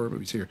 We like horror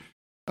movies here.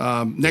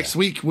 Next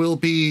week will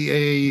be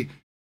a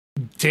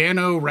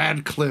Dano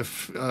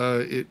Radcliffe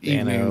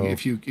evening,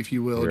 if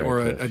you will, Radcliffe, or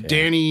a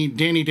Danny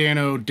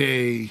Dano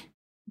day.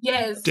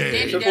 Yes,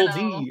 day.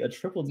 A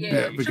triple D.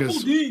 Yeah,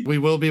 because we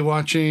will be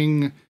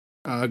watching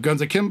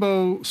Guns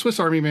Akimbo, Swiss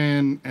Army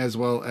Man, as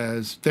well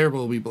as There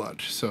Will Be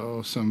Blood.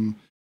 So some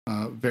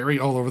very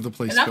all over the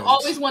place. And I've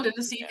always wanted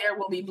to see There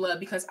Will Be Blood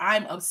because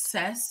I'm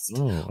obsessed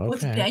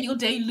with Daniel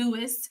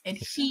Day-Lewis, and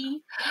he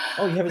you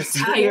haven't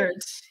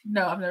retired.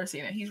 No, I've never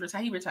seen it. He's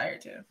retired. He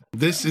retired too.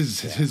 This is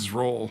his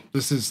role.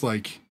 This is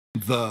like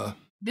the.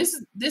 This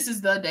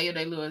is the Daniel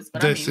Day-Lewis.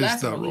 But this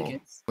is the role.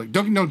 Like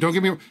don't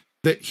get me wrong.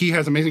 That he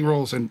has amazing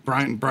roles, and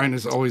Brian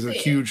is always a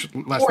huge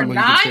Last Or 9?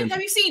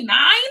 Have you seen 9?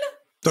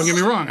 Don't get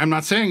me wrong. I'm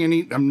not saying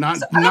I'm not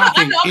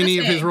knocking any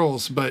of his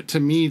roles, but to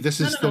me,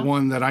 this is the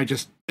one that I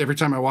just every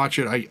time I watch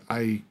it,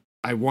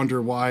 I wonder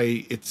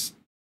why it's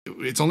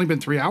only been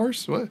 3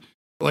 hours. What?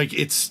 Like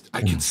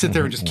I can sit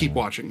there and just keep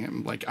watching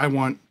him. Like I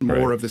want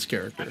more of this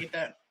character. I get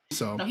that.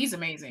 So no, he's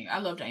amazing. I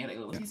love Daniel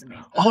Day-Lewis. He's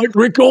amazing. I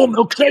drink all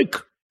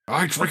milkshake.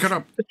 I drink it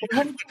up.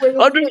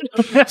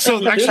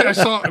 So actually, I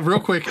saw real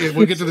quick.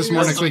 We'll get to this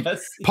more next week.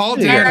 Paul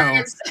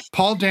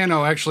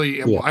Dano.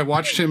 Actually, I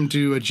watched him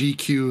do a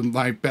GQ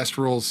my best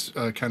roles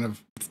kind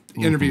of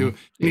interview. And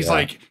he's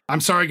like,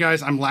 "I'm sorry,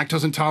 guys. I'm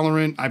lactose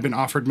intolerant. I've been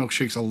offered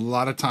milkshakes a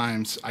lot of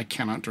times. I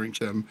cannot drink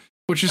them."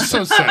 Which is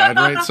so sad,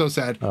 right? So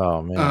sad.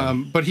 Oh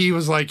man. But he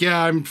was like,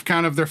 "Yeah, I'm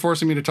kind of. They're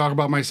forcing me to talk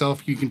about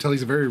myself." You can tell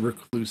he's a very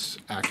recluse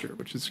actor,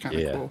 which is kind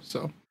of cool.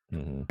 So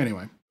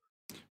anyway.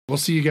 We'll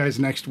see you guys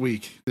next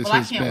week. This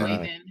has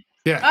been.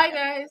 Bye,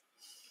 guys.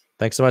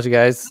 Thanks so much, you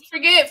guys. Don't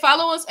forget,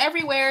 follow us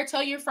everywhere.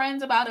 Tell your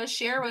friends about us.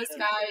 Share us,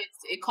 guys.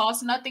 It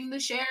costs nothing to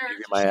share. Give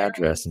me my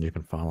address, and you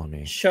can follow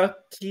me.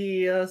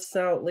 Chucky us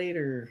out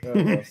later.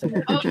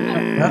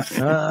 That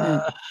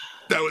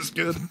was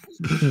good.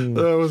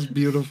 That was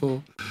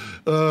beautiful.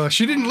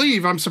 She didn't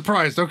leave. I'm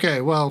surprised.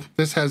 Okay, well,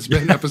 this has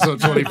been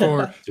episode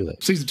 24,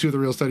 season 2 of The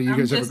Real Study. You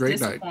guys have a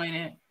great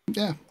night.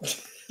 Yeah,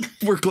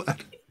 we're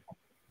glad.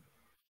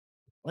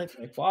 Like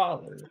my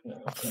father.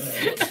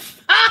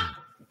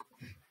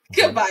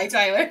 Goodbye,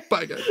 Tyler.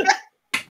 Bye, guys.